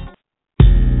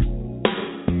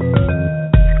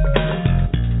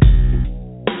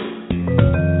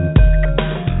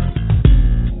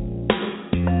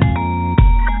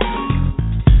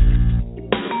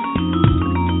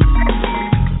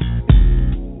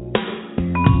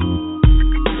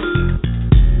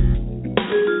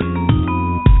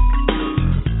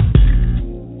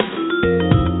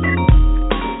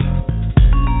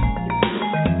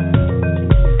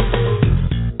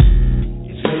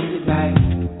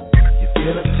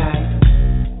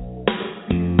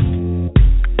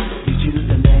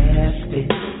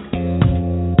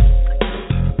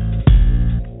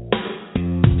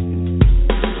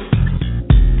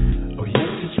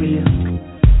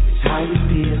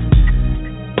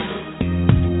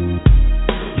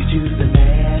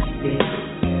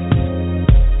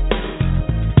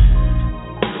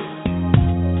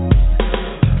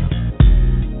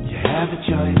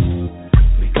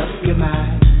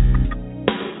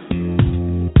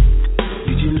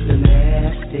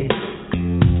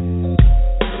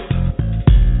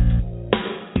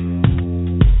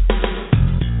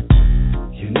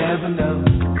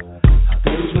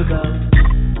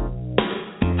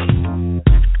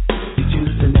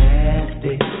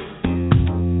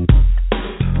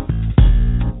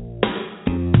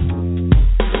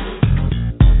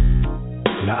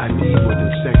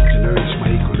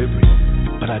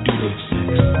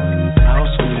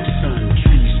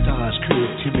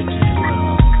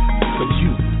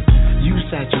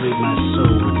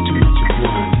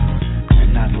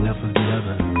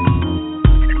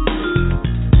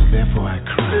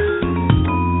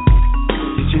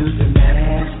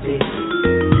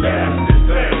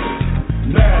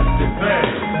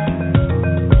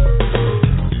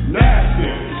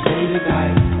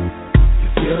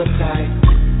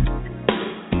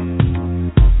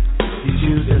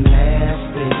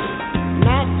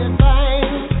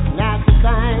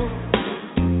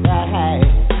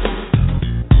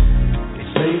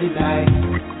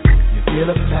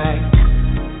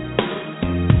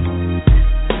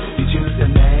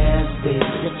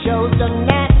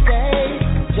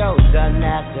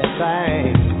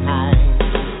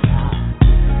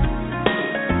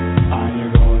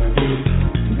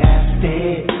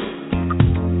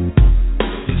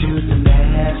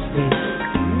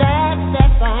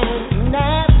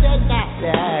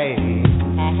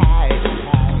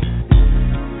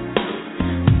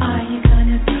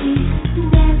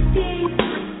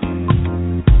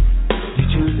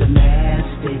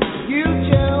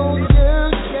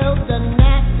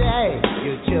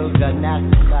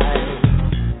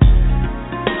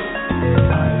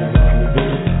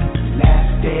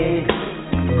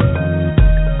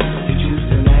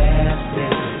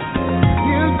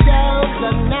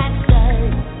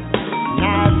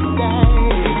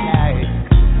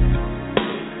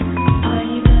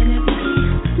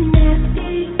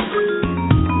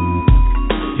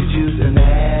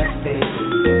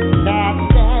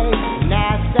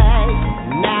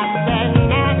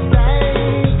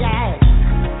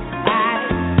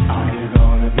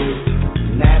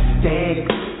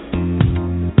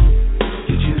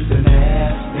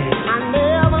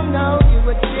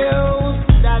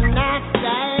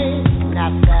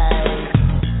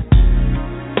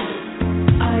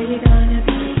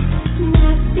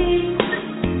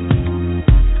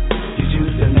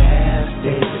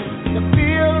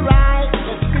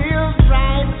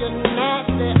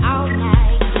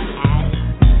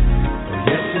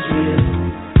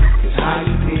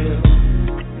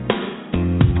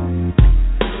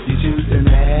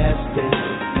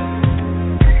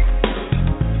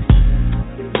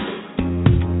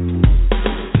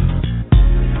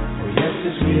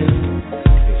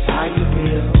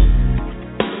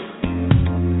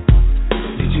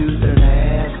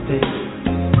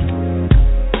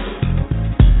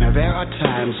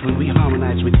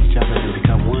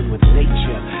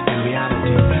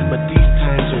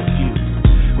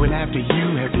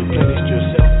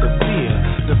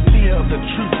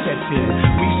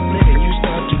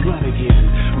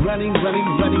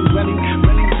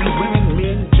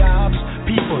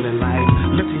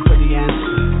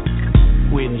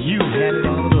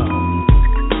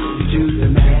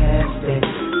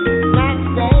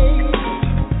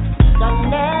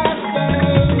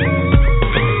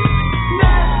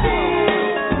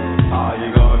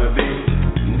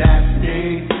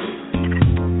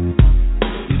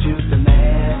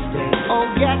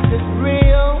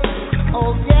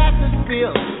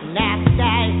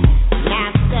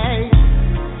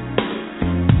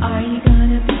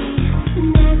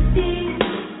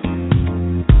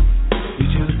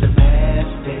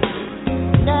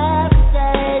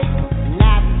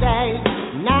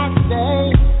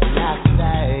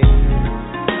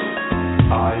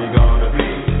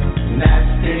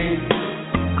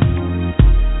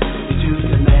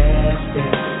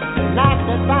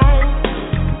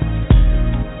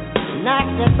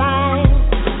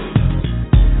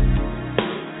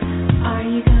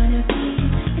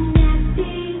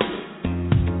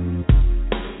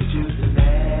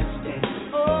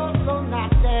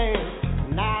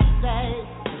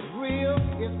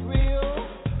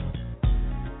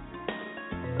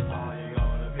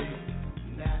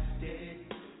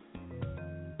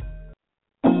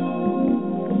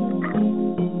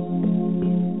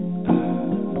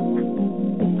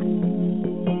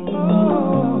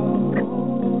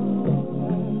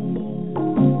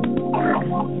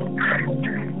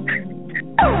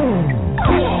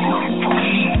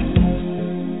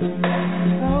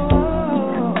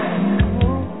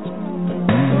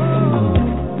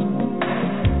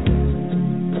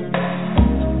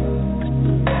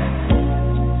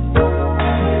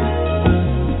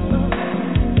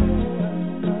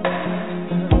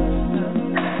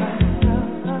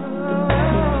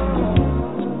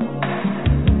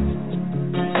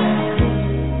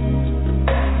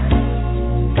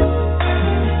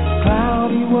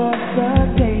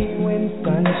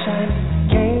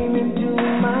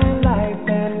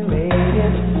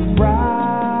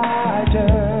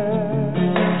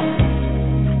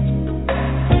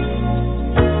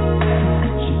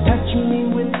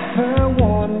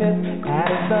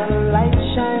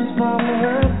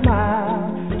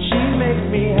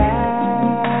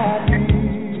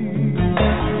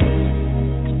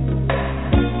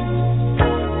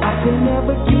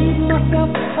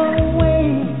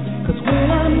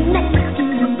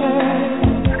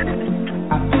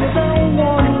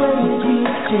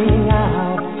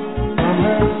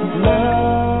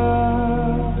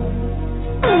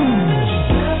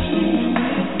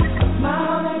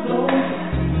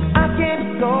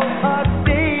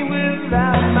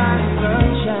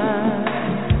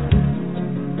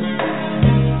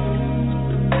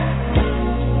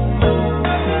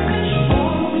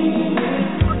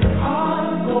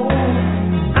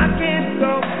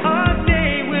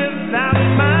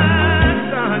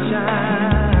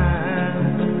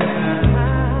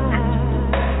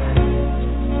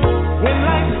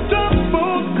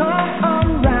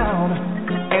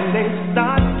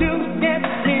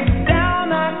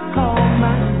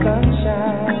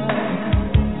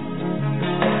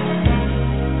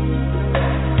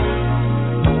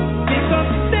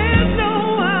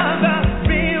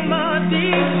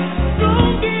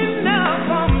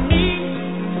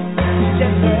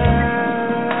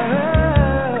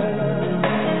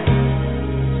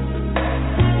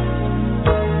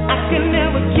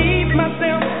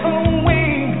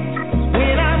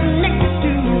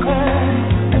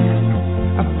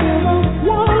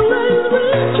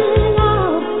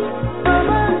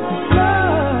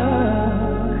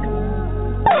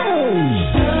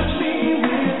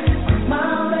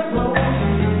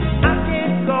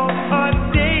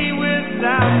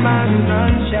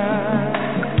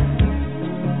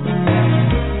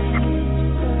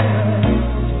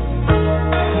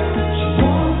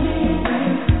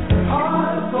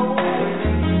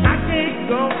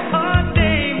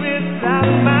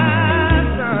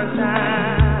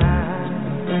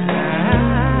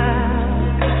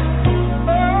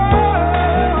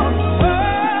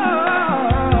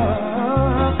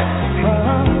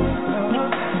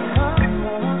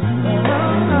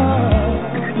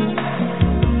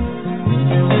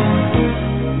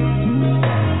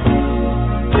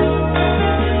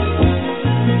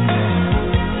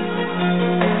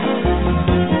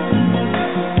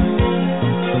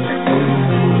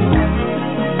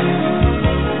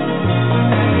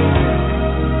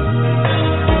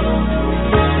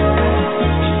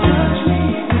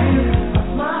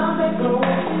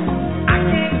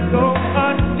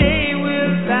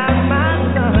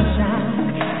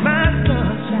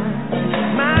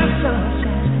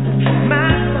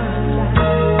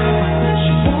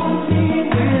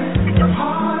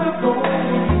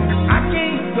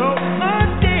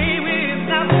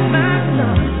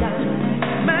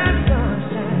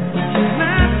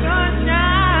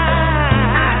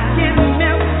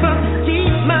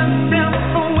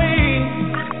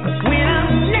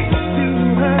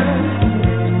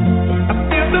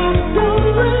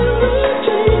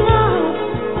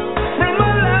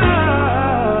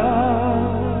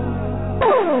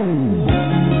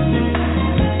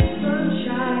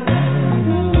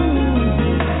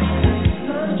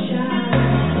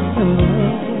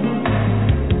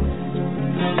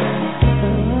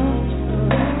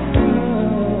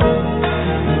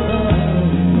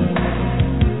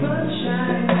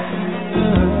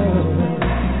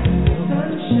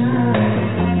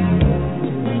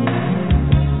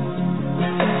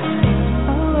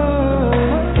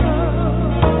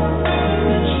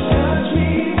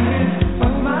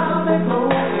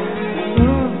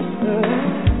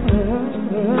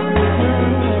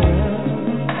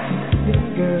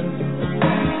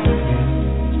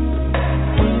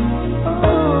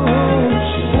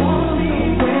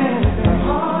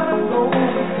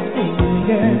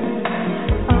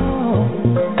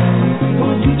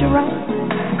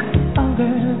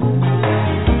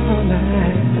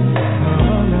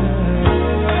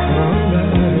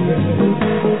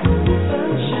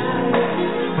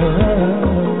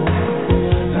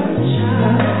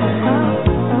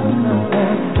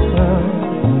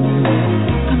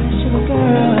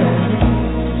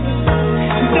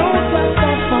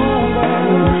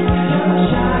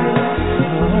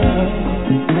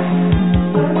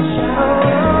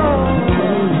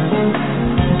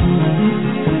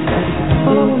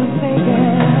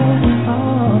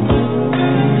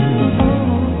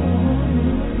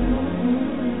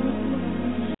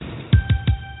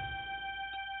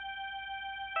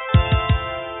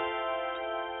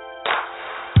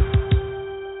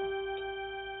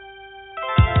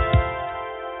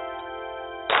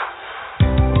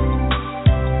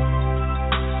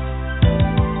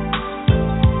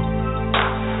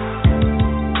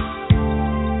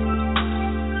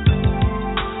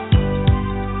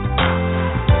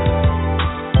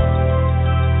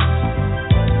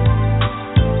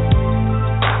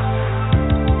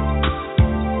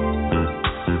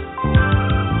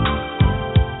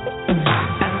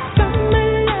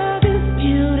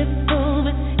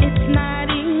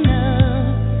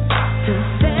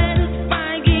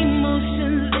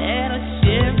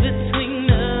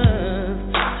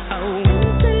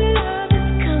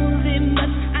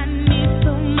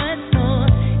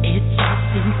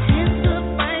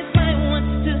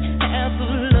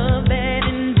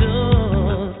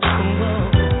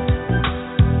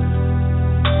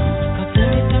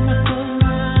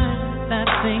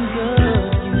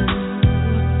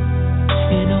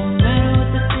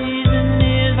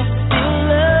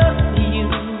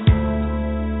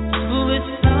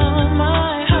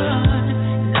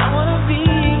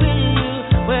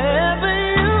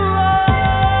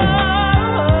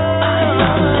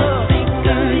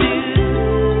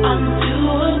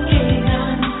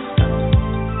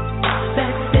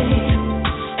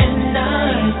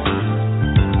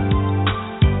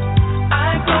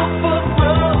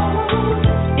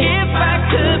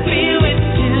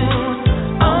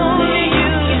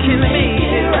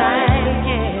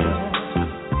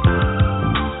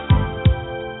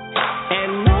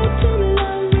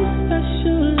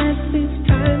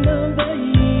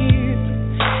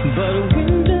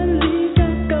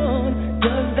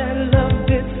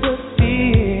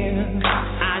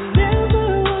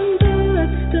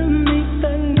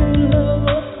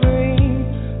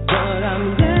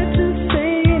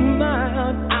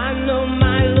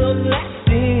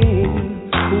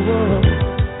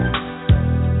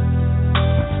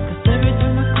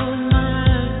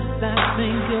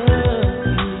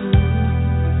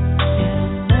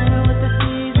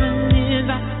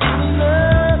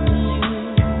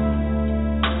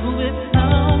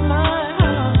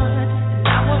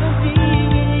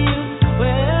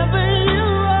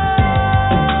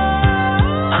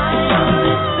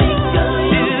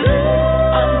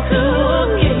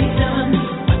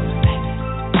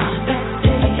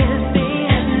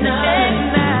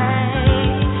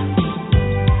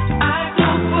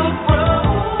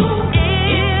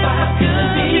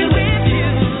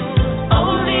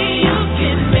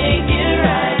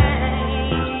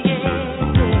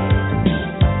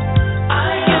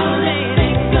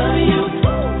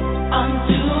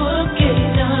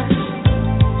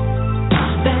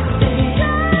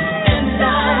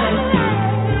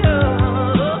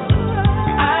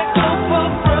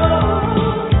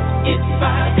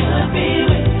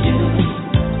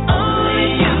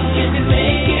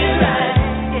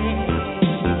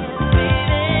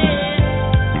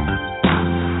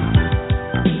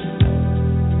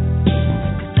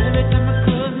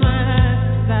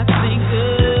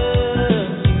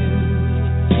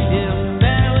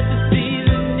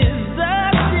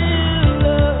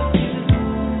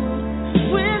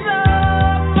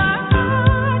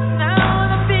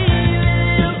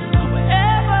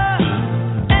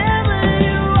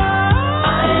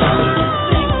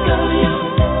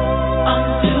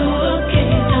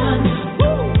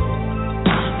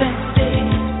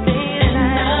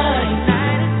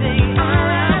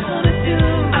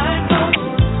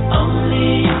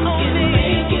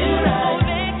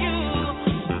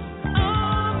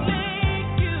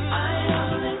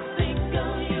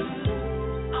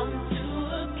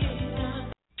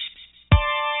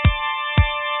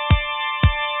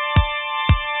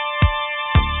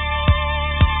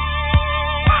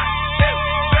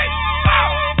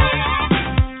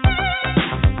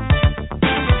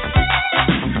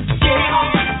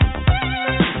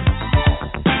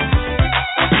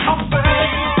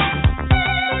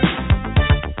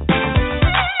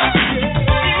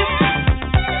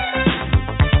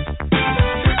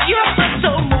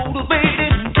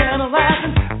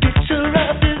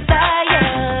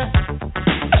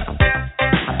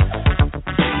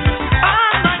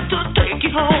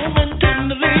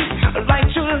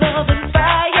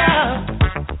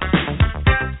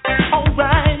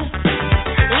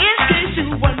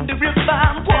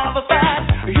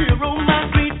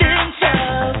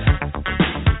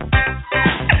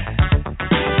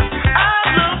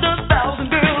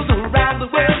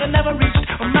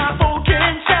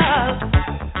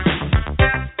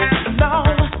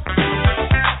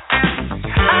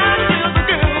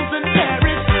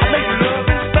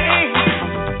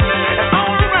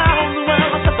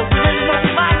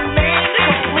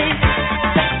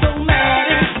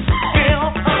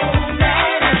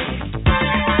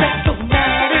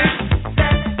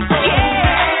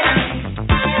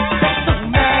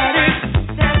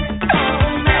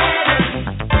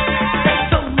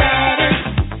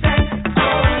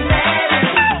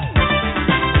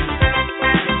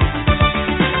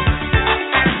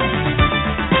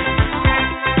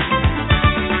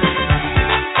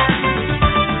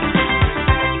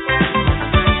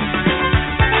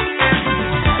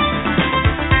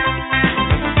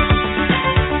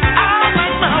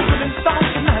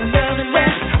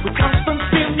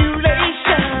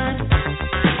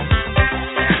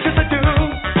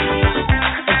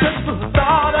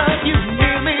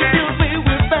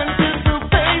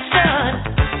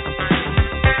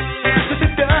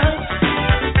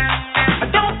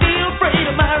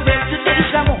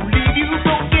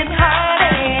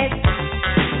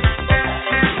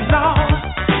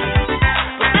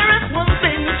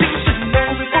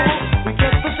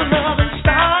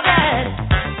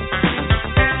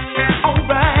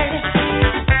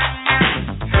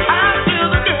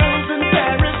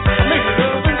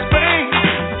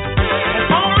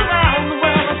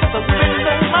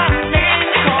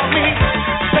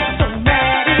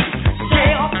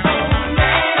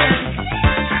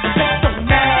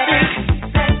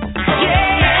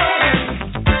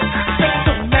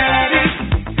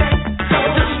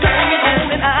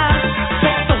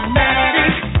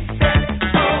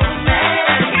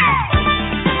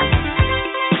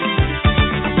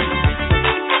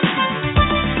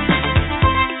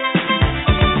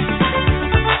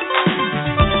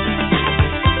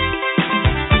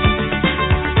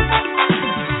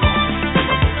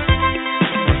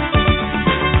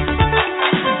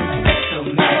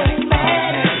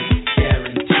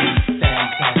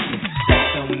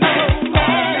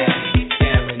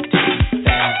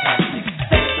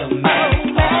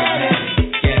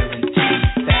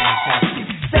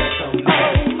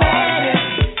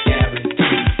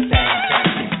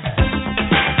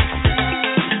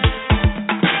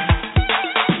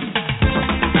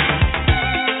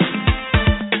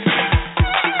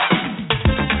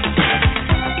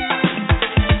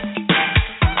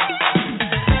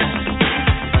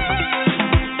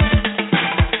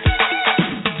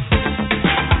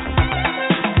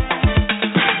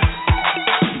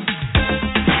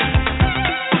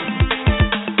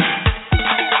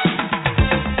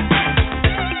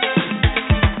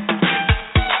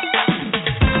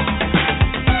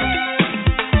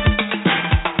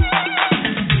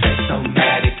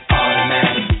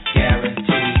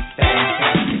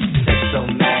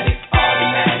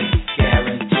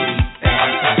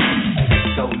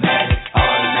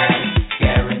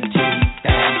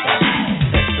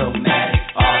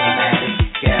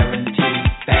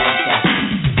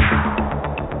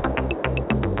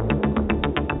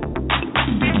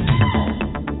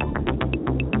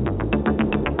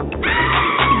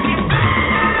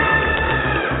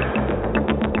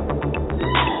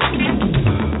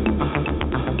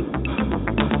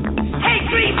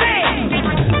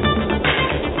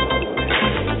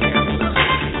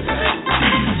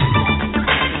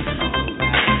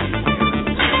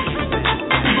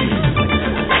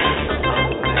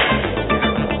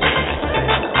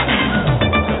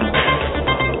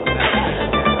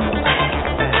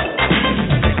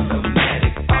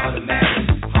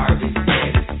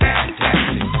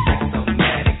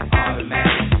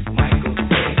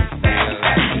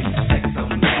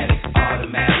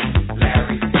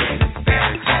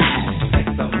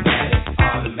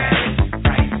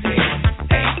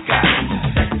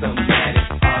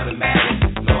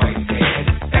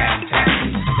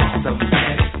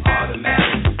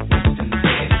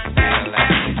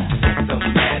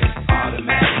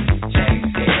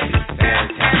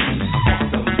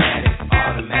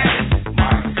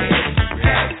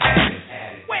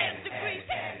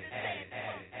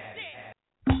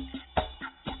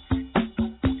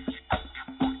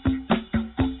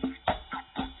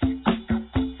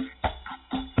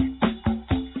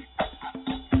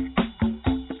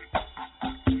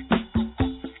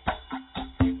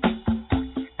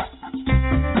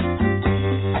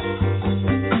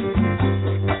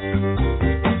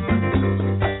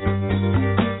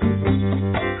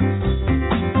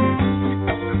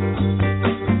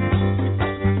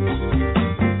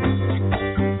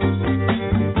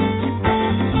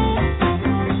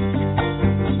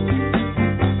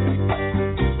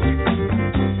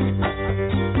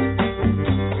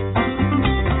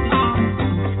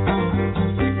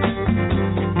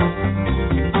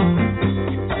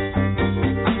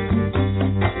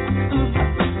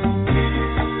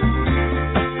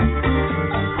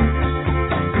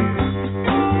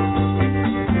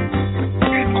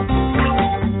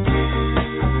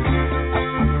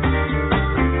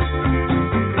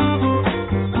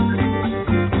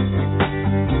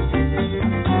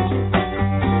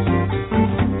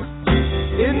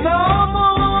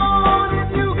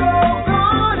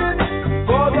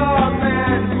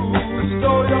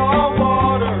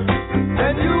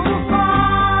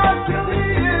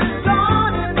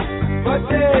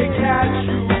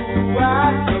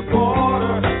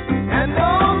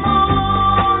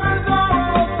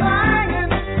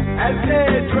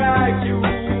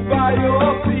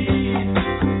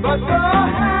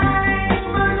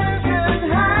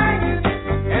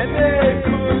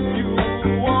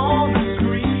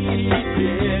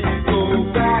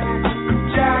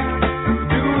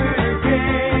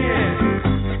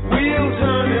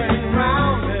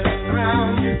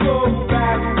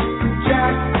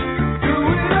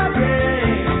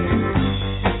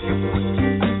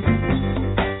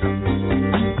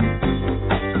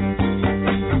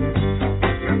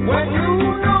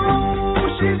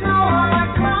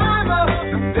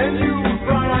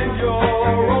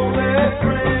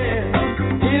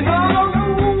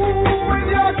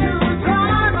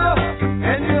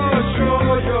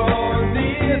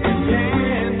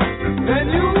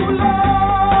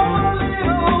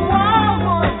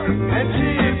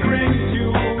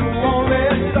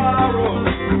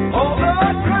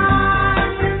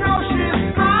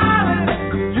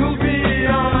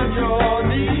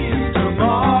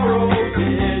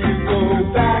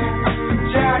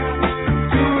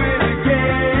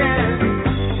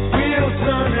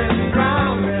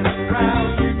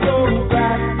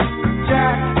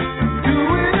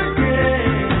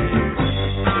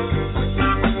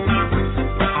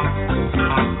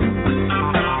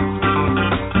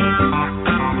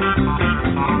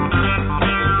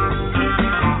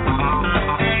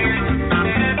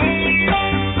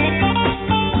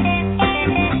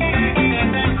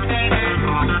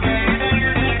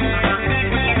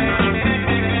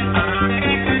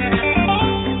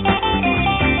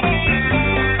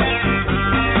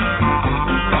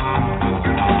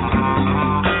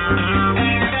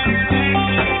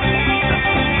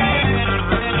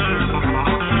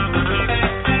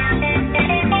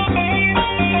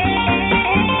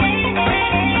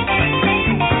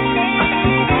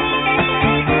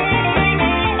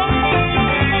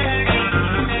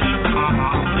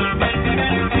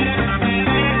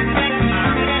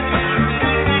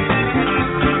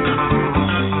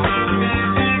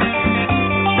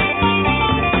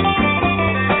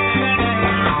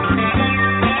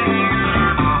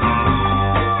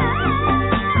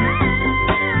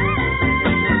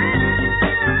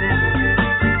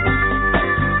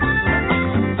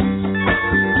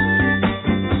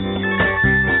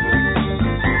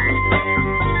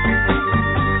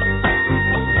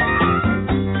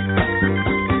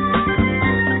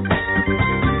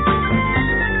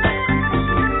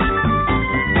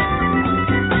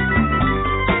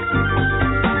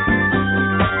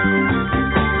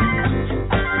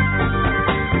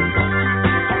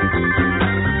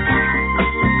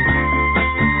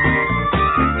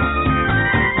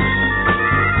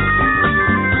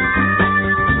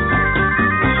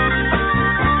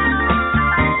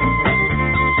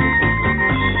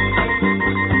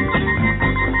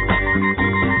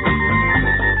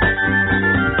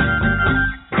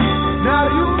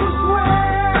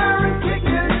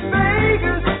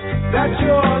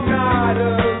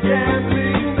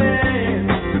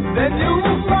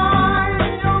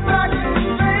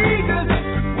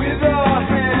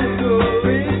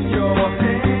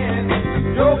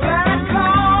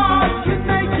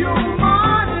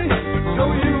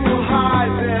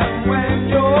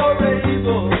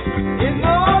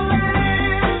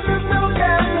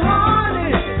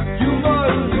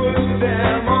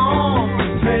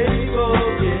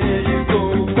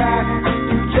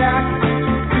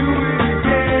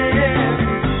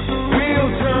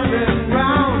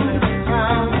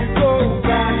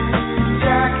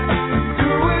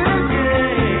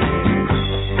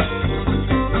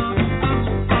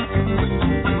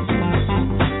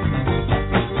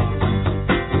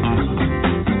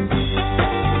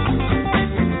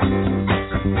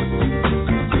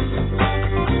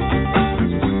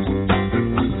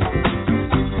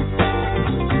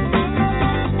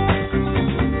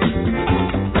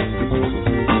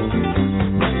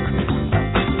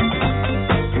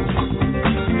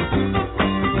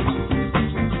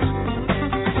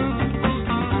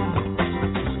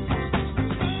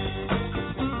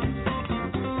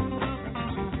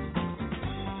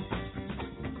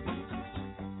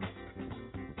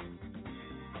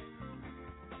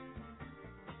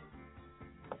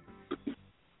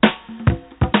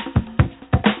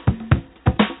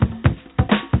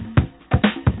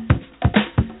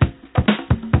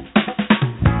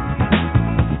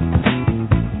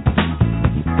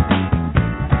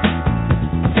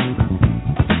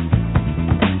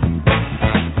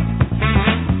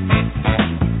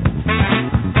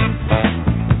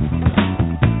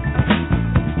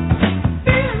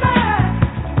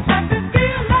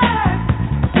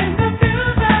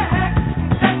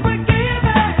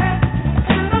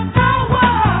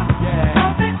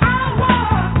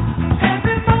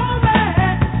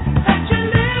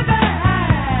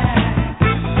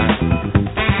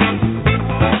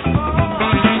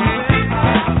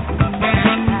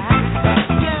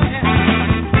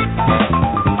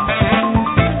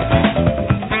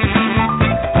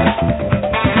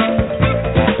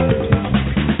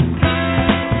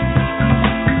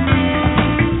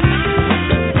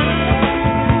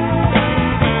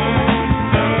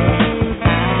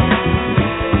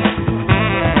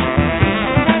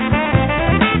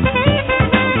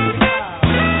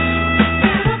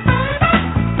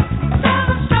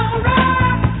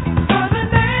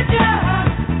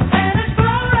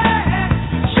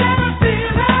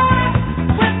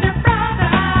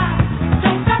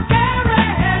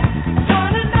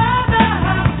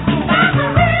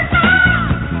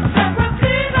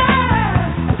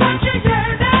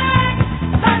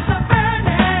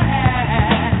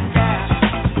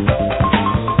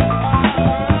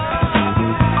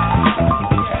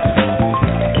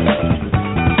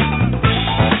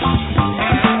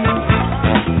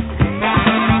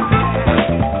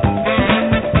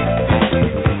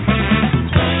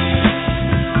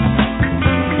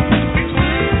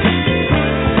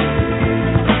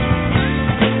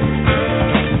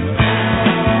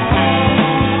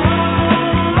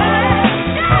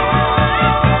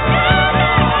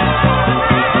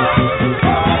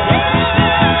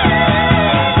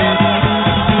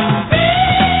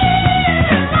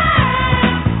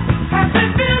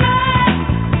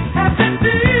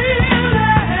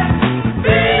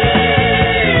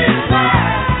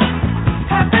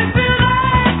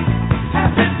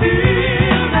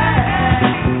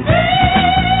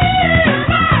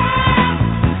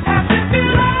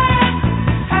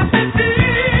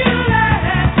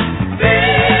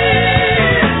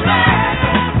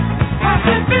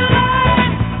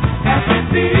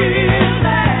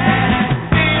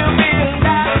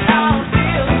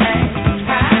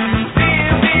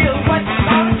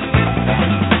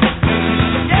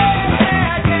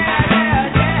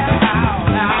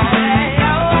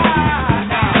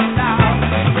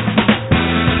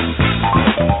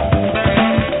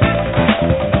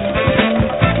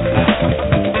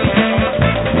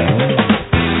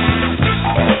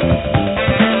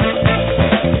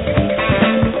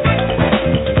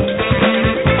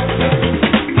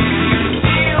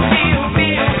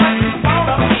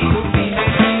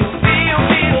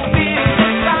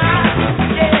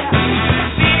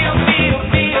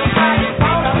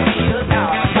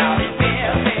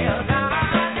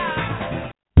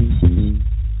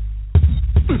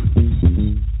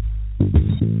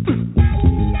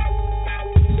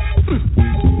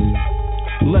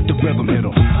 rhythm hit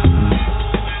 'em.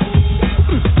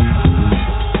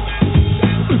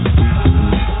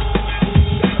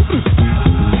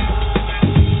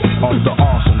 Off the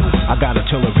arsenal, I got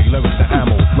artillery, lyrics and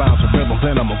ammo, rhymes and rhythm,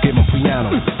 then I'ma give 'em piano.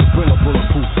 Bring a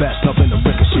bulletproof vest, nothing to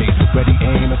ricochet. Ready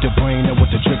aim at your brain and what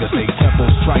the trigger say.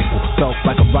 Tempos trifle, felt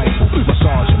like a rifle.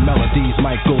 Massage and melodies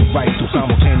might go right through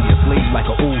simultaneously like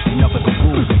a Uzi. Nothing can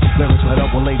bruise me. Lyrics let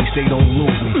up when ladies say don't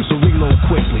lose me. So reload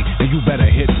quickly and you better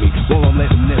hit me. While I'm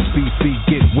letting this feet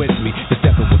get with me. You're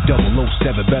stepping with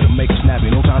 007, better make it snappy.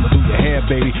 No time to do your hair,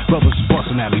 baby. Brothers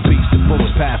busting at me, beats and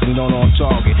bullets pass me, not on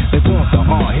target. They want the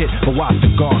hard hit, but watch the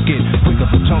guard get quick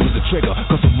as the tongue is the trigger,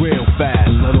 cause I'm real fast.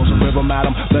 Let those rhythm at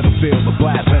 'em, let 'em feel the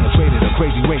blast. Penetrated a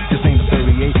crazy rate, this ain't a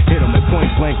 38. Hit 'em at point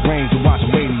blank range and watch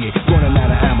 'em radiate. Running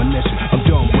out of ammunition, I'm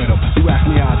done with 'em. You ask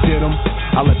me how I did 'em,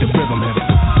 I let the rhythm hit 'em.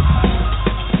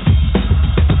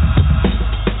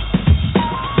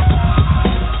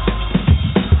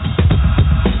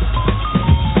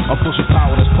 I'm pushing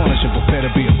power that's punishing, prepare to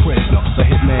be a prisoner. The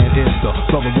hitman is the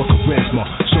brother with charisma,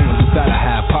 showing you that I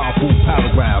have powerful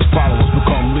paragraphs. Followers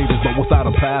become leaders, but without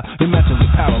a path, you're mentally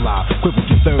paralyzed. Quick with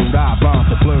your third eye, rhymes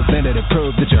the blurred, then at the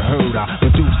curve that you heard. I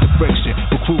reduce the friction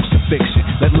with crucifixion,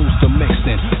 let loose the mixed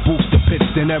in, boost the pitch,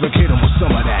 then Eric hit 'em with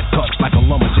some of that. Cuts like a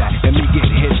lumberjack, and me get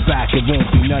hit back, it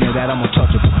won't be none of that, I'm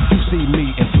untouchable. You see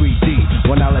me in 3D,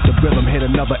 when I let the rhythm hit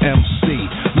another MC.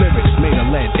 Lyrics made of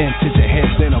lead into your head,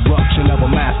 then eruption of a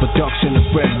mass production to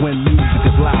spread when music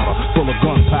is louder, full of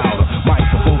gunpowder.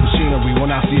 Microphone machinery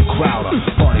when I see a crowder.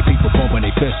 Party people bumping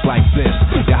their fists like this.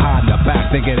 You're hiding the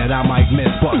back thinking that I might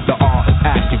miss, but the R is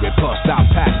accurate, plus I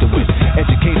packed it with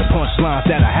educated punchlines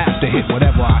that I have to hit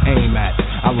whatever I aim at.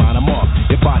 I line 'em up,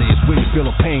 your body is where you feel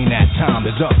a pain, that time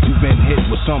is up. You've been hit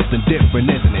with something different,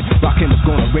 isn't it? Rockin' is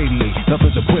gonna radiate,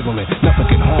 nothing's equivalent, nothing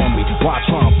can harm me. Why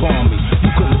try and bomb me?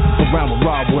 You couldn't f around with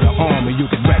Rob with an army. You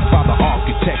can wreck by the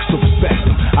architects, so respect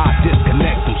them. I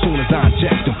disconnect them soon as I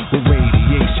inject them with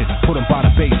radiation. Put them by the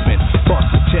basement, bust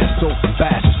his chest open,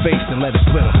 bash his face and let it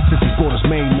split him. Since he brought his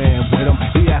main man with him,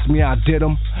 he asked me how I did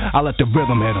him, I let the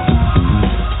rhythm hit him.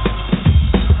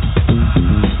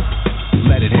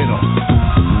 Let it hit him.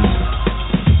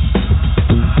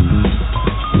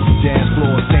 Dance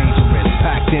floor is dangerous,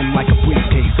 packed in like a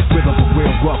briefcase. Rhythm for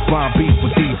real rough, rhyme beats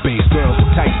with deep bass. Girls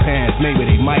with tight pants, maybe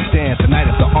they might dance. Tonight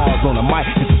if the R's on the mic,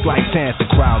 it's a slight chance. The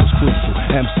crowd is crucial,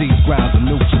 MC's grounds are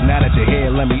neutral. Now that you're here,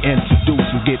 let me introduce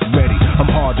you, get ready. I'm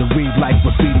hard to read like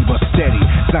graffiti, but steady.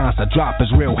 Signs I drop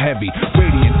is real heavy.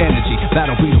 Radiant energy,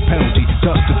 that'll be the penalty.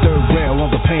 Touch the third rail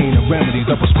on the pain and remedies.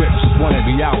 The prescriptions, one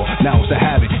every hour, now it's a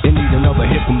habit. You need another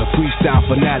hit from the freestyle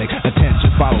fanatic.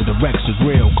 Attention, follow directions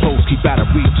real close. Keep out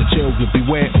of reach of children,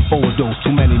 beware of overdose.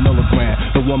 Too many milligrams,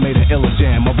 the one made an illa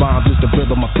jam. My rhymes is the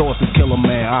rhythm, my thoughts is killer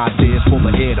man. Ideas full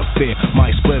of air to fear,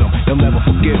 might split him. He'll never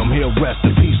forget him, he'll rest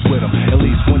in peace with him. At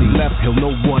least when he left, he'll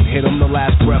know what hit him. The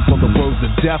last breath of the words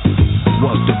of death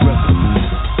was the rhythm.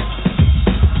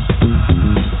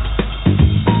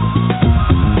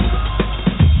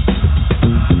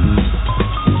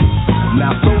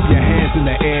 Now throw your hands in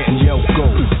the air and yell go.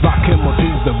 Rock him or do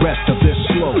the rest of this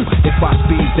slow. If I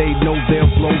speed, they know they'll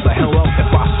blow the hell up.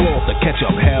 If I slow up the catch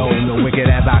up, hell no. Wicked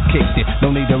as I kicked it, no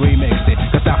need to remix it,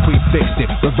 cause I prefixed it.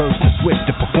 Reverse and switch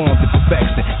to perform to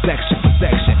perfection. Section for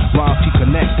section, rhymes keep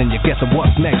connecting. You're guessing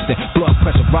what's next then. Blood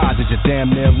pressure rises, you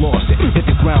damn near lost it. Hit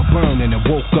the ground burning and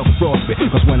woke up frostbit.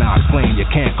 Cause when I explain, you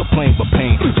can't complain but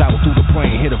pain. Travel through the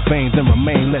brain, hit the veins and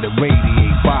remain. Let it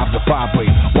radiate, vibes to vibrate.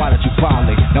 Why did you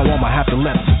violate? Now I'ma have to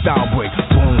let the style break.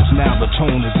 Bones, now the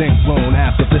tone is ingrown.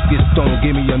 After this gets thrown,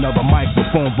 give me another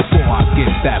microphone before I get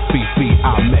that feet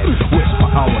I met. Whisper,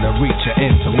 I wanna reach her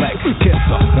intellect. Kiss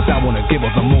her, cause I wanna give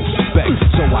her the most respect.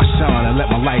 So I shine and let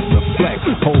my light reflect.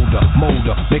 Hold her, mold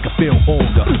her, make her feel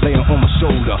older. Lay her on my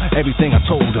shoulder, everything I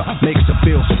told her makes her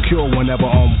feel secure whenever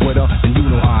I'm with her. And you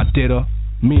know how I did her,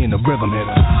 me and the rhythm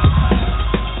hitter.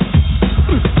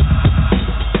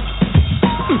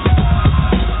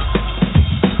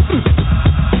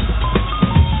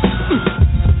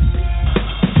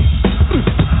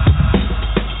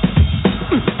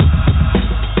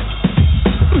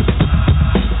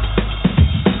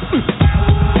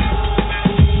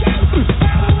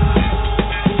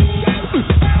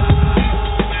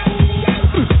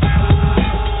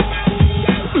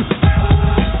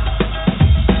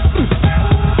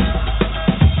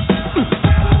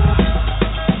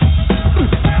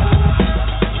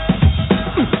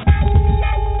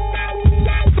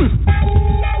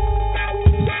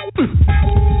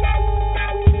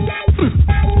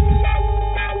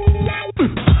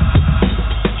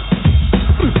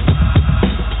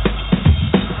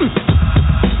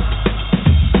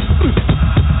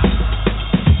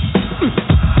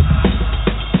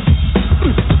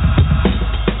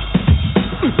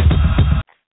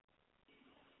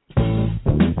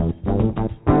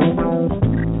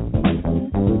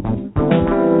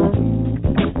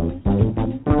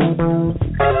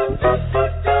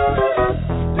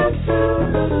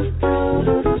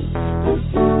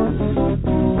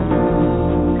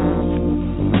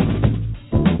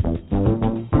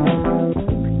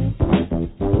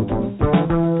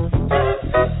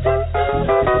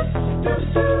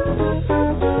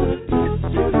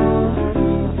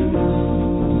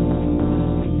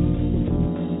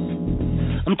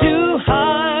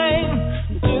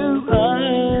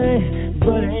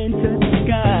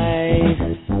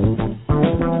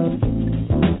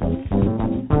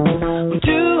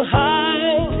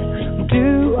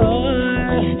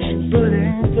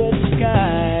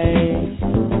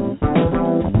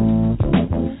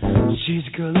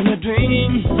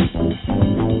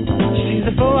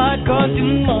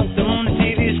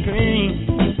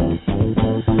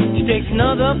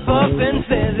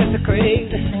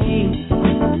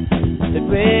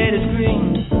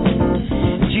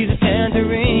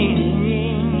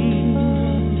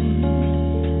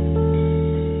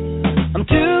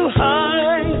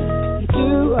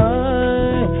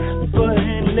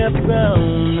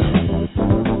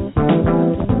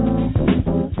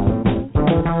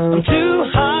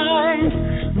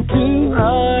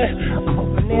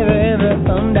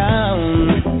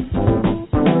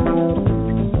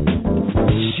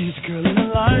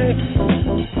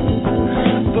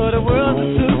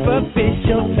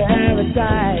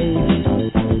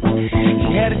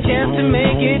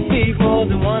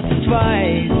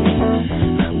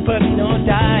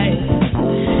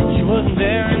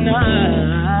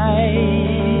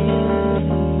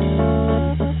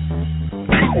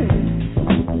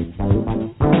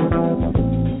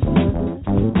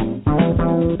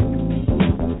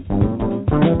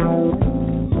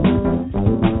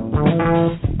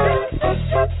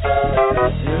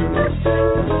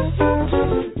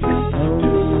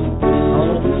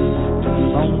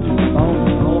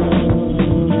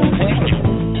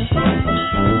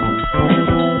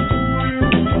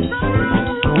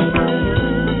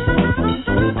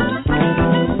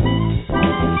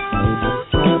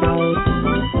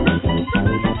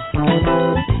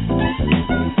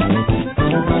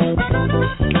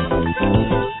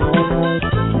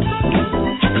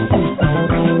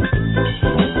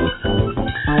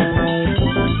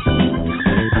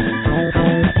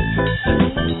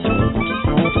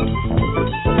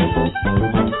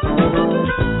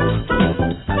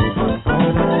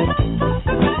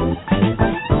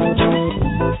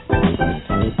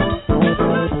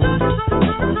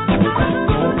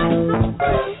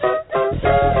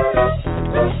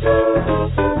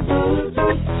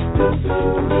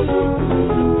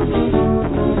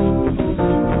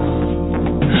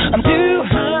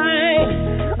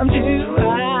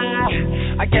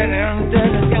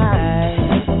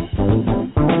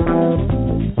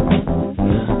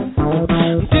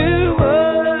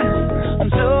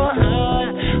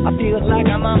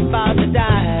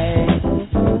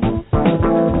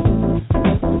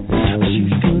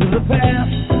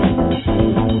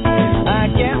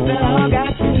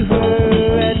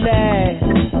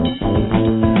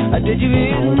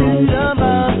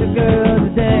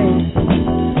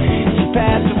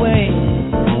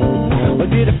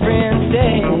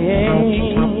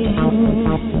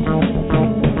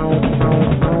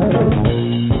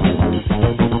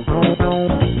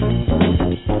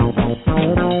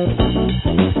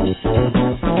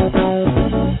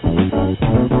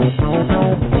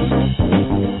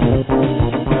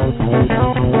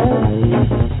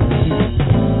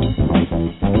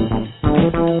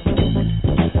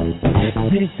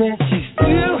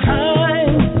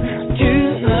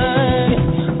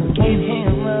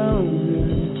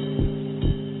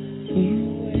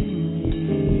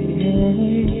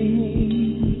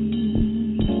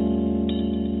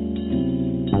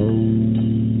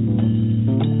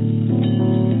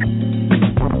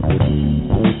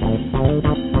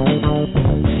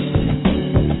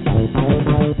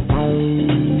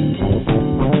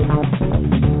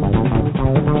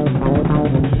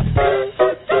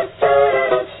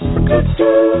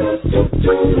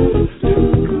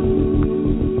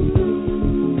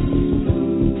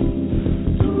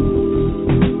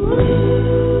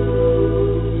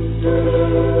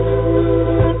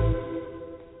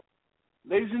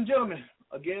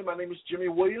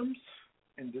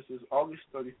 and this is August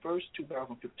 31st,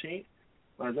 2015.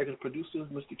 My executive producer is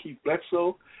Mr. Keith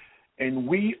Bledsoe, and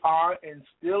we are and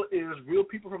still is Real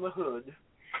People from the Hood.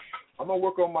 I'm going to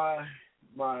work on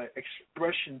my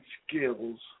expression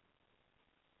skills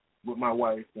with my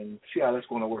wife and see how that's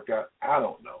going to work out. I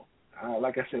don't know.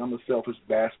 Like I said, I'm a selfish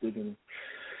bastard, and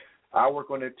I work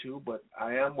on it too, but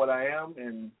I am what I am,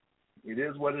 and it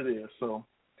is what it is. So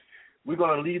we're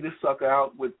going to leave this sucker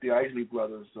out with the Isley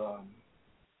Brothers,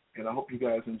 and I hope you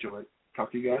guys enjoy it.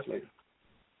 Talk to you guys later.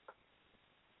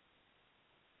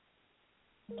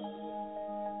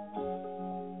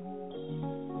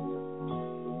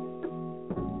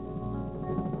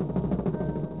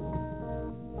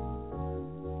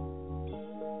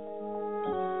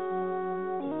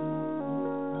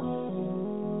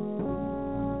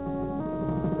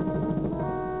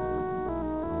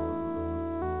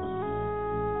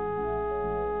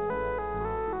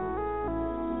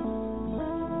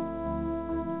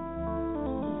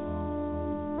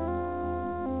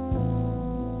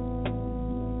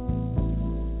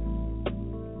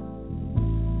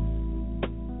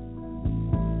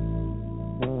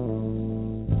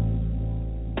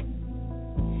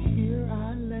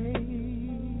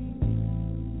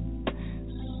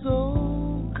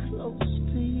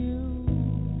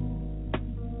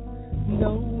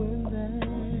 knowing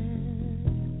that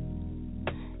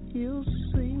you'll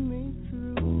see me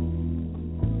through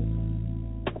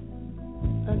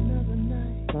another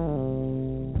night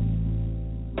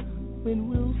when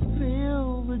we'll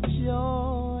feel the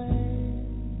joy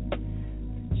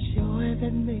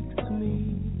that makes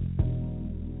me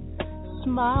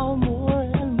smile more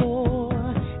and more.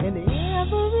 And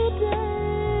every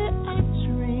day I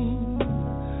dream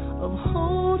of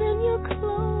holding you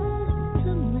close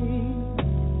to me.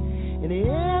 And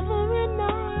every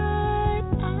night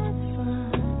I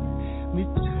find me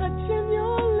touching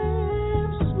your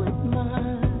lips with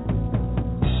mine.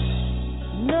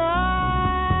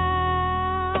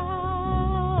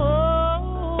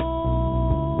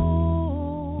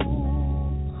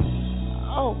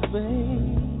 Oh, babe.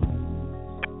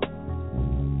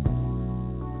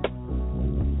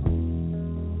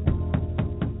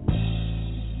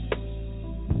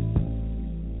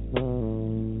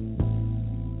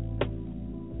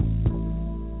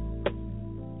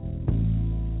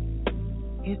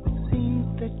 It seems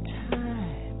that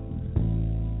time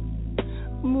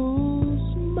moves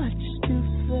much too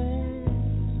fast.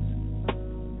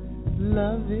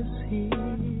 Love is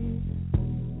here,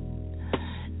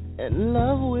 and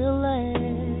love will last.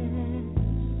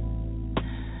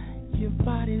 Your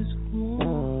body's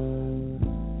warm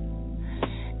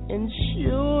and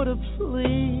sure to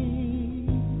please,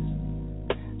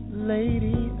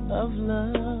 lady of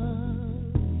love.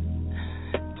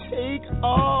 Take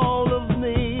all of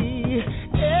me.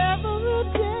 Every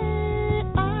day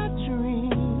I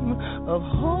dream of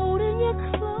holding you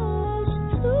close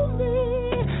to me.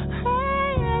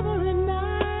 Every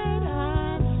night I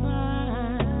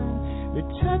find me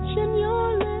touching your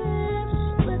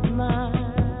lips with mine.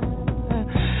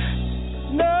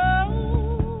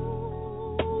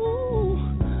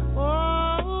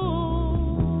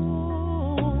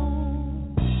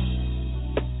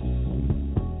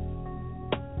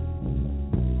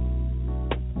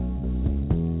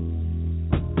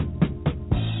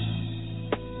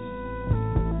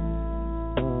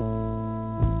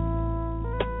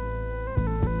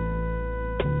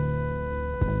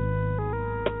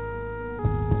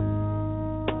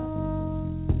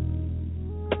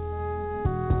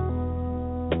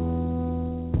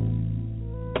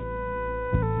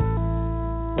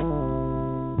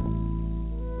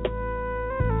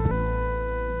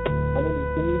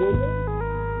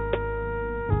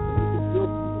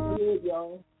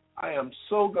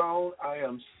 I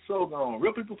am so gone.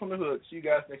 Real people from the hood. See you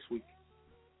guys next week.